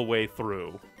all the way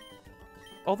through.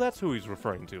 Oh, that's who he's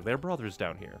referring to. They're brothers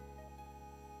down here.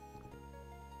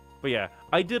 But yeah,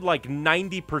 I did like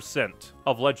 90%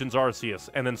 of Legends Arceus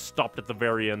and then stopped at the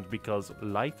very end because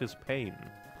life is pain.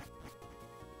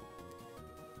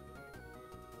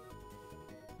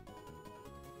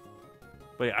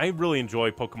 But yeah, I really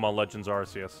enjoy Pokemon Legends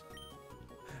Arceus.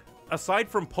 Aside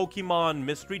from Pokemon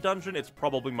Mystery Dungeon, it's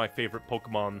probably my favorite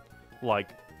Pokemon, like,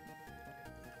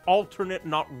 alternate,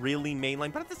 not really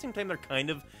mainline, but at the same time, they're kind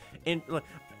of in. Like,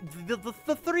 the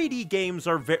 3D games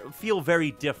are feel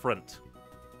very different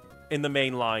in the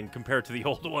main line compared to the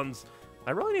old ones.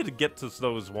 I really need to get to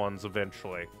those ones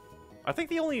eventually. I think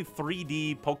the only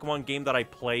 3D Pokemon game that I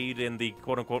played in the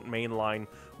quote-unquote main line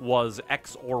was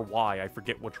X or Y. I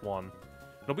forget which one.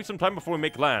 It'll be some time before we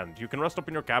make land. You can rest up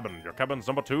in your cabin. Your cabin's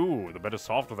number 2. The bed is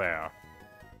soft there.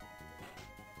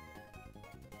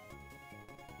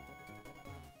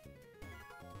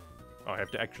 Oh, I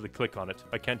have to actually click on it.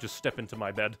 I can't just step into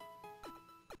my bed.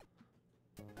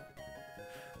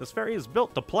 This ferry is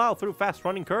built to plow through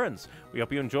fast-running currents. We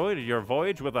hope you enjoyed your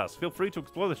voyage with us. Feel free to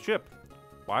explore the ship.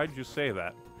 Why did you say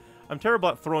that? I'm terrible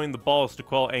at throwing the balls to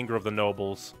quell anger of the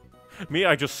nobles. Me,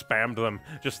 I just spammed them.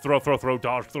 Just throw,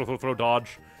 dodge, throw,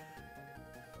 dodge.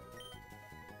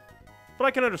 But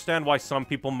I can understand why some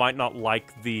people might not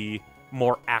like the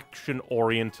more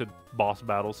action-oriented boss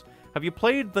battles. Have you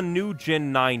played the new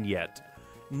Gen 9 yet?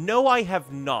 No, I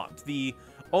have not. The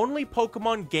only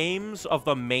Pokemon games of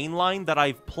the mainline that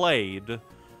I've played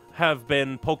have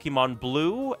been Pokemon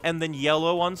Blue and then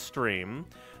Yellow on stream,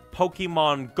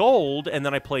 Pokemon Gold, and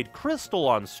then I played Crystal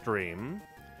on stream.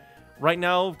 Right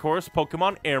now, of course,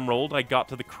 Pokemon Emerald. I got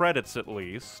to the credits at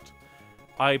least.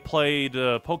 I played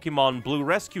Pokemon Blue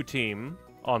Rescue Team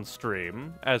on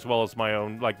stream, as well as my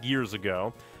own, like, years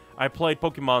ago. I played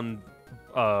Pokemon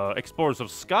Explorers of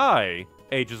Sky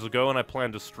ages ago, and I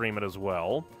plan to stream it as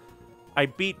well. I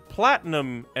beat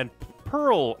Platinum and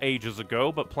Pearl ages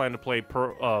ago, but plan to play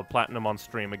Platinum on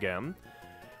stream again.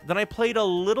 Then I played a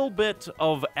little bit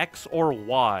of X or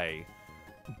Y,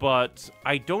 but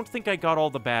I don't think I got all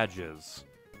the badges.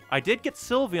 I did get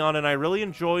Sylveon, and I really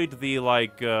enjoyed the,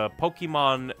 like,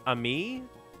 Pokemon Ami,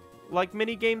 like,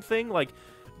 minigame thing. Like,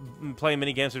 playing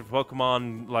minigames with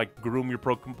Pokemon, like, groom your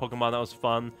Pokemon, that was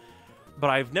fun. But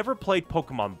I've never played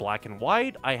Pokemon Black and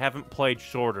White, I haven't played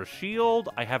Sword or Shield,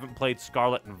 I haven't played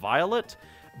Scarlet and Violet,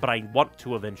 but I want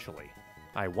to eventually.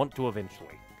 I want to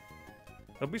eventually.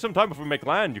 It'll be some time before we make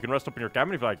land. You can rest up in your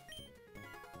cabin if you like.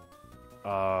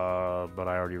 But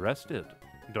I already rested.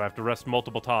 Do I have to rest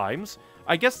multiple times?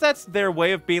 I guess that's their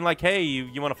way of being like, hey,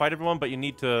 you want to fight everyone, but you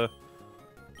need to...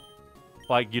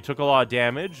 Like, you took a lot of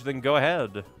damage, then go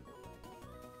ahead.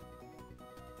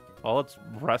 Well, let's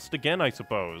rest again, I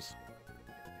suppose.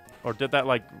 Or did that,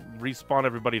 like, respawn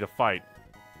everybody to fight?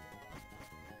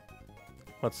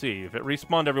 Let's see. If it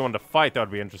respawned everyone to fight, that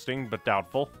would be interesting, but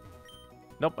doubtful.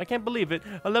 Nope, I can't believe it.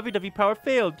 A lovey-dovey power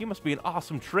failed. You must be an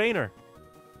awesome trainer.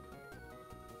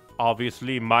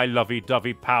 Obviously, my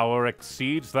lovey-dovey power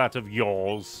exceeds that of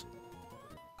yours.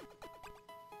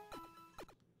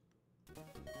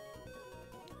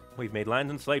 We've made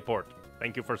land in Slateport.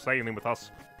 Thank you for sailing with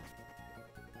us.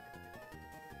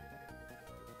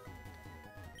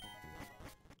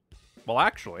 Well,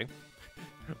 actually,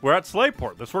 we're at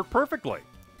Slateport. This worked perfectly.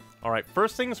 Alright,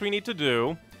 first things we need to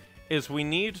do is we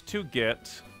need to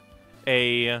get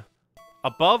a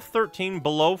above 13,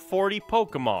 below 40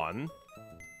 Pokemon.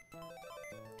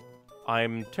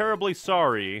 I'm terribly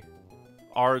sorry,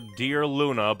 our dear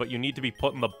Luna, but you need to be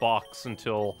put in the box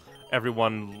until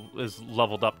everyone is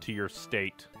leveled up to your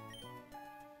state.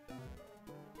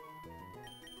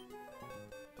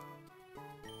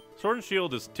 Sword and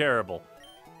Shield is terrible.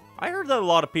 I heard that a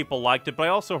lot of people liked it, but I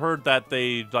also heard that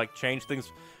they, like, changed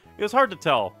things. It was hard to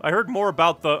tell. I heard more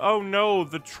about the, oh no,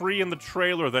 the tree in the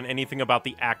trailer than anything about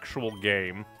the actual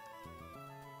game.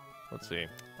 Let's see.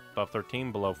 Above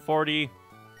 13, below 40.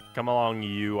 Come along,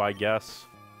 you, I guess.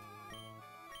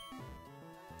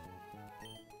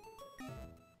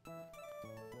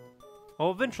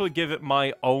 I'll eventually give it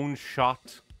my own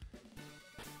shot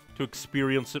to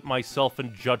experience it myself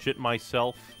and judge it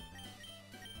myself.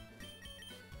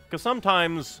 Because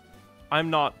sometimes I'm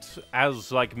not as,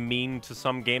 like, mean to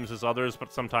some games as others,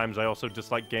 but sometimes I also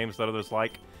dislike games that others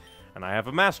like. And I have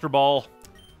a Master Ball.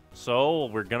 So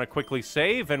we're going to quickly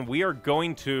save, and we are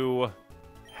going to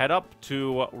head up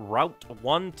to Route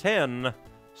 110,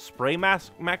 spray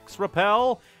Max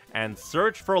Repel, and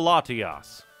search for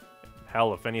Latias.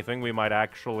 Hell, if anything, we might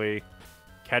actually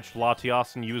catch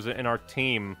Latias and use it in our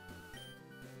team.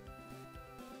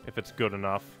 If it's good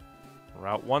enough.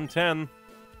 Route 110.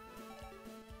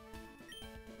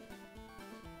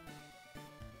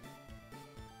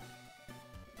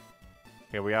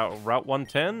 Here we are, Route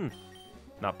 110.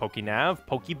 Not Pokenav,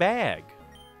 Pokebag.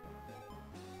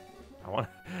 I want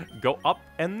to go up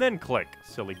and then click,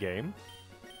 silly game.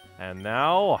 And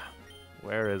now,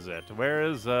 where is it? Where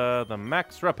is the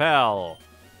Max Repel?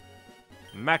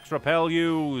 Max Repel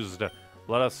used.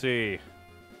 Let us see.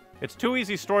 It's too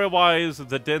easy story-wise.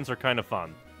 The dens are kind of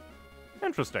fun.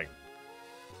 Interesting.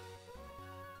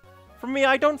 For me,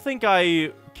 I don't think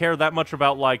I care that much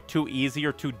about, like, too easy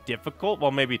or too difficult.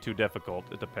 Well, maybe too difficult.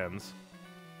 It depends.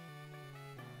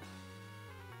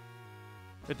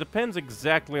 It depends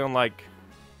exactly on, like,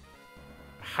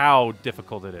 how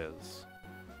difficult it is.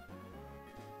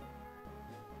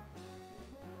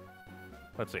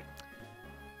 Let's see.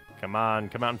 Come on,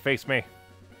 come out and face me.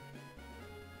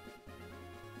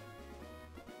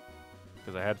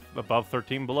 Because I had above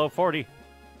 13, below 40.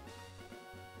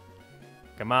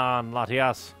 Come on,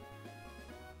 Latias.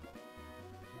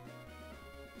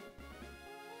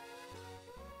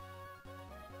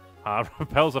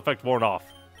 Repel's effect worn off.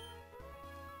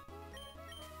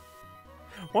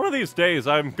 One of these days,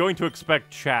 I'm going to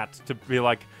expect chat to be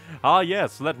like, ah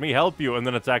yes, let me help you, and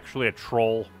then it's actually a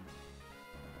troll.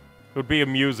 It would be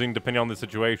amusing depending on the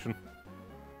situation.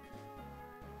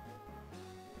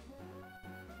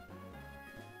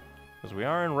 Because we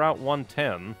are in Route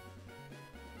 110.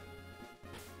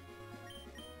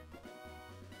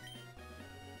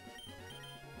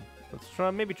 Let's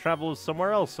try maybe travel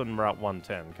somewhere else on Route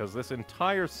 110, because this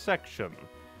entire section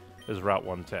is Route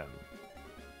 110.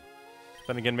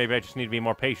 Then again, maybe I just need to be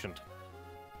more patient.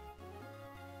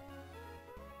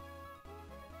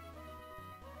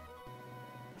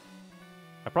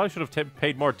 I probably should have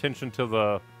paid more attention to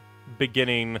the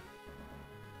beginning.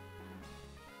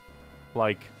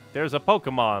 Like, there's a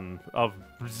Pokemon of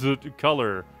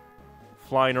color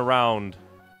flying around.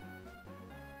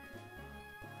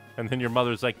 And then your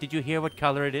mother's like, did you hear what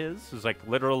color it is? It's like,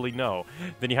 literally no.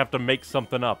 Then you have to make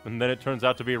something up, and then it turns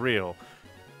out to be real.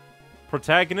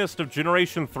 Protagonist of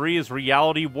Generation 3 is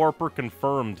Reality Warper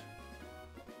confirmed.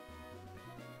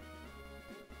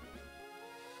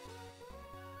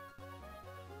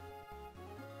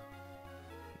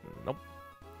 Nope.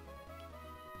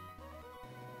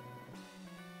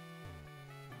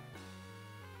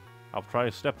 I'll try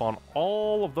to step on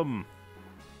all of them.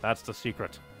 That's the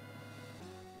secret.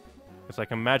 It's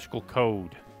like a magical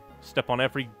code. Step on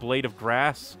every blade of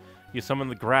grass, you summon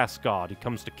the grass god. He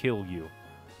comes to kill you.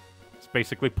 It's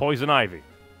basically poison ivy.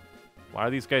 Why are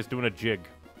these guys doing a jig?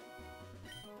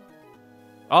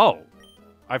 Oh,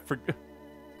 I forgot.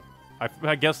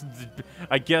 I guess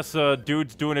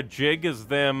dudes doing a jig is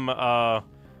them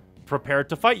prepared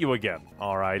to fight you again.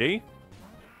 Alrighty.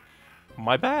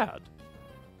 My bad.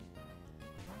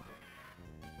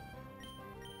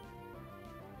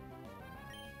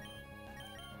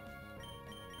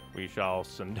 We shall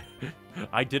send...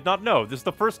 I did not know. This is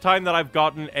the first time that I've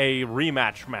gotten a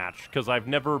rematch match, because I've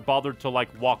never bothered to, like,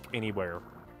 walk anywhere.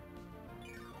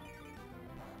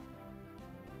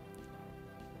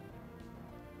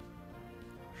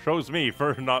 Shows me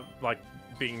for not, like,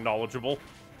 being knowledgeable.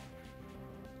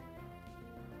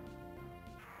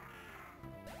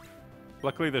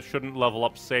 Luckily, this shouldn't level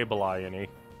up Sableye any.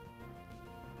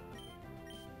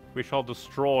 We shall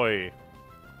destroy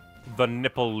the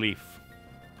nipple leaf.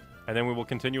 And then we will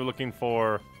continue looking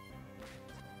for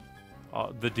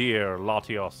the deer,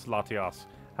 Latias.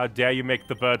 How dare you make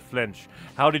the bird flinch?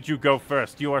 How did you go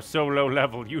first? You are so low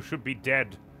level, you should be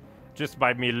dead. Just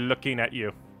by me looking at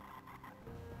you.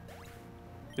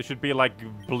 This should be like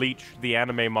Bleach, the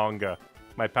anime manga.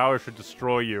 My power should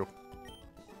destroy you.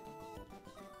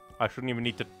 I shouldn't even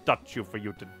need to touch you for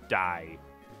you to die.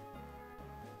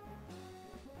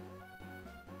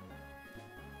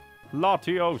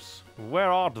 Latios, where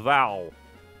art thou?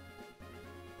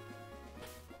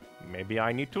 Maybe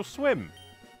I need to swim.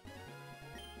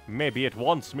 Maybe it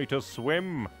wants me to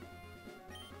swim.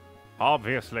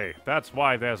 Obviously, that's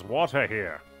why there's water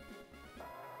here.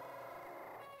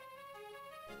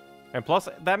 And plus,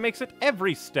 that makes it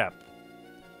every step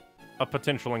a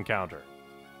potential encounter.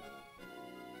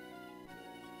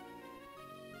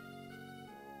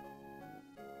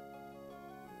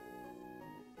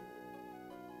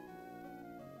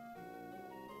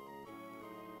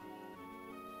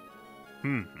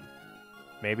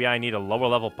 Maybe I need a lower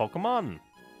level Pokemon?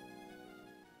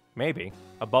 Maybe.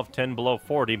 Above 10, below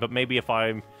 40, but maybe if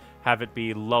I have it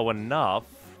be low enough,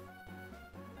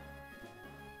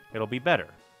 it'll be better.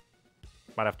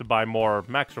 Might have to buy more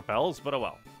Max Repels, but oh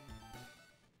well.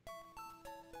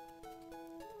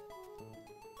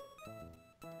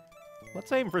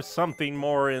 Let's aim for something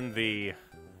more in the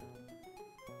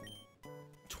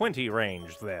 20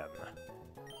 range, then.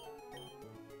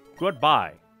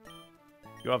 Goodbye.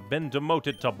 You have been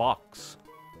demoted to box.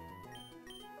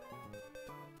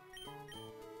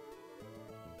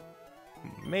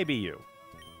 Maybe you.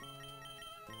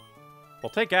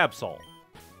 We'll take Absol.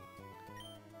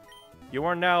 You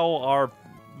are now our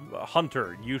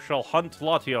hunter. You shall hunt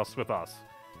Latias with us.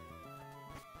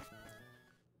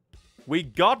 We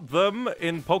got them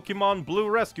in Pokemon Blue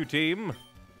Rescue Team.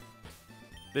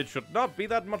 It should not be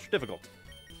that much difficult.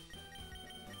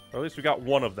 Or at least we got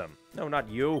one of them. No, not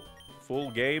you. Full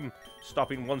game.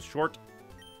 Stopping one short.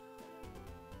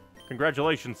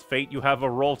 Congratulations, Fate. You have a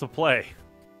role to play.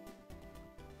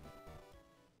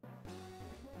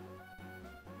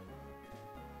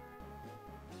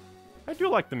 I do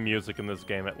like the music in this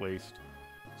game, at least.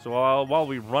 So while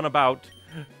we run about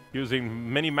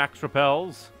using mini max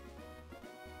repels,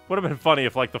 would have been funny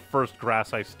if, like, the first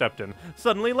grass I stepped in,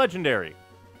 suddenly legendary.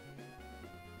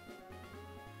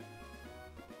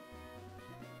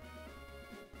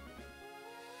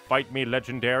 Fight me,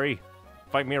 legendary.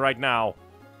 Fight me right now.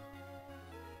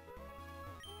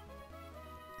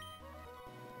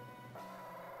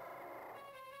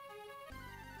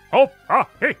 Oh, ah,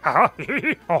 hey, ha,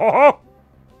 ha,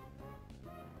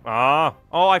 oh.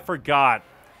 Oh, I forgot.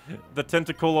 The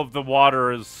tentacle of the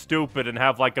water is stupid and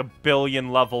have like 1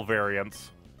 billion level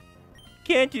variants.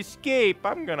 Can't escape.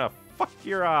 I'm gonna fuck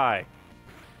your eye.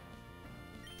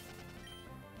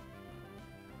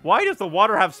 Why does the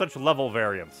water have such level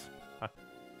variants? Huh?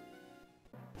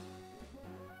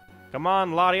 Come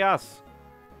on, Latias.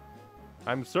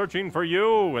 I'm searching for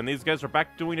you, and these guys are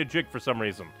back doing a jig for some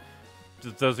reason.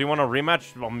 Does he want a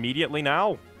rematch immediately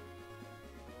now?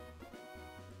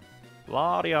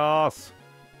 Latias.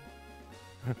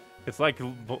 It's like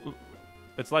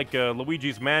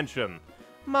Luigi's Mansion.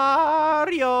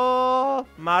 Mario.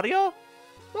 Mario.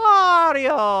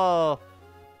 Mario.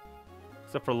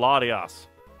 Except for Latias.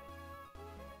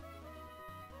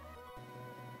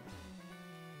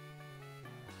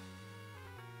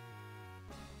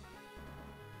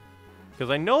 Because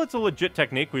I know it's a legit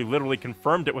technique. We literally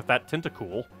confirmed it with that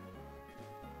Tentacool.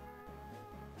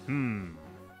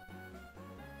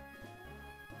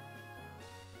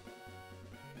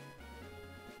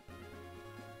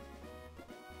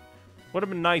 Would have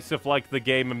been nice if, like, the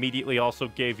game immediately also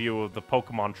gave you the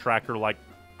Pokemon tracker like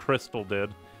Crystal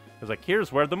did. It's like,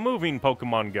 here's where the moving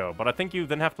Pokemon go. But I think you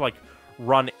then have to, like,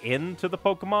 run into the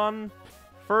Pokemon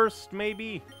first,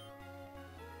 maybe?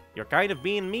 You're kind of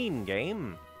being mean,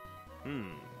 game.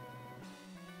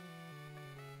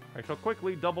 I shall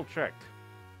quickly double check.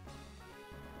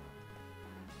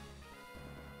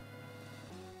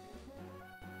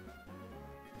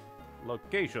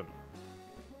 Location.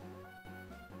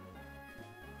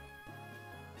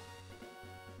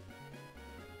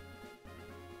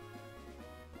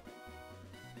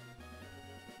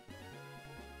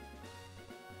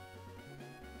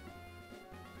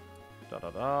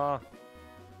 Da-da-da.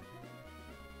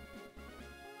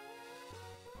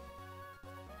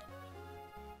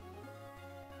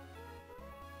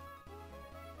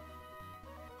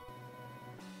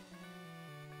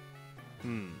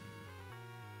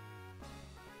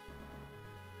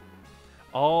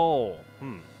 Oh,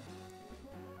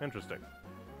 interesting.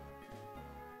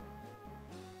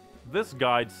 This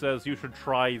guide says you should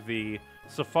try the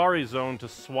Safari Zone to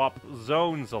swap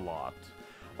zones a lot.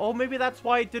 Oh, maybe that's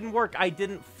why it didn't work. I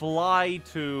didn't fly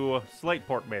to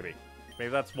Slateport, maybe.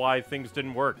 Maybe that's why things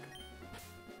didn't work.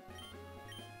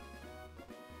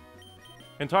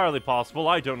 Entirely possible.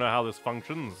 I don't know how this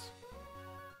functions.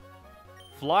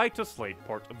 Fly to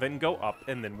Slateport, then go up,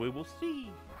 and then we will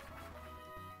see.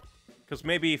 Because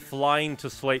maybe flying to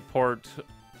Slateport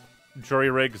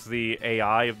jury-rigs the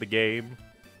AI of the game.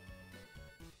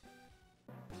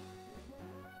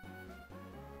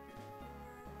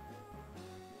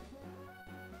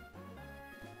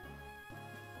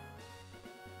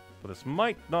 But this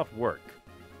might not work.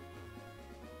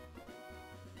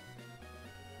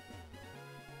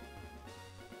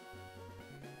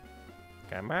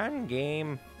 Come on,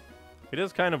 game. It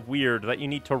is kind of weird that you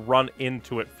need to run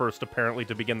into it first, apparently,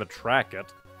 to begin to track it.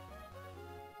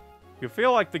 You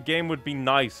feel like the game would be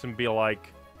nice and be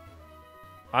like,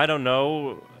 I don't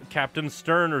know, Captain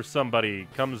Stern or somebody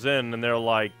comes in and they're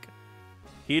like,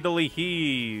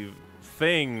 heedily-hee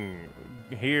thing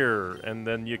here, and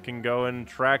then you can go and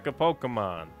track a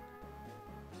Pokemon.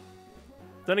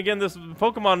 Then again, this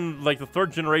Pokemon, like the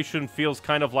 3rd generation, feels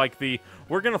kind of like the,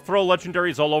 we're gonna throw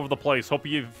legendaries all over the place, hope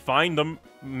you find them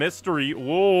mystery.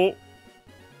 Whoa!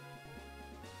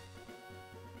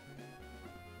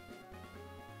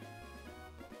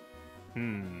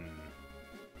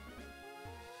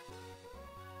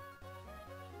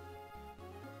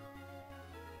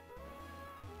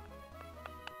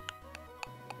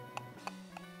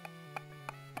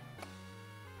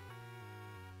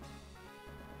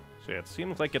 So yeah, it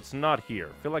seems like it's not here.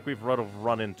 I feel like we've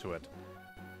run into it.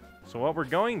 So what we're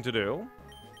going to do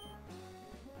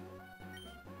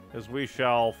is we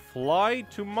shall fly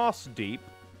to Moss Deep,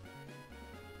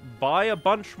 buy a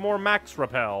bunch more max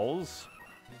repels.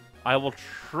 I will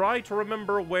try to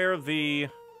remember where the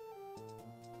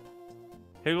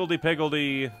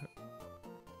higgledy-piggledy...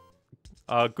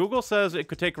 Google says it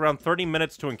could take around 30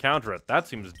 minutes to encounter it. That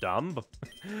seems dumb.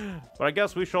 But I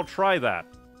guess we shall try that.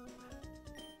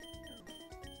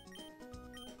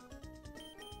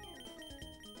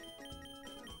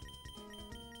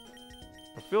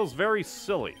 It feels very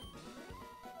silly.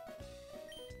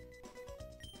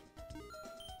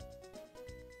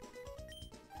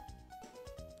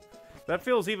 That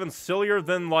feels even sillier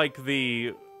than, like,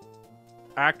 the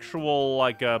actual,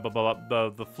 like,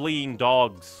 the fleeing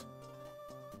dogs.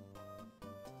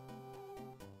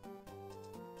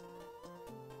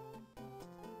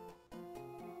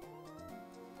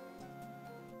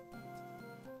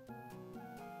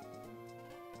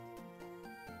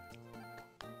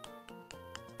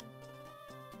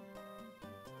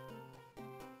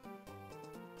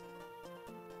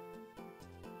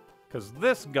 Because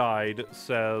this guide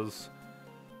says,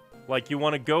 like, you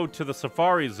want to go to the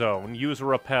Safari Zone, use a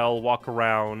rappel, walk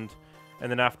around, and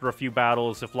then after a few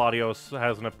battles, if Latios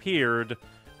hasn't appeared,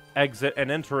 exit and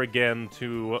enter again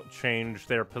to change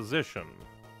their position.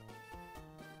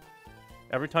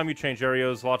 Every time you change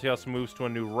areas, Latias moves to a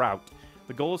new route.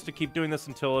 The goal is to keep doing this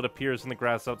until it appears in the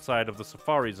grass outside of the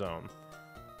Safari Zone.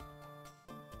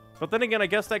 But then again, I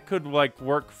guess that could, like,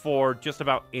 work for just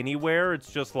about anywhere.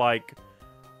 It's just, like,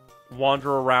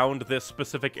 wander around this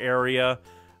specific area,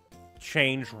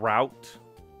 change route,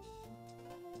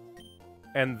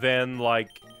 and then,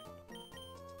 like,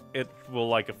 it will,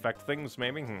 like, affect things,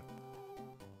 maybe?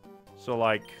 So,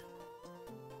 like,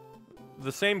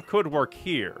 the same could work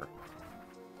here.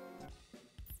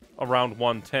 Around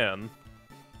 110.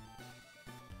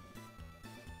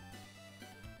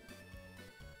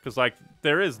 Because, like,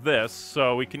 there is this,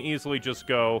 so we can easily just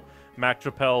go Mac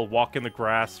Rappel, walk in the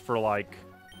grass for, like,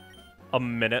 a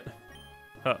minute.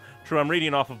 True, I'm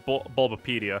reading off of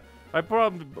Bulbapedia.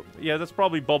 Yeah, that's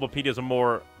probably Bulbapedia's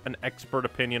an expert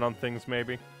opinion on things,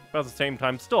 maybe. But at the same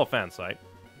time, still a fan site.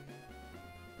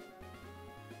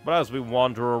 But as we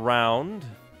wander around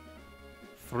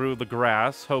through the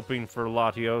grass, hoping for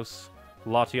Latios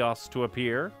to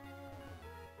appear,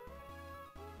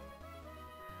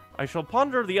 I shall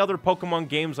ponder the other Pokemon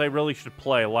games I really should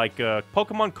play, like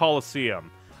Pokemon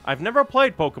Colosseum. I've never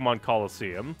played Pokemon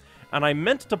Colosseum, and I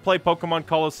meant to play Pokemon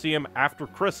Colosseum after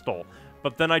Crystal,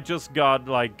 but then I just got,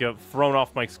 like, thrown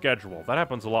off my schedule. That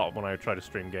happens a lot when I try to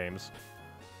stream games.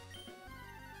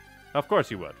 Of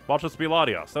course you would. Watch us be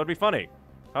Latias. That would be funny.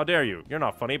 How dare you? You're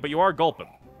not funny, but you are gulping.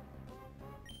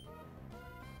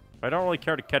 I don't really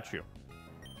care to catch you.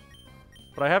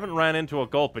 But I haven't ran into a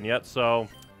Gulpin yet, so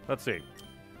let's see.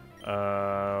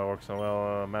 Works so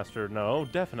well, Master. No,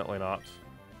 definitely not.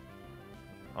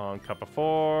 On Cup of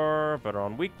 4, better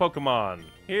on weak Pokemon.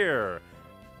 Here.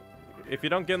 If you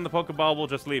don't get in the Pokeball, we'll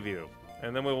just leave you.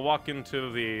 And then we'll walk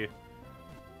into the,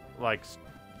 like,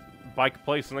 bike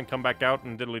place and then come back out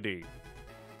and diddly-dee.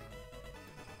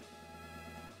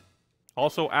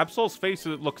 Also, Absol's face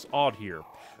looks odd here.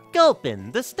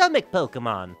 Gulpin, the stomach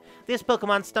Pokemon. This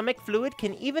Pokemon's stomach fluid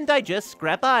can even digest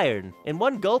scrap iron. In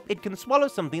one gulp, it can swallow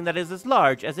something that is as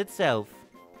large as itself.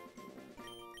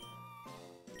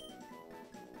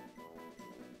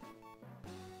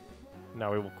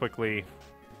 Now we will quickly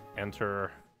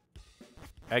enter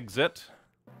exit.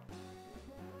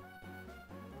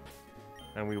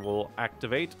 And we will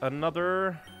activate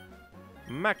another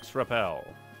Max Repel.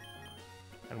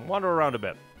 And wander around a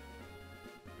bit.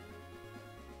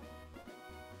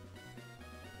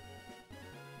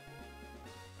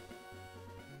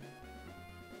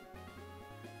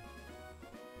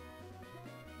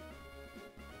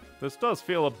 This does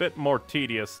feel a bit more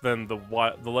tedious than the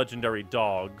legendary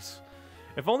dogs.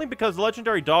 If only because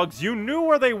legendary dogs, you knew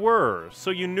where they were,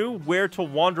 so you knew where to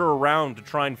wander around to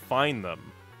try and find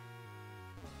them.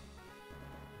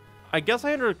 I guess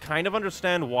I kind of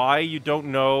understand why you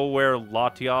don't know where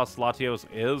Latios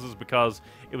is because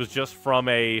it was just from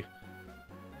a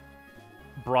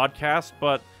broadcast,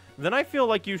 but then I feel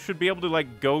like you should be able to,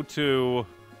 like, go to,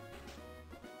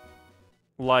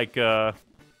 like, go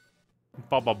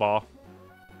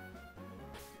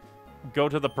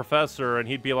to the professor and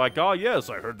he'd be like, oh yes,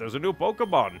 I heard there's a new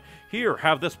Pokemon. Here,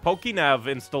 have this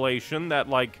Pokénav installation that,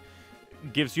 like,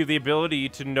 gives you the ability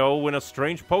to know when a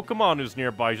strange Pokemon is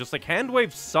nearby. Just, like,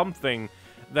 handwave something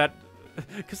that...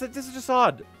 Because this is just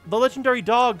odd. The legendary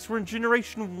dogs were in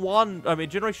Generation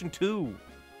 2.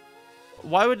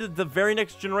 Why would the very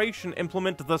next generation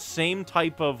implement the same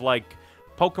type of, like,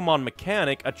 Pokemon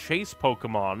mechanic, a chase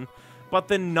Pokemon, but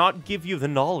then not give you the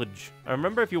knowledge? I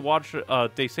remember if you watch,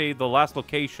 they say the last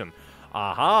location.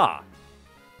 Aha!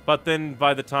 But then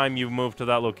by the time you move to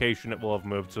that location, it will have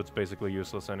moved, so it's basically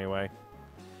useless anyway.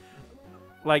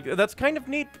 Like, that's kind of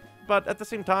neat, but at the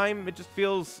same time, it just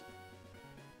feels...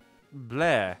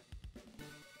 bleh.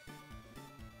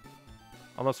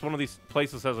 Unless one of these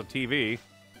places has a TV.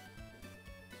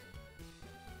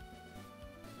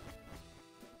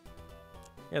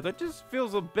 Yeah, that just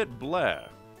feels a bit bleh.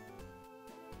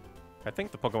 I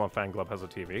think the Pokemon Fan Club has a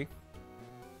TV.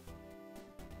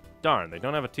 Darn, they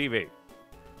don't have a TV.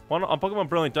 One on Pokemon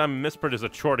Brilliant Diamond, Mispert is a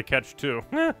chore to catch too.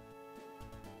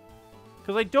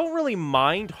 Because I don't really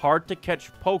mind hard to catch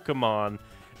Pokemon.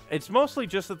 It's mostly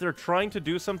just that they're trying to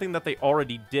do something that they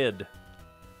already did.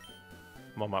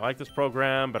 Mom, I like this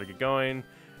program, better get going.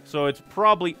 So it's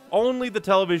probably only the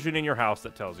television in your house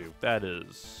that tells you. That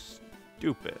is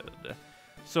stupid.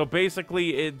 So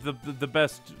basically, the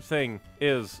best thing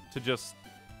is to just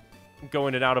go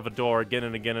in and out of a door again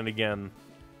and again and again,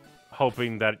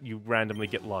 hoping that you randomly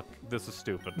get luck. This is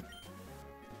stupid.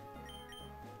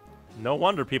 No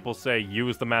wonder people say,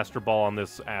 use the Master Ball on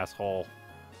this asshole.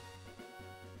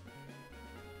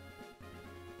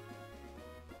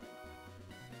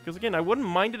 Because again, I wouldn't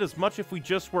mind it as much if we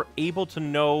just were able to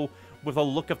know with a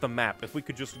look of the map. If we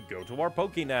could just go to our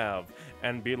Pokénav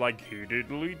and be like, hey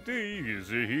diddly dee,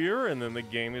 is it here? And then the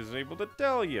game is able to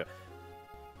tell you.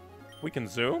 We can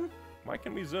zoom? Why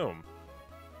can we zoom?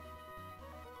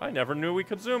 I never knew we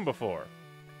could zoom before.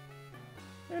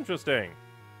 Interesting.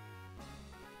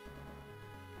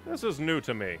 This is new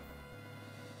to me.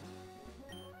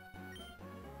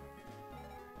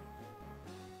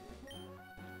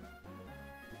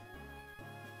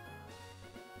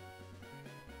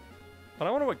 But I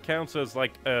wonder what counts as,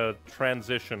 like, a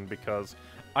transition, because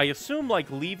I assume, like,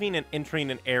 leaving and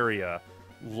entering an area,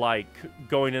 like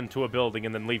going into a building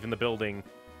and then leaving the building,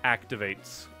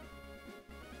 activates,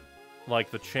 like,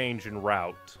 the change in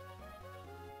route.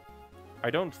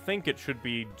 I don't think it should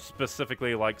be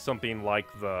specifically, like, something like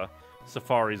the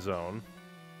Safari Zone.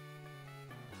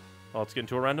 Well, let's get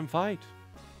into a random fight.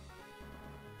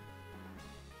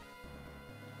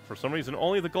 For some reason,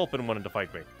 only the Gulpin wanted to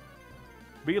fight me.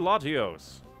 Be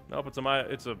Latios. Nope,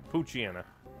 it's a Poochyena.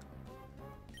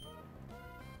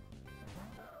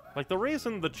 Like, the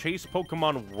reason the chase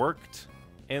Pokemon worked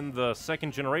in the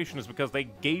second generation is because they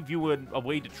gave you a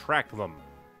way to track them.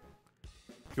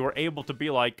 You were able to be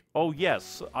like, oh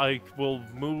yes, I will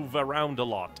move around a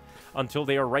lot until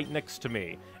they are right next to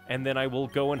me, and then I will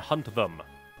go and hunt them.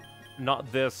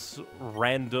 Not this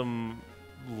random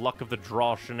luck of the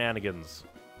draw shenanigans.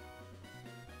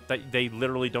 They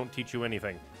literally don't teach you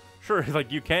anything. Sure, like,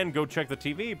 you can go check the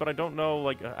TV, but I don't know,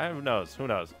 like, who knows? Who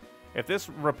knows? If this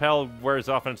repel wears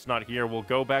off and it's not here, we'll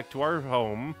go back to our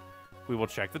home, we will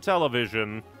check the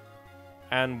television,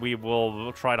 and we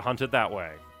will try to hunt it that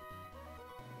way.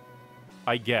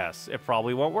 I guess. It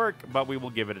probably won't work, but we will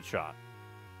give it a shot.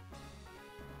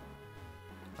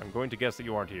 I'm going to guess that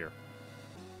you aren't here.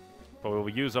 But we will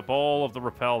use up all of the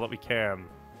repel that we can,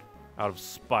 out of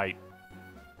spite.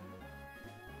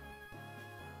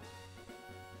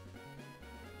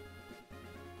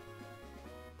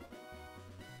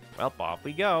 Well, off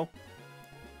we go.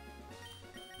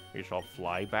 We shall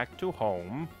fly back to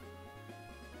home.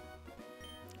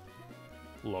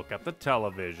 Look at the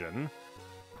television.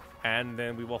 And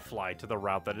then we will fly to the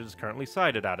route that it is currently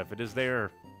sighted at, if it is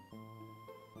there.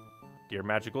 Dear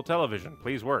Magical Television,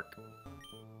 please work.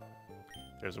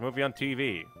 There's a movie on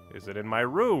TV. Is it in my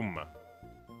room?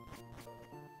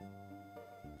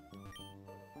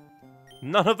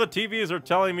 None of the TVs are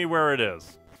telling me where it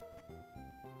is.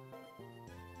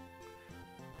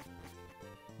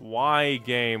 Why,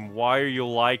 game? Why are you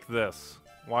like this?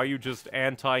 Why are you just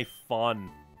anti-fun?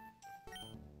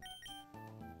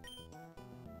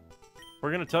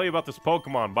 We're gonna tell you about this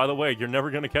Pokemon. By the way, you're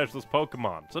never gonna catch this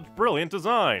Pokemon. Such brilliant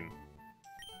design!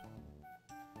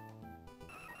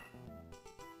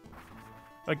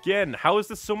 Again, how is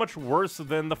this so much worse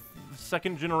than the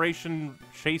second generation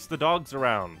chase the dogs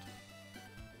around?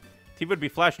 TV would be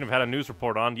flashing if it had a news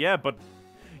report on. Yeah, but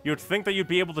you'd think that you'd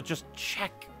be able to just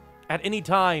check at any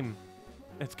time.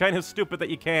 It's kind of stupid that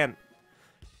you can't.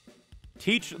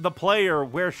 Teach the player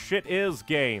where shit is,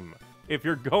 game, if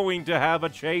you're going to have a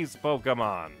chase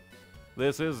Pokemon.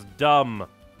 This is dumb.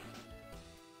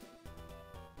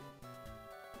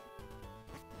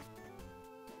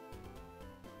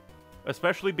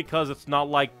 Especially because it's not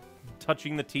like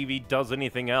touching the TV does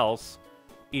anything else.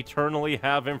 Eternally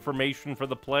have information for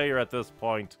the player at this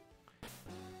point.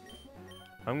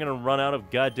 I'm gonna run out of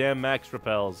goddamn max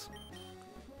repels.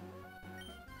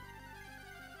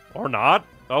 Or not.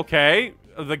 Okay.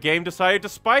 The game decided to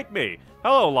spite me.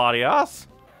 Hello, Latias.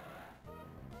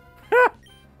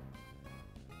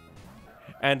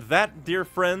 And that, dear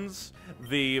friends,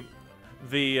 the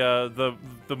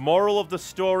moral of the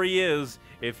story is,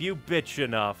 if you bitch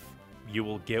enough, you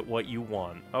will get what you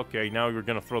want. Okay, now you're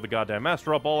gonna throw the goddamn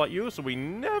Master Ball at you, so we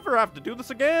never have to do this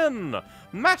again!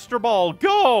 Master Ball,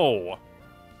 go!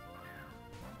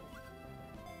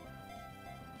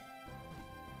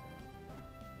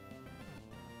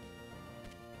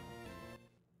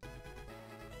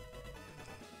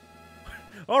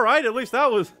 Alright, at least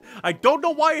that was... I don't know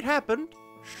why it happened.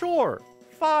 Sure,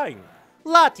 fine.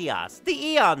 Latias, the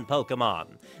Eon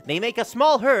Pokemon. They make a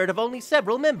small herd of only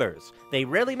several members. They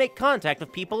rarely make contact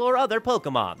with people or other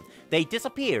Pokemon. They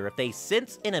disappear if they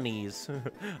sense enemies.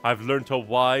 I've learned a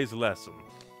wise lesson.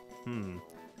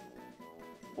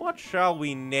 What shall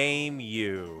we name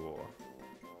you?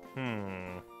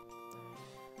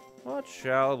 What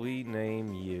shall we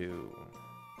name you?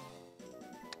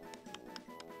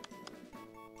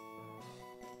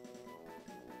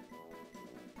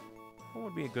 What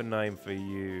would be a good name for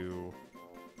you?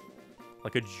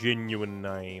 Like a genuine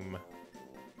name.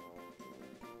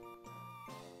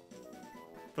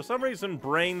 For some reason,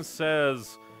 Brain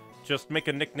says, just make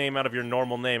a nickname out of your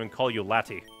normal name and call you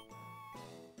Lati.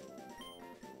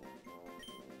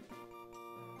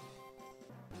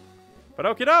 But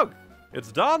okie doke,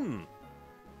 it's done.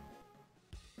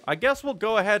 I guess we'll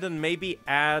go ahead and maybe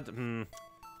add,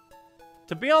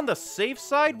 to be on the safe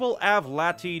side, we'll add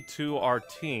Lati to our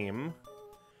team,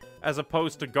 as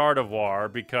opposed to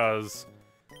Gardevoir, because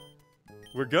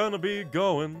we're gonna be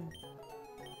going.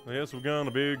 Yes, we're gonna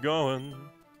be going.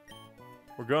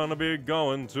 We're gonna be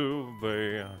going to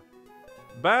the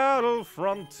battle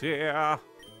frontier.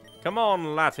 Come on,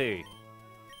 Lati.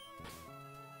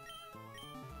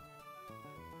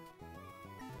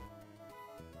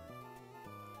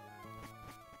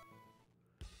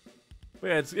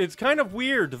 Yeah, it's kind of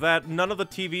weird that none of the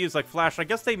TVs like flash. I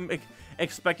guess they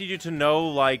expected you to know,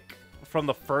 like, from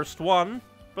the first one,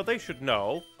 but they should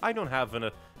know. I don't have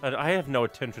I have no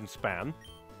attention span.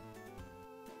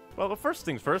 Well, the first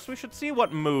things first, we should see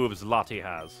what moves Lati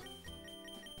has.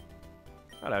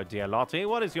 Hello, dear Lati.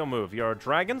 What is your move? You're a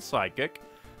dragon psychic.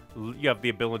 You have the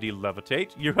ability levitate.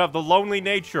 You have the lonely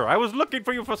nature. I was looking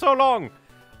for you for so long.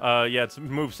 Yeah, it's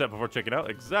moveset before checking out.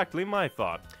 Exactly my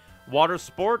thought. Water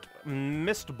Sport,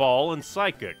 Mist Ball, and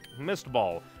Psychic. Mist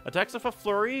Ball. Attacks with a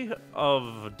flurry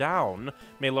of down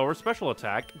may lower special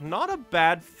attack. Not a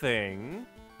bad thing.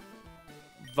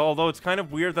 Although it's kind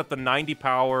of weird that the 90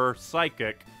 power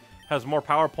Psychic has more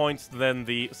power points than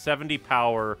the 70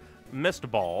 power Mist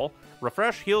Ball.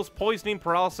 Refresh heals poisoning,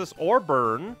 paralysis, or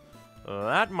burn.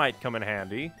 That might come in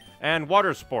handy. And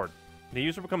Water Sport. The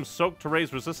user becomes soaked to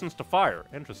raise resistance to fire.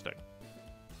 Interesting.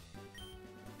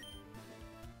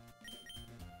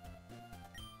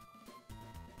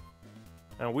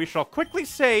 And we shall quickly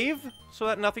save so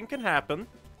that nothing can happen.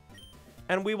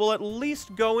 And we will at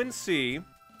least go and see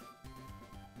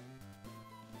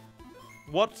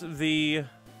what the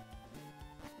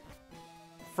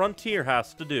Frontier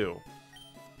has to do.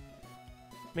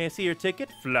 May I see your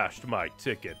ticket? Flashed my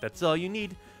ticket. That's all you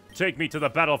need. Take me to the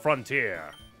Battle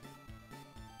Frontier.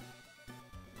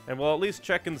 And we'll at least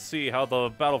check and see how the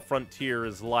Battle Frontier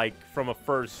is like from a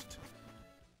first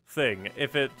thing.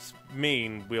 If it's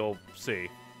mean, we'll see.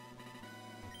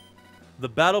 The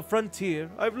Battle Frontier.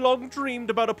 I've long dreamed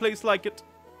about a place like it.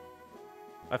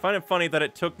 I find it funny that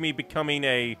it took me becoming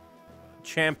a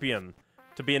champion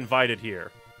to be invited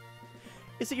here.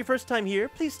 Is it your first time here?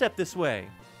 Please step this way.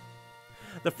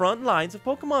 The front lines of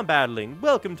Pokemon battling.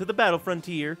 Welcome to the Battle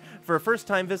Frontier. For a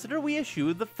first-time visitor, we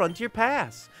issue the Frontier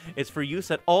Pass. It's for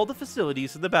use at all the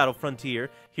facilities of the Battle Frontier.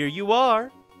 Here you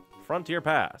are. Frontier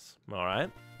Pass.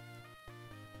 Alright.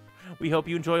 We hope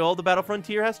you enjoy all the Battle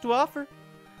Frontier has to offer.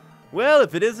 Well,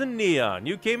 if it isn't Neon,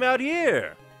 you came out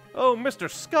here. Oh, Mr.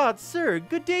 Scott, sir.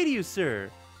 Good day to you, sir.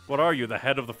 What are you, the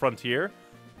head of the Frontier?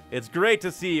 It's great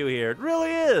to see you here. It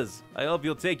really is. I hope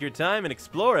you'll take your time and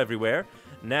explore everywhere.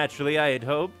 Naturally, I had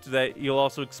hoped that you'll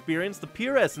also experience the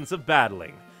pure essence of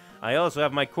battling. I also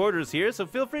have my quarters here, so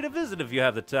feel free to visit if you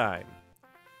have the time.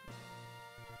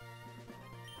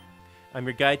 I'm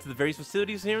your guide to the various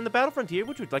facilities here in the Battle Frontier,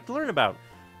 which we'd like to learn about.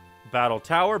 Battle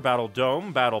Tower, Battle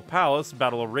Dome, Battle Palace,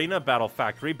 Battle Arena, Battle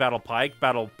Factory, Battle Pike,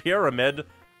 Battle Pyramid.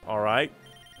 Alright.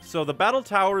 So the Battle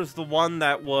Tower is the one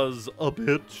that was a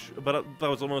bitch, but that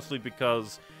was mostly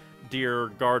because dear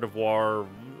Gardevoir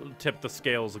tipped the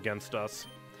scales against us.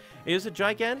 It is a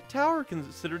gigantic tower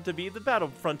considered to be the battle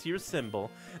frontier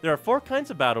symbol. There are 4 kinds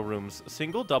of battle rooms: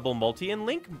 single, double, multi, and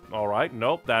link. Alright,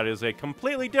 nope, that is a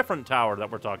completely different tower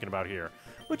that we're talking about here.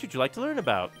 Which would you like to learn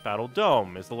about? Battle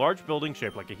Dome is the large building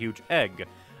shaped like a huge egg.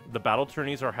 The battle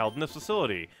tourneys are held in this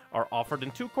facility, are offered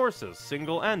in 2 courses,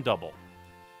 single and double.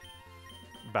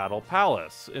 Battle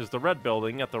Palace is the red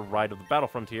building at the right of the battle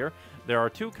frontier. There are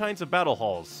 2 kinds of battle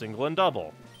halls, single and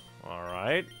double.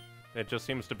 Alright. It just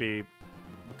seems to be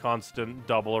constant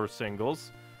double or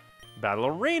singles. Battle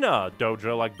Arena,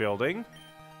 dojo-like building.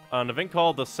 An event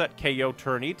called the Set KO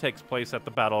Tourney takes place at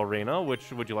the Battle Arena.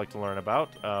 Which would you like to learn about?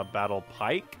 Battle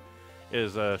Pike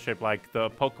is shaped like the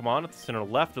Pokemon at the center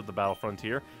left of the battle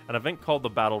frontier. An event called the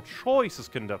Battle Choice is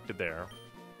conducted there.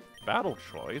 Battle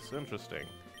Choice? Interesting.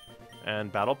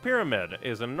 And Battle Pyramid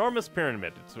is an enormous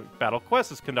pyramid. Battle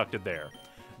Quest is conducted there.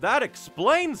 That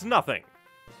explains nothing!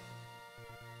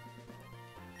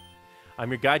 I'm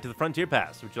your guide to the Frontier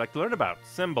Pass. Would you like to learn about?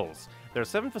 Symbols. There are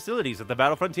 7 facilities at the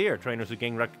Battle Frontier. Trainers who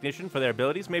gain recognition for their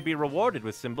abilities may be rewarded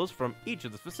with symbols from each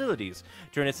of the facilities.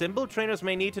 During a symbol, trainers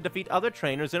may need to defeat other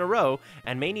trainers in a row,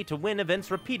 and may need to win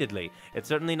events repeatedly. It's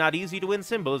certainly not easy to win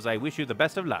symbols. I wish you the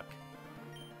best of luck.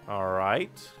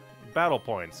 Alright. Battle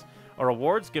Points are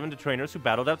awards given to trainers who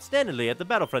battled outstandingly at the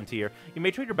Battle Frontier. You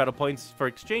may trade your battle points for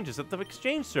exchanges at the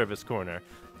Exchange Service Corner.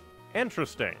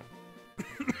 Interesting.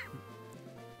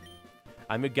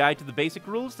 I'm your guide to the basic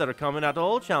rules that are common at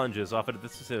all challenges offered at the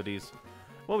facilities.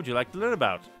 What would you like to learn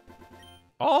about?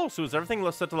 Oh, so is everything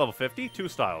set to level 50? 2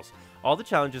 styles. All the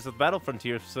challenges at the Battle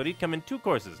Frontier facility come in 2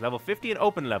 courses, level 50 and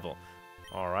open level.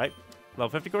 Alright. Level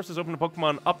 50 courses open to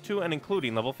Pokemon up to and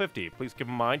including level 50. Please keep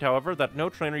in mind, however, that no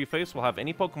trainer you face will have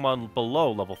any Pokemon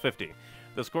below level 50.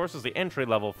 This course is the entry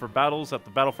level for battles at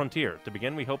the Battle Frontier. To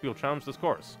begin, we hope you'll challenge this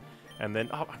course. And then,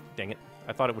 oh, dang it.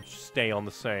 I thought it would stay on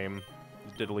the same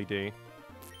diddly-dee.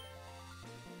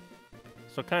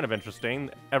 So kind of interesting.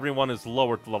 Everyone is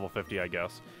lowered to level 50, I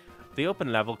guess. The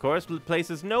open level course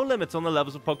places no limits on the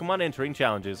levels of Pokemon entering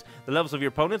challenges. The levels of your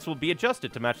opponents will be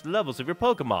adjusted to match the levels of your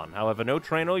Pokemon. However, no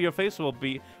trainer you face will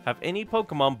have any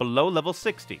Pokemon below level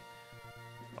 60.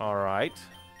 Alright.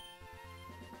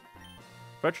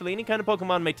 Virtually any kind of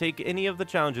Pokemon may take any of the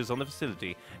challenges on the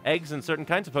facility. Eggs and certain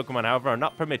kinds of Pokemon, however, are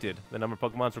not permitted. The number of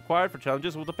Pokemons required for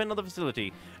challenges will depend on the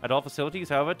facility. At all facilities,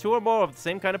 however, 2 or more of the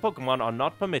same kind of Pokemon are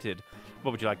not permitted.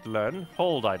 What would you like to learn?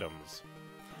 Hold items.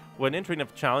 When entering a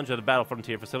challenge at a Battle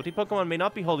Frontier facility, Pokemon may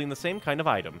not be holding the same kind of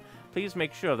item. Please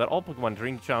make sure that all Pokemon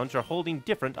entering the challenge are holding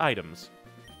different items.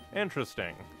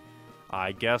 Interesting.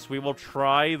 I guess we will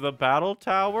try the Battle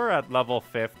Tower at level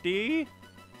 50?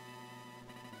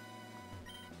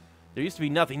 There used to be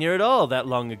nothing here at all that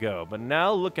long ago, but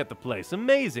now look at the place.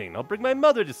 Amazing! I'll bring my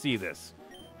mother to see this.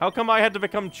 How come I had to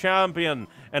become champion,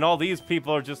 and all these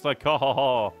people are just like, ha ha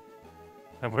ha.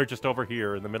 And we're just over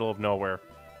here in the middle of nowhere.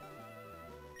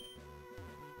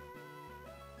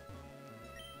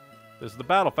 This is the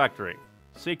Battle Factory.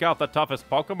 Seek out the toughest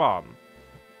Pokemon.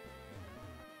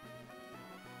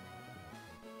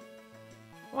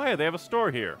 Oh yeah, they have a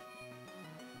store here.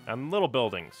 And little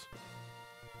buildings.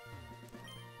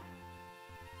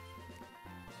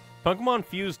 Pokemon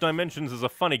Fused Dimensions is a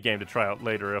funny game to try out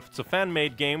later. It's a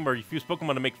fan-made game where you fuse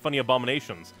Pokemon to make funny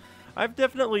abominations. I've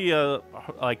definitely,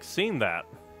 like, seen that.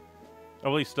 Or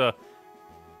at least,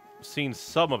 seen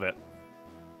some of it.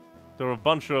 There were a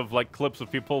bunch of, like, clips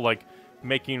of people, like,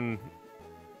 making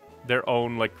their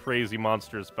own, like, crazy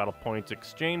monsters. Battle Point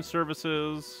Exchange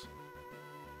Services.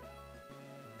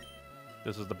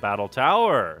 This is the Battle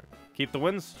Tower. Keep the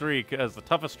win streak as the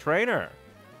toughest trainer.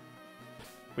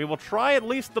 We will try at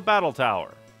least the Battle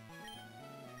Tower.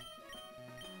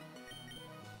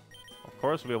 Of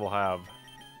course, we will have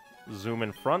zoom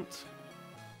in front.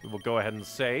 We will go ahead and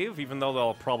save, even though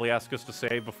they'll probably ask us to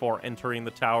save before entering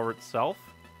the tower itself.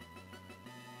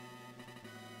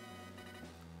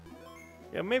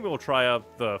 Yeah, maybe we'll try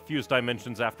out the Fused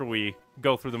Dimensions after we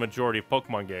go through the majority of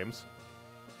Pokemon games.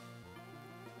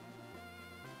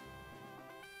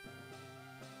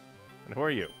 And who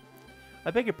are you? I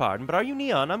beg your pardon, but are you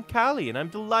Neon? I'm Callie, and I'm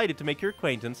delighted to make your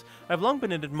acquaintance. I've long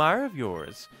been an admirer of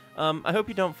yours. I hope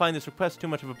you don't find this request too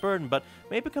much of a burden, but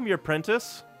may I become your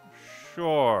apprentice?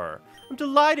 Sure. I'm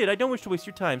delighted. I don't wish to waste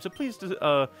your time, so please,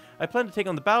 I plan to take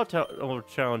on the Battle Tower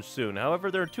challenge soon. However,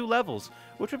 there are 2 levels.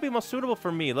 Which would be most suitable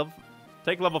for me?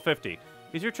 Take level 50.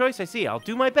 Is your choice, I see. I'll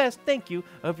do my best. Thank you.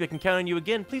 I hope I can count on you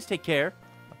again. Please take care.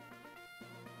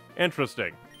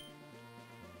 Interesting.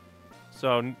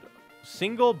 So,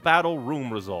 single battle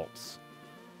room results.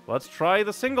 Let's try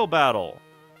the single battle.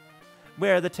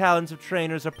 where the talents of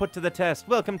trainers are put to the test.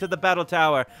 Welcome to the Battle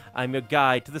Tower. I'm your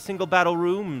guide to the single battle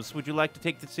rooms. Would you like to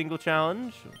take the single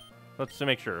challenge? Let's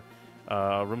make sure.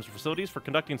 Rooms and facilities for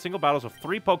conducting single battles of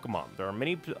 3 Pokemon. There are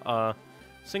many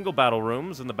single battle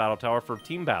rooms in the Battle Tower for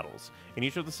team battles. In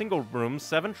each of the single rooms,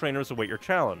 7 trainers await your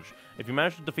challenge. If you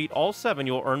manage to defeat all 7,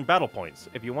 you'll earn battle points.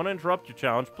 If you want to interrupt your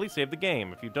challenge, please save the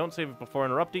game. If you don't save it before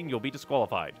interrupting, you'll be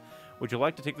disqualified. Would you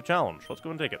like to take the challenge? Let's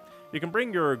go and take it. You can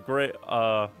bring your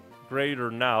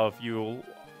grader now if you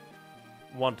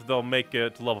want to, they'll make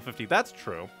it to level 50. That's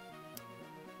true.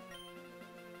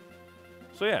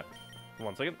 So yeah,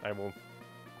 1 second. I will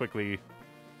quickly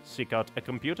seek out a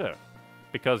computer.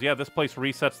 Because, yeah, this place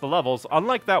resets the levels,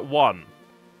 unlike that one,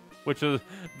 which is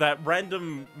that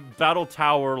random Battle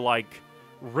Tower-like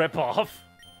ripoff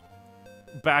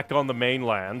back on the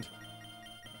mainland.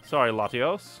 Sorry,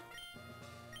 Latios.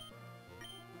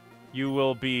 You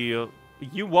won't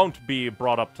be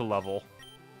brought up to level.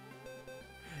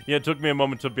 Yeah, it took me a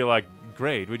moment to be like,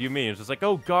 great, what do you mean? It's just like,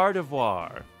 oh,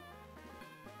 Gardevoir.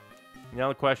 Now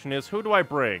the question is, who do I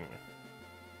bring?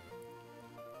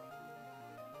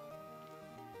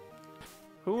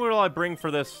 Who will I bring for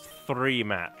this 3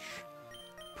 match?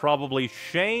 Probably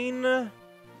Shane,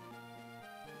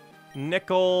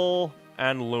 Nickel,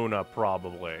 and Luna,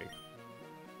 probably.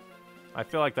 I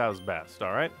feel like that was best,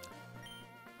 alright?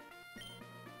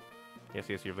 Yes,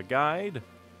 you have the guide.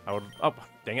 I would... Oh,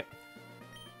 dang it.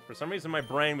 For some reason, my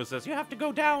brain was says, you have to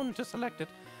go down to select it.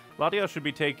 Latias should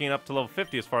be taking up to level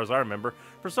 50 as far as I remember.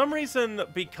 For some reason,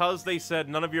 because they said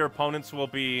none of your opponents will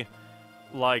be...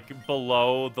 like,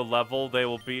 below the level they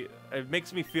will be... It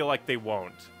makes me feel like they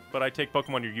won't. But I take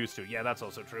Pokemon you're used to. Yeah, that's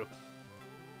also true.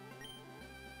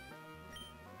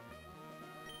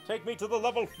 Take me to the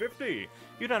level 50!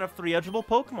 You don't have 3 eligible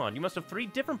Pokemon. You must have 3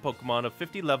 different Pokemon of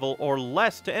 50 level or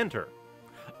less to enter.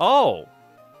 Oh!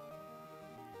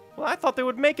 Well, I thought they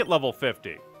would make it level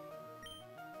 50.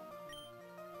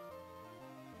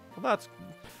 Well,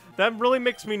 that really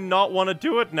makes me not want to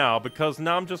do it now, because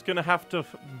now I'm just gonna have to...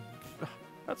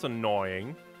 That's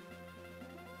annoying.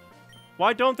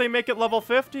 Why don't they make it level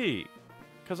 50?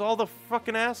 Because all the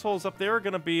fucking assholes up there are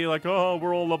gonna be like, oh,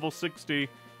 we're all level 60.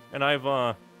 And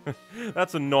I've,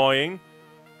 that's annoying.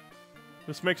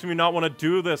 This makes me not want to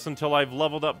do this until I've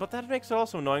leveled up. But that makes it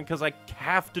also annoying because I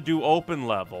have to do open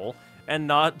level and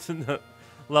not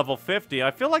level 50.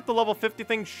 I feel like the level 50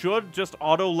 thing should just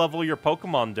auto-level your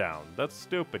Pokemon down. That's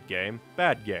stupid, game.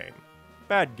 Bad game.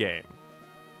 Bad game.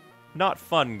 Not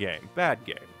fun game. Bad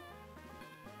game.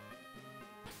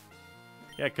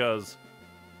 Yeah, because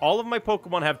all of my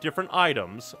Pokemon have different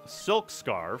items. Silk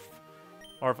Scarf,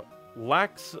 or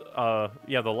Lax, the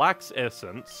Lax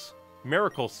Essence,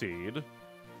 Miracle Seed,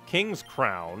 King's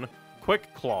Crown,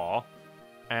 Quick Claw,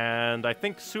 and I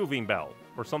think Soothing Bell,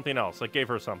 or something else. I gave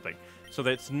her something. So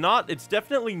that it's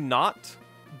definitely not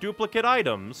duplicate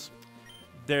items.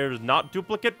 There's not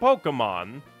duplicate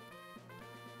Pokemon.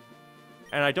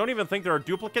 And I don't even think there are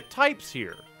duplicate types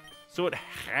here. So it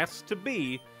has to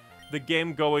be the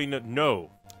game going,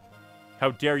 no.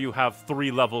 How dare you have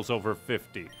 3 levels over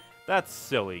 50? That's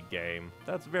silly, game.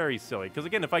 That's very silly. Because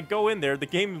again, if I go in there, the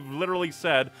game literally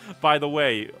said, by the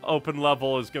way, open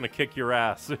level is going to kick your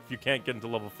ass if you can't get into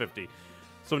level 50.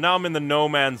 So now I'm in the no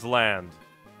man's land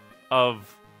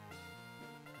of...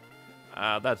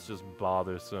 that's just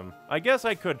bothersome. I guess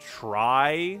I could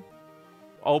try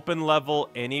open level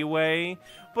anyway,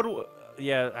 but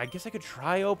yeah, I guess I could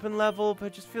try open level, but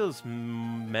it just feels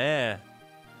meh.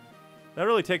 That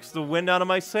really takes the wind out of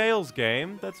my sails,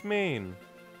 game. That's mean.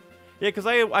 Yeah, because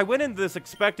I went into this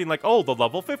expecting, like, oh, the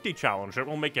level 50 challenge. It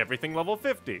will make everything level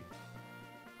 50.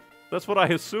 That's what I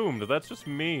assumed. That's just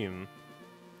mean.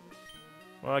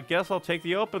 Well, I guess I'll take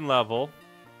the open level.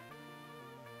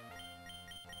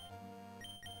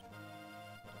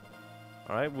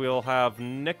 Alright, we'll have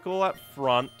Nickel at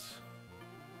front.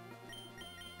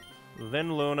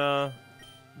 Then Luna.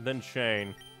 Then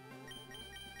Shane.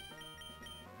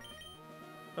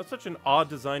 That's such an odd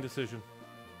design decision.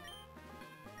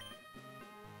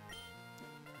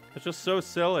 It's just so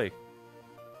silly.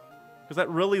 Because that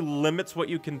really limits what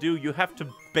you can do. You have to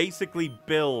basically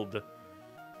build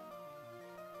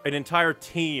an entire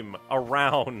team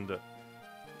around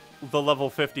the level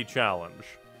 50 challenge.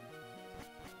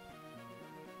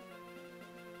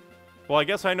 Well, I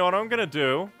guess I know what I'm gonna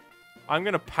do. I'm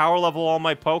gonna power level all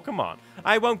my Pokemon.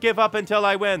 I won't give up until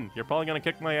I win. You're probably gonna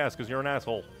kick my ass because you're an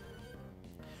asshole.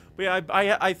 But yeah,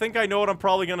 I think I know what I'm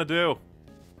probably gonna do.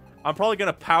 I'm probably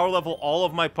gonna power level all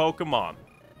of my Pokemon.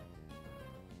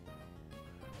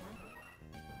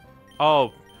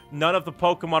 Oh, none of the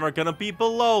Pokemon are gonna be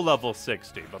below level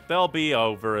 60, but they'll be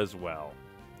over as well.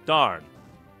 Darn.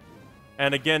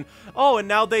 And again, oh, and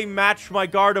now they match my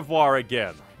Gardevoir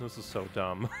again. This is so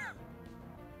dumb.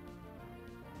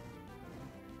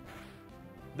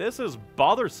 This is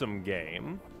bothersome,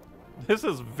 game. This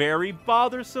is very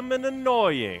bothersome and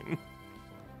annoying.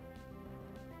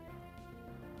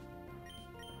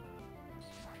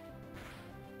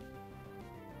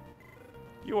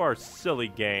 You are silly,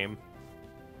 game.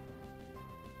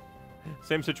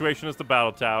 Same situation as the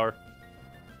Battle Tower.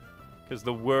 Because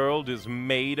the world is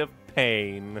made of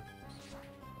pain.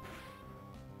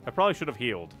 I probably should have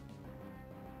healed.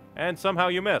 And somehow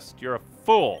you missed. You're a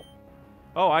fool.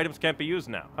 Oh, items can't be used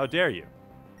now. How dare you?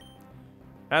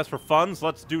 As for funds,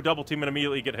 let's do double team and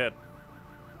immediately get hit.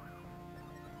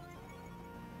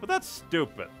 But that's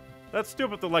stupid. That's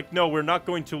stupid to like, no, we're not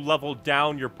going to level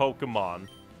down your Pokemon.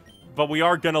 But we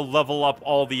are going to level up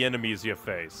all the enemies you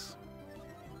face.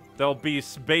 They'll be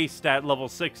spaced at level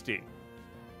 60.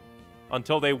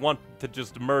 Until they want to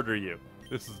just murder you.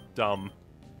 This is dumb.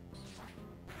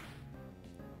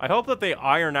 I hope that they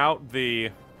iron out the,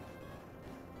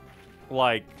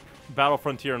 like, Battle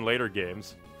Frontier and later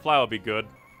games. Fly will be good.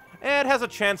 It has a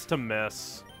chance to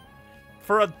miss.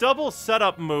 For a double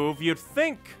setup move, you'd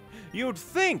think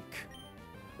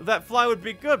that Fly would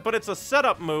be good, but it's a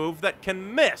setup move that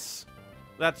can miss.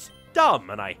 That's dumb,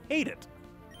 and I hate it.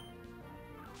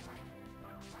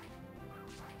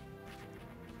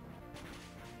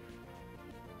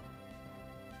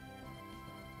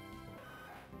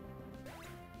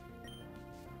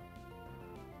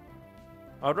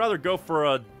 I'd rather go for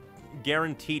a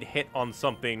guaranteed hit on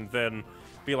something than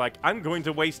be like, I'm going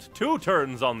to waste 2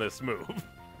 turns on this move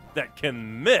that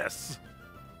can miss.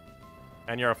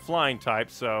 And you're a flying type,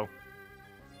 so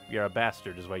you're a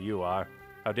bastard is what you are.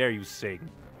 How dare you sing?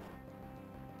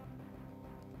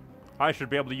 I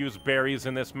should be able to use berries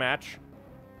in this match.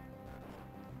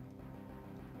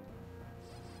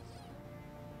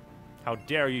 How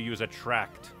dare you use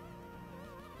Attract?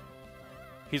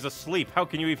 He's asleep. How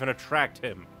can you even attract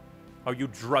him? Are you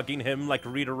drugging him like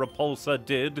Rita Repulsa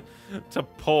did to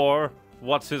poor,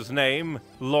 what's his name,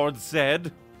 Lord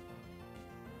Zed?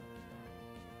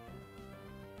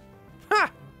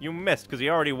 Ha! You missed because he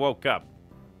already woke up.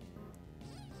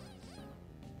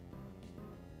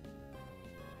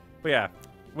 But yeah,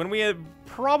 when we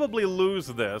probably lose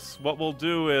this, what we'll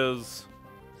do is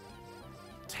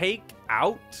take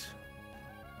out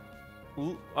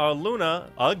Luna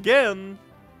again.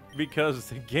 Because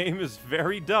the game is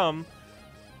very dumb.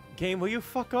 Game, will you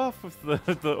fuck off with the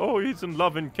oh, he's in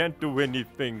love and can't do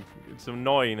anything. It's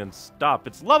annoying and stop.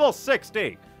 It's level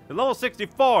 60. It's level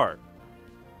 64.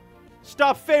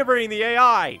 Stop favoring the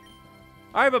AI.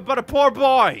 I'm but a poor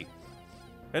boy.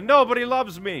 And nobody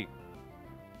loves me.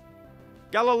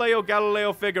 Galileo,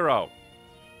 Galileo Figaro.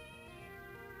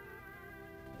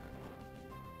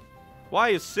 Why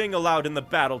is Sing allowed in the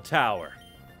Battle Tower?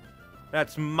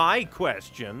 That's my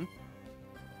question.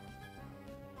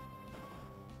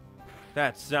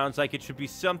 That sounds like it should be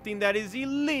something that is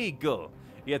illegal,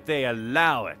 yet they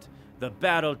allow it. The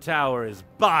Battle Tower is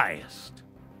biased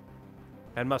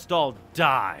and must all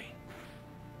die.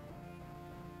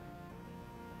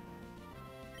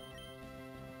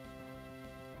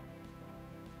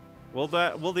 Will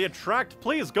the Attract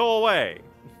please go away?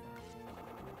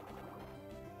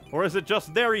 Or is it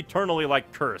just there eternally like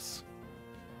Curse?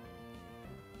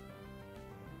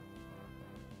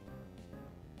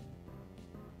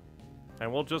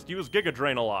 And we'll just use Giga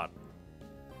Drain a lot.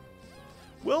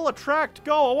 Will Attract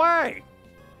go away?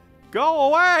 Go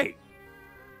away!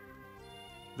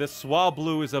 This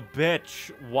Swablu is a bitch.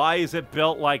 Why is it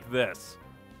built like this?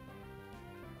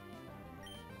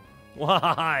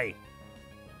 Why?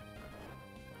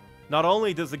 Not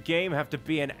only does the game have to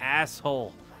be an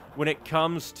asshole when it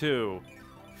comes to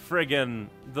friggin'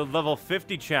 the level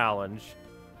 50 challenge,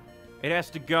 it has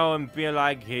to go and be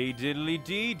like, hey diddly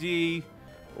dee dee.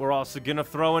 We're also gonna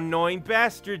throw annoying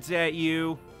bastards at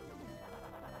you.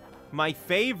 My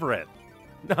favorite.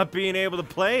 Not being able to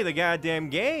play the goddamn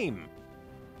game.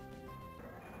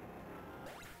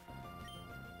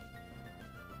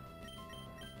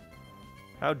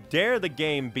 How dare the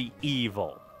game be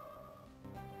evil?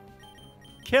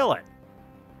 Kill it.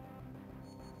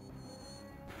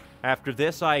 After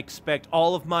this, I expect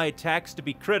all of my attacks to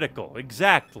be critical.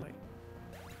 Exactly.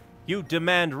 You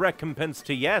demand recompense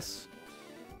to yes.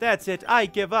 That's it. I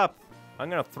give up. I'm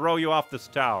gonna throw you off this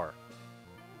tower.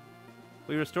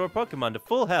 We restore Pokemon to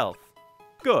full health.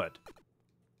 Good.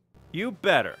 You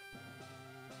better.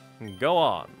 Go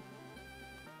on.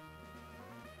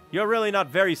 You're really not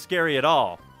very scary at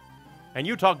all. And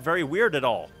you talk very weird at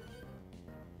all.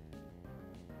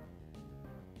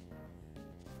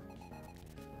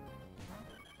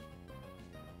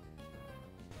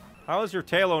 How is your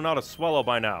Tailo not a Swellow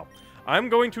by now? I'm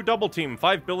going to double team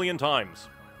 5 billion times.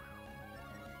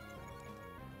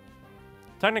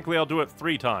 Technically, I'll do it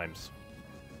 3 times.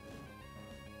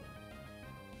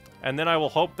 And then I will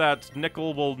hope that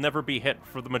Nickel will never be hit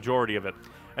for the majority of it.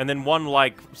 And then one,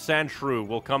 like, Sandshrew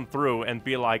will come through and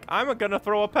be like, I'm gonna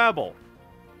throw a pebble.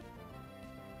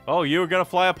 Oh, you're gonna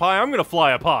fly up high? I'm gonna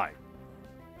fly up high.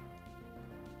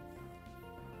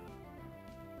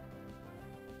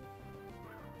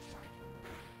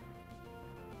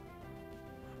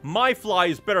 My fly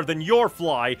is better than your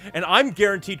fly, and I'm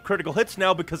guaranteed critical hits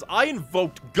now because I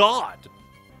invoked God.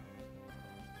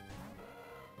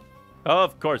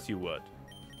 Of course you would.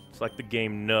 It's like the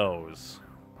game knows.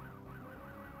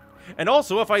 And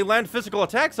also, if I land physical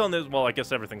attacks on this... Well, I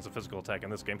guess everything's a physical attack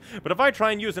in this game. But if I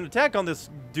try and use an attack on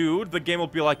this dude, the game will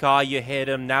be like, ah, you hit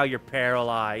him, now you're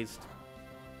paralyzed.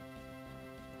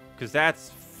 Because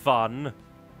that's fun.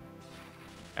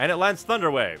 And it lands Thunder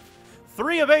Wave.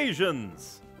 3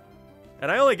 evasions!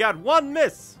 And I only got 1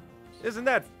 miss! Isn't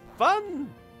that fun?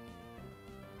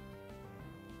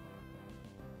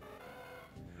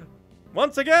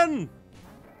 Once again,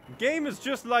 game is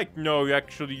just like, no,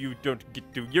 actually you don't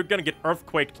get to, you're gonna get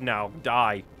earthquaked now,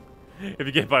 die. If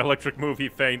you get by electric move, he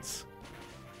faints.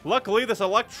 Luckily, this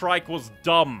Electrike was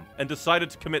dumb and decided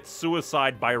to commit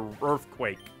suicide by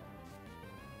earthquake.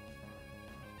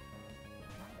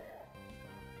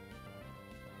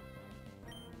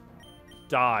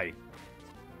 Die.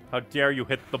 How dare you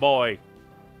hit the boy?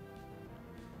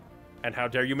 And how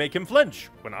dare you make him flinch?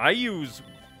 When I use,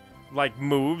 like,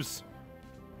 moves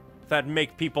that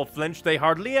make people flinch, they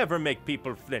hardly ever make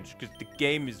people flinch, because the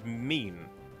game is mean.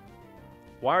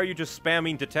 Why are you just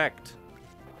spamming detect?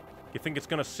 You think it's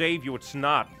gonna save you? It's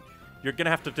not. You're gonna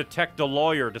have to detect a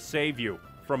lawyer to save you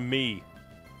from me.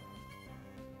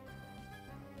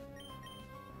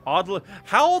 Oddly,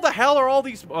 how the hell are all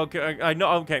these... Okay, I know,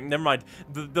 okay, never mind.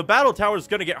 The battle tower is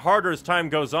gonna get harder as time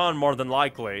goes on, more than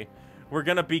likely. We're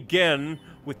gonna begin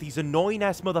with these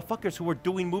annoying-ass motherfuckers who are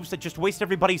doing moves that just waste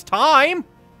everybody's time!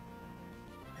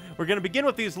 We're gonna begin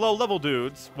with these low-level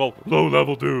dudes. Well,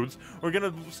 low-level dudes. We're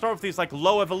gonna start with these, like,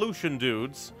 low-evolution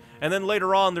dudes. And then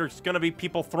later on, there's gonna be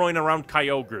people throwing around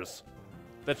Kyogres.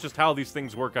 That's just how these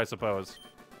things work, I suppose.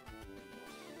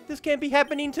 This can't be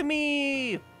happening to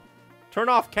me! Turn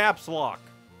off caps lock.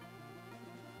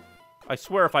 I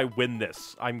swear if I win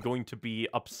this, I'm going to be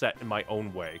upset in my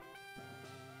own way.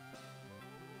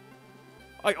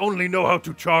 I only know how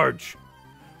to charge.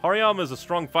 Hariyama is a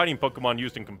strong fighting Pokemon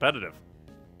used in competitive.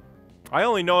 I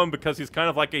only know him because he's kind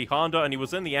of like a Honda and he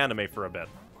was in the anime for a bit.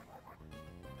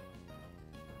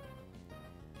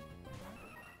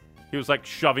 He was like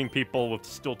shoving people with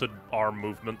stilted arm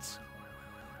movements.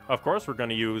 Of course, we're going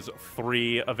to use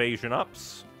 3 evasion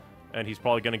ups. And he's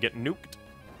probably going to get nuked.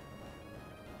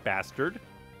 Bastard.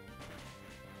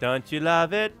 Don't you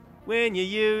love it when you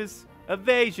use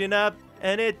evasion up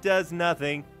and it does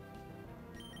nothing?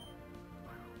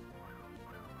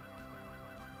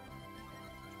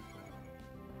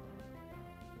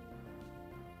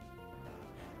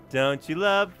 Don't you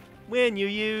love when you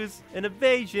use an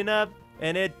evasion up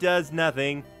and it does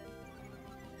nothing?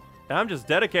 I'm just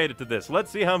dedicated to this.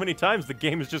 Let's see how many times the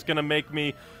game is just going to make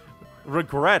me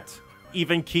regret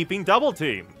even keeping Double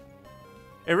Team.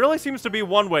 It really seems to be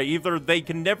one way. Either they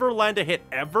can never land a hit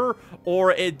ever,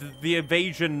 or the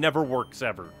evasion never works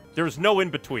ever. There's no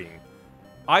in-between.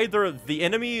 Either the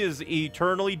enemy is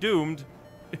eternally doomed,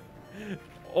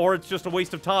 or it's just a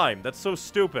waste of time. That's so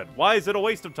stupid. Why is it a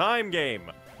waste of time,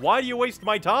 game? Why do you waste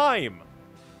my time?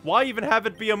 Why even have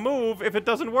it be a move if it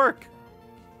doesn't work?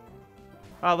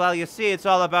 Oh, well, you see, it's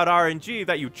all about RNG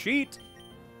that you cheat.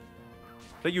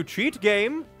 That you cheat,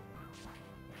 game.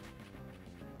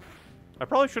 I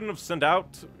probably shouldn't have sent out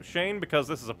Shane because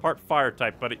this is a part fire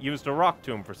type, but it used a rock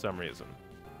tomb for some reason.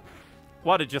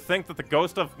 What, did you think that the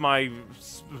ghost of my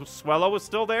Swellow was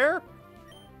still there?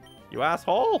 You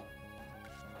asshole?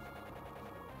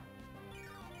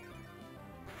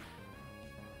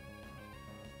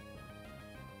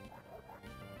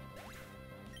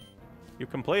 You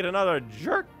complete another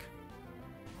jerk.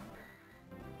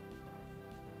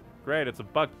 Great, it's a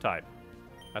bug type.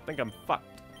 I think I'm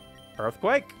fucked.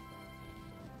 Earthquake?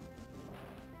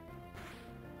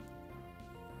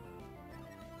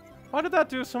 Why did that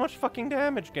do so much fucking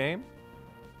damage, game?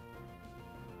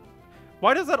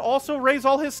 Why does that also raise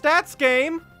all his stats,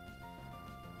 game?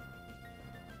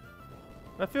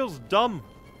 That feels dumb.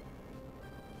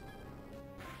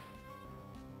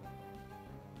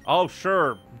 Oh,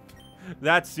 sure.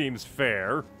 That seems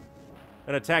fair.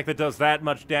 An attack that does that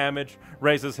much damage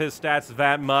raises his stats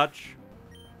that much.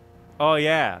 Oh,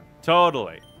 yeah.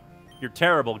 Totally. You're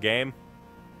terrible, game.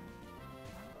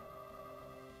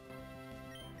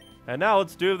 And now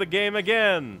let's do the game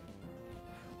again.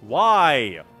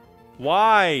 Why?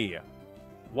 Why?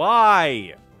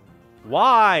 Why?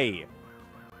 Why?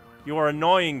 You are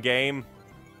annoying, game.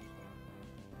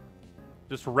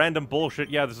 Just random bullshit.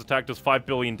 Yeah, this attack does 5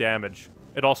 billion damage.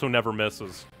 It also never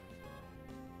misses.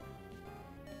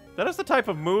 That is the type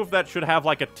of move that should have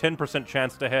like a 10%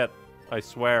 chance to hit. I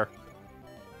swear.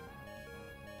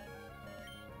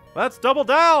 Let's double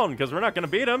down, because we're not going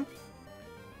to beat him.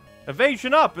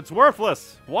 Evasion up, it's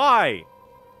worthless. Why?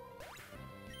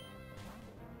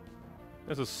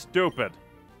 This is stupid.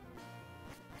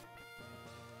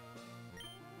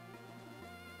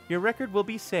 Your record will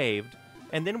be saved,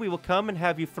 and then we will come and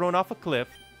have you thrown off a cliff.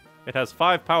 It has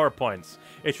 5 power points.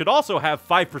 It should also have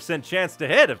 5% chance to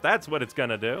hit, if that's what it's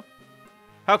gonna do.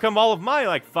 How come all of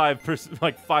my,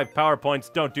 5 power points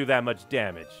don't do that much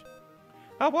damage?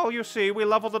 Oh, well, you see, we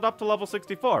leveled it up to level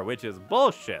 64, which is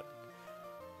bullshit.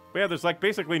 But yeah, there's,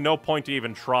 basically no point to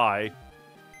even try,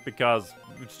 because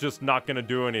it's just not gonna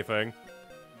do anything.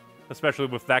 Especially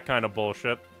with that kind of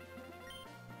bullshit.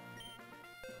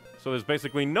 So there's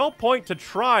basically no point to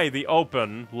try the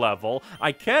open level.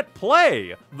 I can't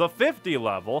play the 50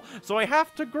 level, so I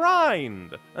have to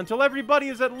grind until everybody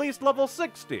is at least level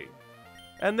 60.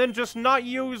 And then just not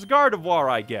use Gardevoir,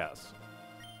 I guess.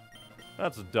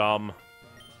 That's dumb.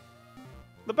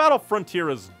 The Battle Frontier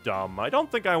is dumb. I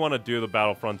don't think I want to do the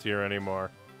Battle Frontier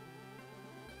anymore.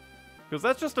 Because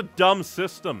that's just a dumb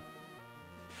system.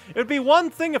 It would be one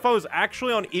thing if I was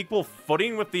actually on equal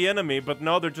footing with the enemy, but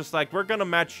no, they're just like, we're gonna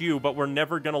match you, but we're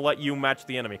never gonna let you match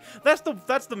the enemy. That's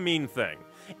the mean thing.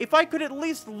 If I could at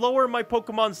least lower my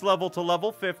Pokemon's level to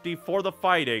level 50 for the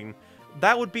fighting,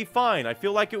 that would be fine. I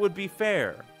feel like it would be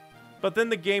fair. But then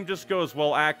the game just goes,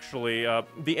 well, actually,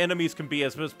 the enemies can be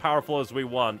as powerful as we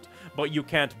want, but you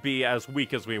can't be as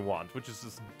weak as we want, which is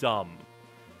just dumb.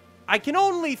 I can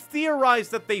only theorize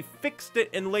that they fixed it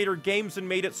in later games and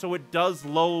made it so it does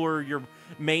lower your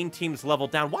main team's level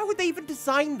down. Why would they even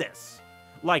design this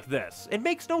like this? It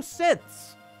makes no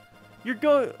sense. You're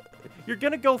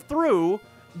gonna go through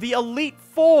the Elite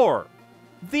Four.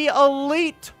 The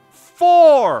Elite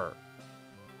Four!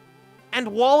 And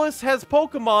Wallace has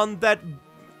Pokemon that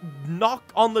knock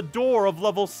on the door of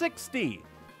level 60.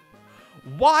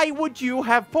 Why would you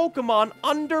have Pokemon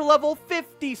under level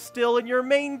 50 still in your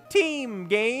main team,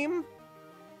 game?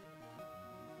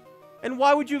 And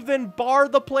why would you then bar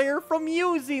the player from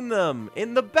using them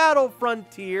in the Battle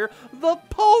Frontier, the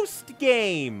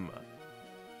post-game?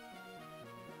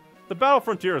 The Battle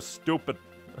Frontier is stupid.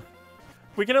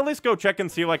 We can at least go check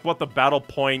and see, what the Battle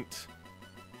Point,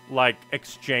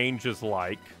 exchange is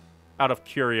like, out of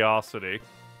curiosity.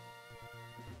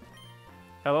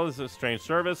 Hello, this is Strange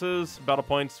Services. Battle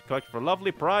points collected for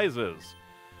lovely prizes.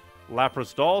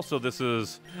 Lapras Doll, so this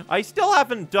is... I still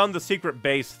haven't done the secret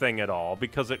base thing at all,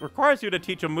 because it requires you to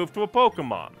teach a move to a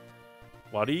Pokemon.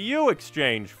 What do you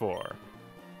exchange for?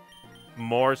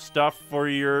 More stuff for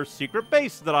your secret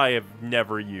base that I have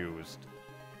never used.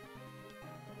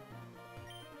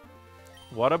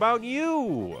 What about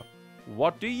you?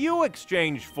 What do you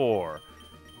exchange for?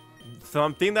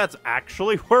 Something that's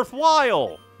actually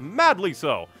worthwhile. Madly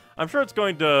so. I'm sure it's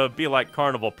going to be like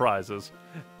carnival prizes.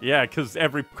 Yeah, because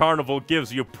every carnival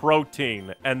gives you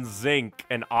protein and zinc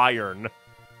and iron.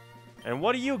 And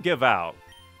what do you give out?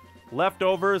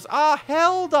 Leftovers? Ah,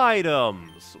 held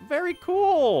items! Very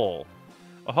cool!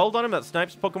 A hold item that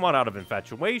snipes Pokemon out of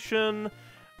infatuation.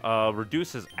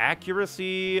 Reduces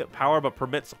accuracy, power, but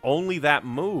permits only that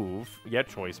move. Yeah,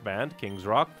 Choice Band, King's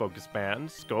Rock, Focus Band,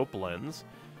 Scope Lens.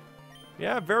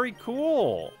 Yeah, very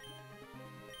cool.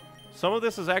 Some of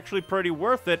this is actually pretty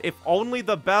worth it if only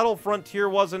the Battle Frontier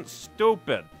wasn't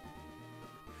stupid.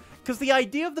 Because the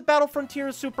idea of the Battle Frontier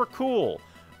is super cool,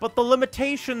 but the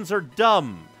limitations are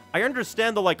dumb. I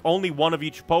understand the, only one of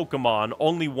each Pokemon,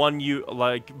 only one,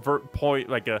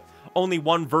 only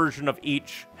one version of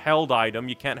each held item.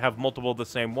 You can't have multiple of the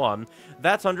same one.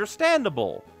 That's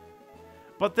understandable.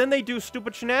 But then they do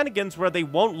stupid shenanigans where they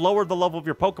won't lower the level of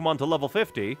your Pokemon to level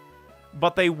 50,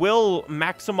 but they will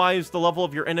maximize the level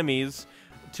of your enemies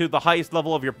to the highest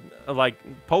level of your,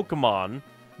 Pokemon,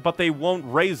 but they won't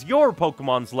raise your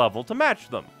Pokemon's level to match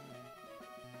them.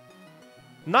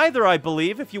 Neither, I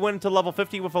believe, if you went into level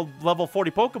 50 with a level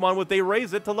 40 Pokemon, would they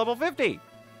raise it to level 50.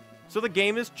 So the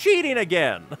game is cheating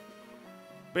again.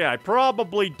 But yeah, I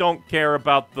probably don't care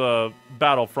about the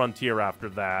Battle Frontier after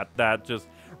that. That just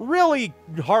really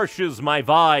harshes my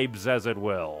vibes, as it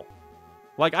will.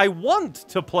 Like, I want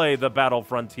to play the Battle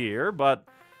Frontier, but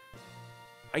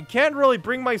I can't really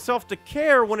bring myself to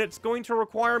care when it's going to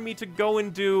require me to go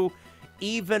and do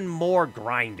even more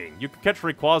grinding. You can catch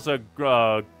Rayquaza,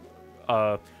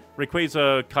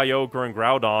 Kyogre, and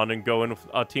Groudon and go in with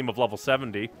a team of level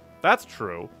 70. That's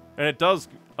true. And it does,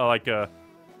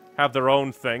 have their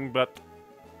own thing, but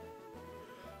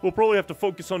we'll probably have to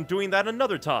focus on doing that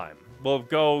another time. We'll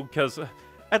go, because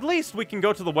at least we can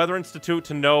go to the Weather Institute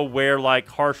to know where, like,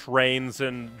 harsh rains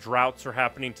and droughts are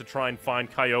happening to try and find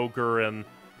Kyogre and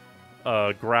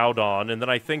Groudon. And then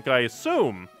I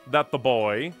assume that the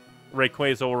boy,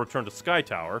 Rayquaza, will return to Sky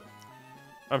Tower.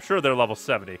 I'm sure they're level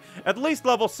 70. At least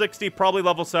level 60, probably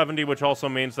level 70, which also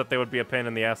means that they would be a pain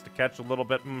in the ass to catch a little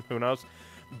bit. Who knows?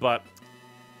 But,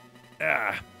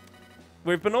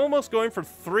 we've been almost going for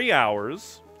 3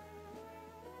 hours.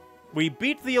 We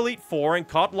beat the Elite Four and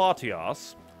caught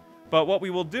Latias. But what we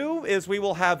will do is we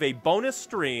will have a bonus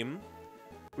stream.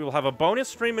 We will have a bonus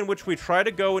stream in which we try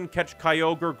to go and catch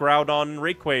Kyogre, Groudon, and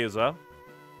Rayquaza.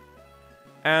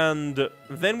 And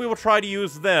then we will try to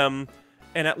use them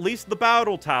in at least the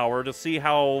Battle Tower to see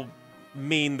how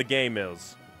mean the game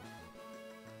is.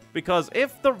 Because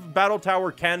if the Battle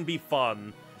Tower can be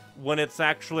fun, when it's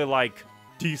actually, like,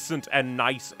 decent and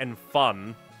nice and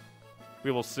fun,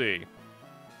 we will see.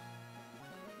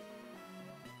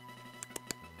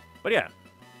 But yeah,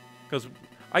 because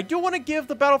I do want to give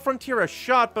the Battle Frontier a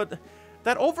shot, but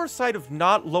that oversight of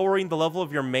not lowering the level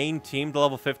of your main team to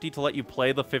level 50 to let you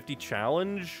play the 50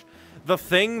 challenge, the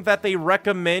thing that they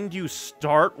recommend you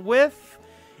start with,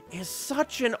 is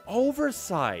such an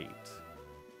oversight.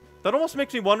 That almost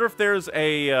makes me wonder if there's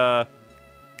a,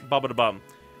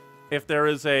 if there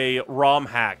is a ROM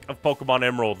hack of Pokemon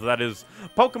Emerald that is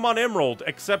Pokemon Emerald,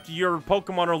 except your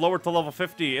Pokemon are lowered to level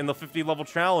 50 in the 50 level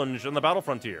challenge in the Battle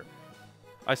Frontier.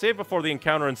 I saved before the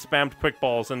encounter and spammed Quick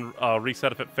Balls and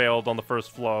reset if it failed on the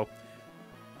first flow.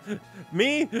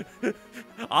 Me?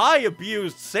 I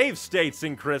abused save states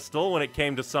in Crystal when it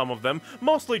came to some of them,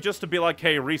 mostly just to be like,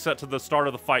 hey, reset to the start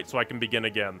of the fight so I can begin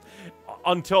again.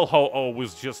 Until Ho-Oh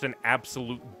was just an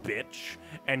absolute bitch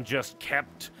and just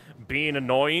kept being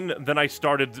annoying, then I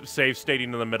started save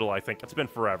stating in the middle, I think. It's been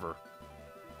forever.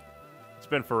 It's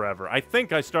been forever. I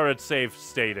think I started save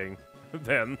stating.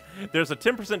 Then there's a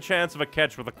 10% chance of a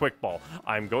catch with a Quick Ball.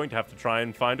 I'm going to have to try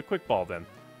and find a Quick Ball then.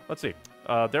 Let's see.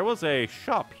 There was a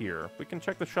shop here. We can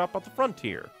check the shop at the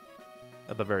frontier,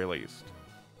 at the very least.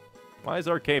 Why is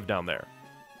there a cave down there?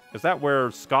 Is that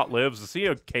where Scott lives? Is he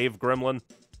a cave gremlin?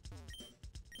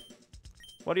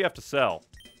 What do you have to sell?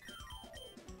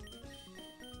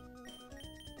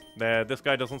 Nah, this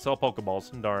guy doesn't sell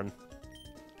Pokeballs. Darn.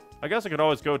 I guess I could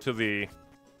always go to the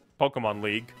Pokemon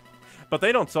League. But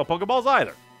they don't sell Pokeballs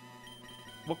either.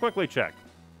 We'll quickly check.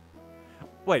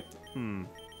 Wait,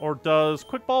 Or does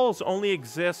Quick Balls only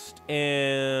exist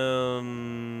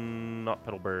in... not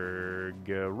Petalburg,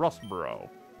 Rustboro?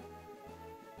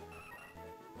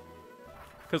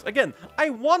 Because, again,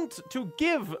 I want to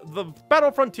give the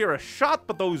Battle Frontier a shot,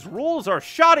 but those rules are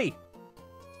shoddy.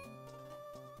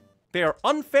 They are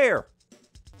unfair.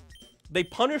 They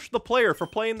punish the player for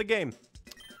playing the game.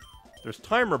 There's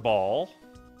Timer Ball.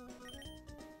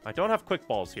 I don't have Quick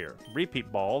Balls here.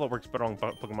 Repeat Ball, that works better on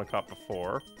Pokemon Caught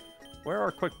before. Where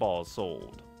are Quick Balls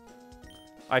sold?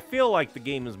 I feel like the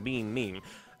game is being mean.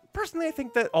 Personally, I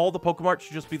think that all the Pokemart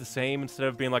should just be the same instead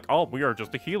of being like, oh, we are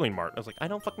just a healing mart. I was like, I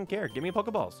don't fucking care. Give me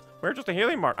Pokeballs. We're just a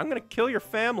healing mart. I'm gonna kill your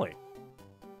family.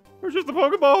 We're just the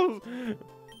Pokeballs.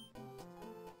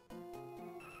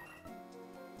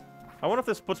 I wonder if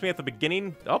this puts me at the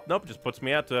beginning. Oh, nope, it just puts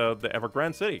me at the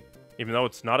Evergrande City, even though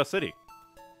it's not a city.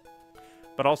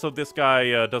 But also, this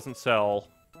guy doesn't sell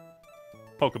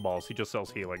Pokeballs. He just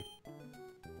sells healing.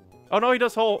 Oh, no, he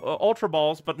does Ultra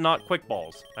Balls, but not Quick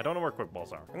Balls. I don't know where Quick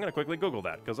Balls are. I'm going to quickly Google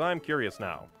that, because I'm curious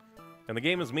now. And the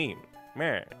game is mean.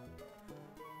 Meh.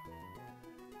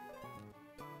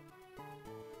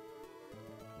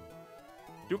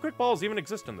 Do Quick Balls even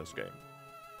exist in this game?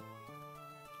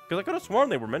 Because I could have sworn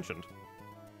they were mentioned.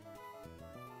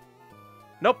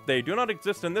 Nope, they do not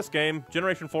exist in this game.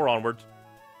 Generation 4 onwards.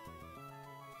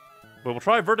 We will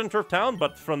try Verdant Turf Town,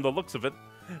 but from the looks of it,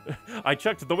 I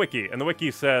checked the wiki, and the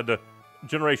wiki said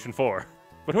Generation 4.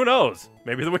 But who knows?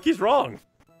 Maybe the wiki's wrong.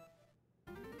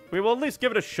 We will at least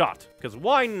give it a shot, because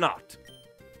why not?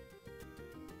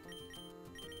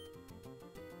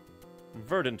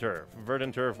 Verdant Turf.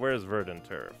 Verdant Turf, where's Verdant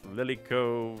Turf? Lily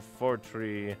Cove,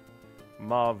 Fortree,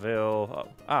 Mauville.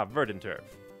 Verdant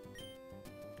Turf.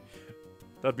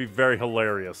 That'd be very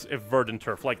hilarious if Verdant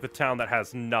Turf, like the town that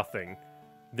has nothing,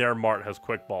 their mart has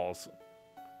quick balls.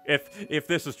 If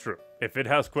this is true, if it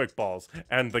has quick balls,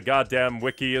 and the goddamn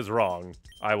wiki is wrong,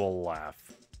 I will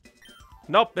laugh.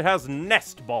 Nope, it has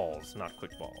nest balls, not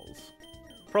quick balls.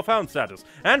 Profound status.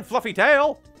 And fluffy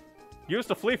tail! Used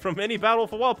to flee from any battle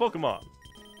for wild Pokemon.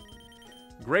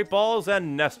 Great balls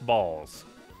and nest balls.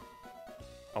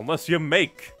 Unless you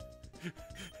make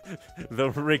the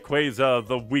Rayquaza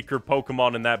the weaker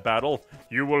Pokemon in that battle,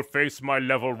 you will face my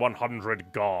level 100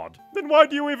 god. Then why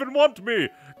do you even want me?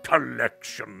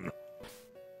 Collection.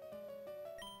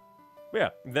 Yeah,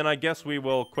 then I guess we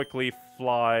will quickly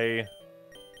fly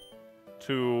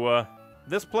to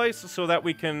this place so that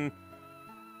we can...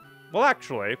 Well,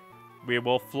 actually, we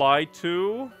will fly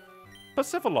to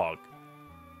Pacifilog.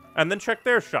 And then check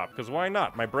their shop, because why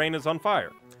not? My brain is on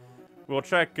fire. We'll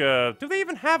check, do they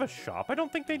even have a shop? I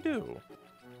don't think they do.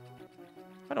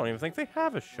 I don't even think they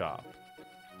have a shop.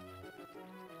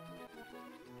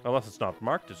 Unless it's not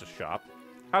marked as a shop.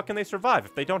 How can they survive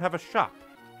if they don't have a shop?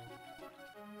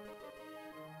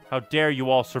 How dare you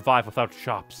all survive without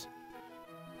shops?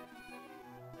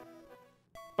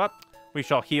 But we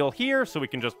shall heal here, so we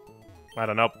can just, I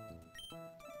don't know,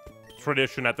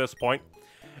 tradition at this point.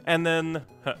 And then,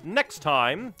 next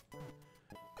time,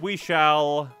 we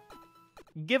shall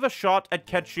give a shot at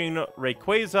catching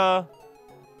Rayquaza,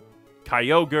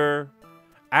 Kyogre,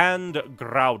 and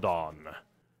Groudon.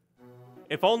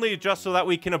 If only just so that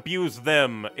we can abuse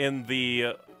them in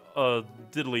the,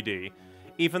 diddly-dee.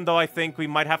 Even though I think we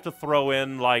might have to throw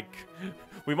in, like...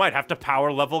 We might have to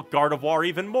power level Gardevoir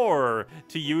even more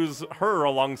to use her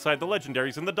alongside the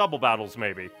legendaries in the double battles,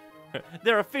 maybe.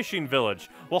 They're a fishing village.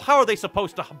 Well, how are they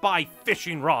supposed to buy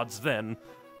fishing rods then?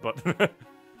 But, but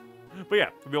yeah,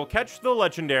 we'll catch the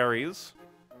legendaries.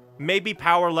 Maybe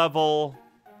power level,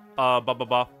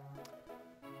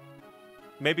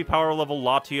 maybe power level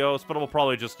Latios, but we'll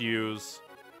probably just use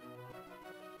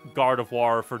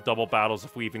Gardevoir for double battles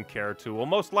if we even care to. We'll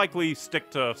most likely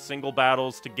stick to single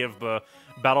battles to give the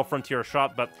Battle Frontier a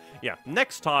shot, but yeah,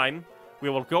 next time we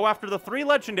will go after the 3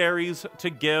 legendaries to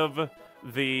give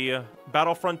the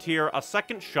Battle Frontier a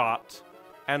second shot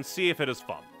and see if it is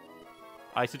fun.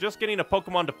 I suggest getting a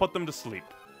Pokemon to put them to sleep.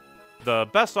 The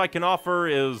best I can offer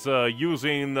is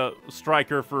using the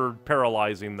Striker for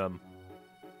paralyzing them.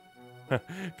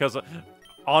 Because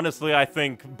honestly, I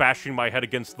think bashing my head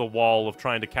against the wall of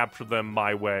trying to capture them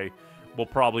my way will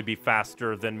probably be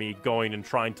faster than me going and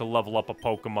trying to level up a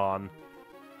Pokemon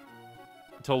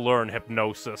to learn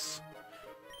Hypnosis.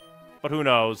 But who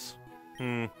knows?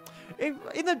 In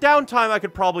the downtime, I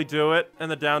could probably do it.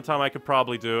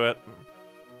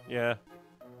 Yeah.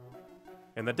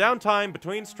 In the downtime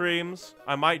between streams,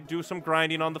 I might do some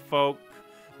grinding on the folk.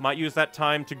 Might use that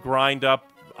time to grind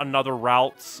up another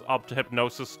routes up to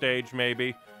Hypnosis stage,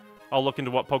 maybe. I'll look into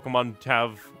what Pokemon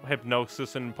have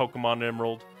Hypnosis in Pokemon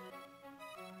Emerald.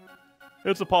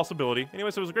 It's a possibility.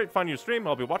 Anyways, it was a great finding your stream.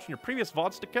 I'll be watching your previous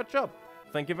VODs to catch up.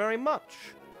 Thank you very much.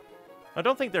 I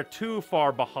don't think they're too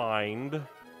far behind.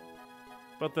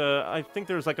 But I think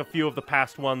there's like a few of the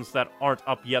past ones that aren't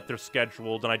up yet. They're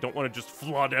scheduled, and I don't want to just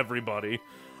flood everybody.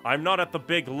 I'm not at the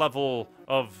big level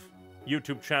of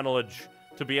YouTube channelage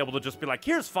to be able to just be like,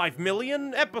 here's 5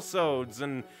 million episodes,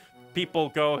 and people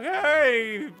go,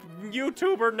 hey,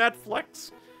 YouTuber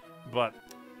Netflix. But,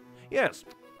 yes,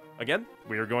 again,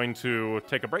 we are going to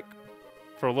take a break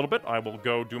for a little bit. I will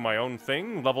go do my own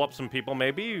thing, level up some people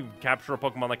maybe, capture a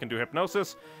Pokemon that can do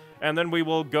Hypnosis, and then we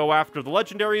will go after the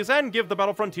legendaries and give the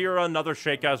Battle Frontier another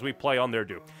shake as we play on their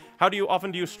due. How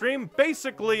often do you stream?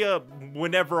 Basically,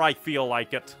 whenever I feel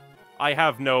like it. I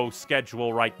have no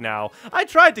schedule right now. I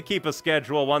tried to keep a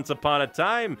schedule once upon a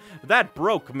time. That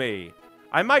broke me.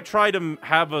 I might try to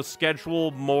have a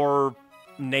schedule more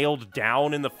nailed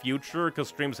down in the future, because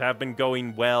streams have been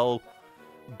going well.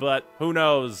 But who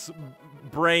knows?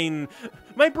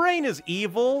 My brain is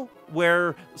evil,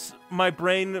 where my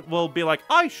brain will be like,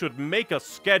 I should make a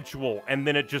schedule, and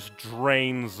then it just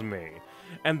drains me.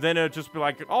 And then it'll just be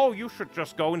like, oh, you should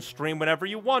just go and stream whenever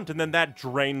you want, and then that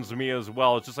drains me as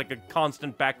well. It's just like a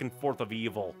constant back and forth of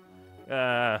evil.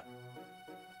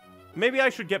 Maybe I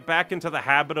should get back into the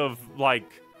habit of,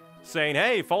 like, saying,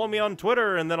 hey, follow me on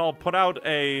Twitter, and then I'll put out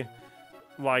a,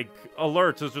 like,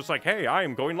 alert. It's just like, hey, I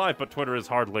am going live, but Twitter is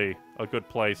hardly a good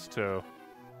place to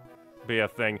be a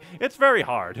thing. It's very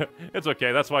hard. It's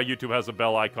okay, that's why YouTube has a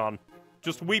bell icon.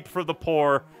 Just weep for the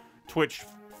poor Twitch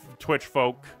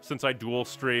folk, since I dual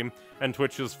stream, and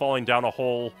Twitch is falling down a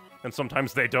hole, and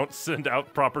sometimes they don't send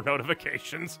out proper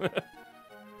notifications.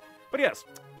 But yes,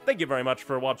 thank you very much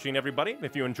for watching, everybody.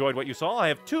 If you enjoyed what you saw, I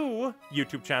have 2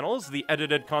 YouTube channels. The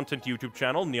edited content YouTube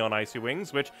channel, Neon Icy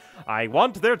Wings, which I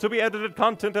want there to be edited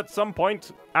content at some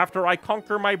point after I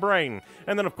conquer my brain.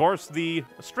 And then, of course, the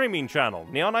streaming channel,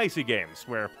 Neon Icy Games,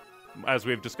 where, as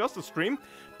we've discussed the stream,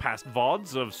 past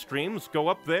VODs of streams go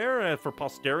up there for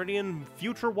posterity and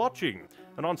future watching.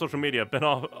 And on social media, I've been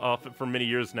off it for many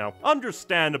years now.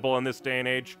 Understandable in this day and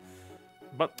age.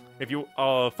 But if you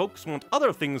folks want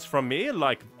other things from me,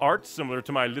 like art similar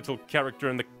to my little character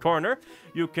in the corner,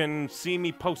 you can see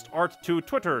me post art to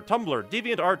Twitter, Tumblr,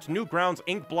 DeviantArt, Newgrounds,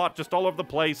 Inkblot, just all over the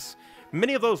place.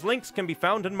 Many of those links can be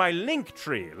found in my link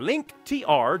tree,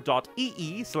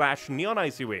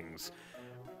 linktr.ee/neonicywings.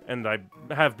 And I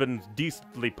have been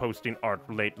decently posting art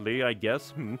lately, I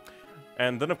guess.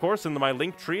 And then, of course, in my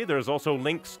link tree, there's also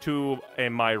links to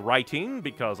my writing,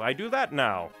 because I do that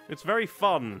now. It's very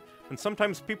fun, and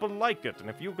sometimes people like it. And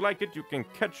if you like it, you can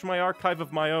catch my archive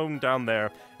of my own down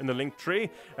there in the link tree,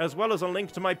 as well as a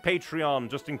link to my Patreon,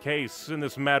 just in case in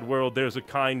this mad world there's a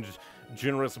kind,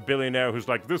 generous billionaire who's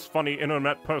like, this funny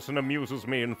internet person amuses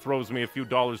me and throws me a few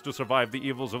dollars to survive the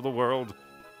evils of the world.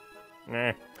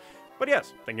 But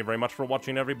yes, thank you very much for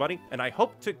watching, everybody, and I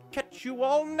hope to catch you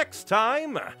all next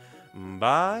time.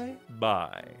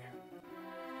 Bye-bye.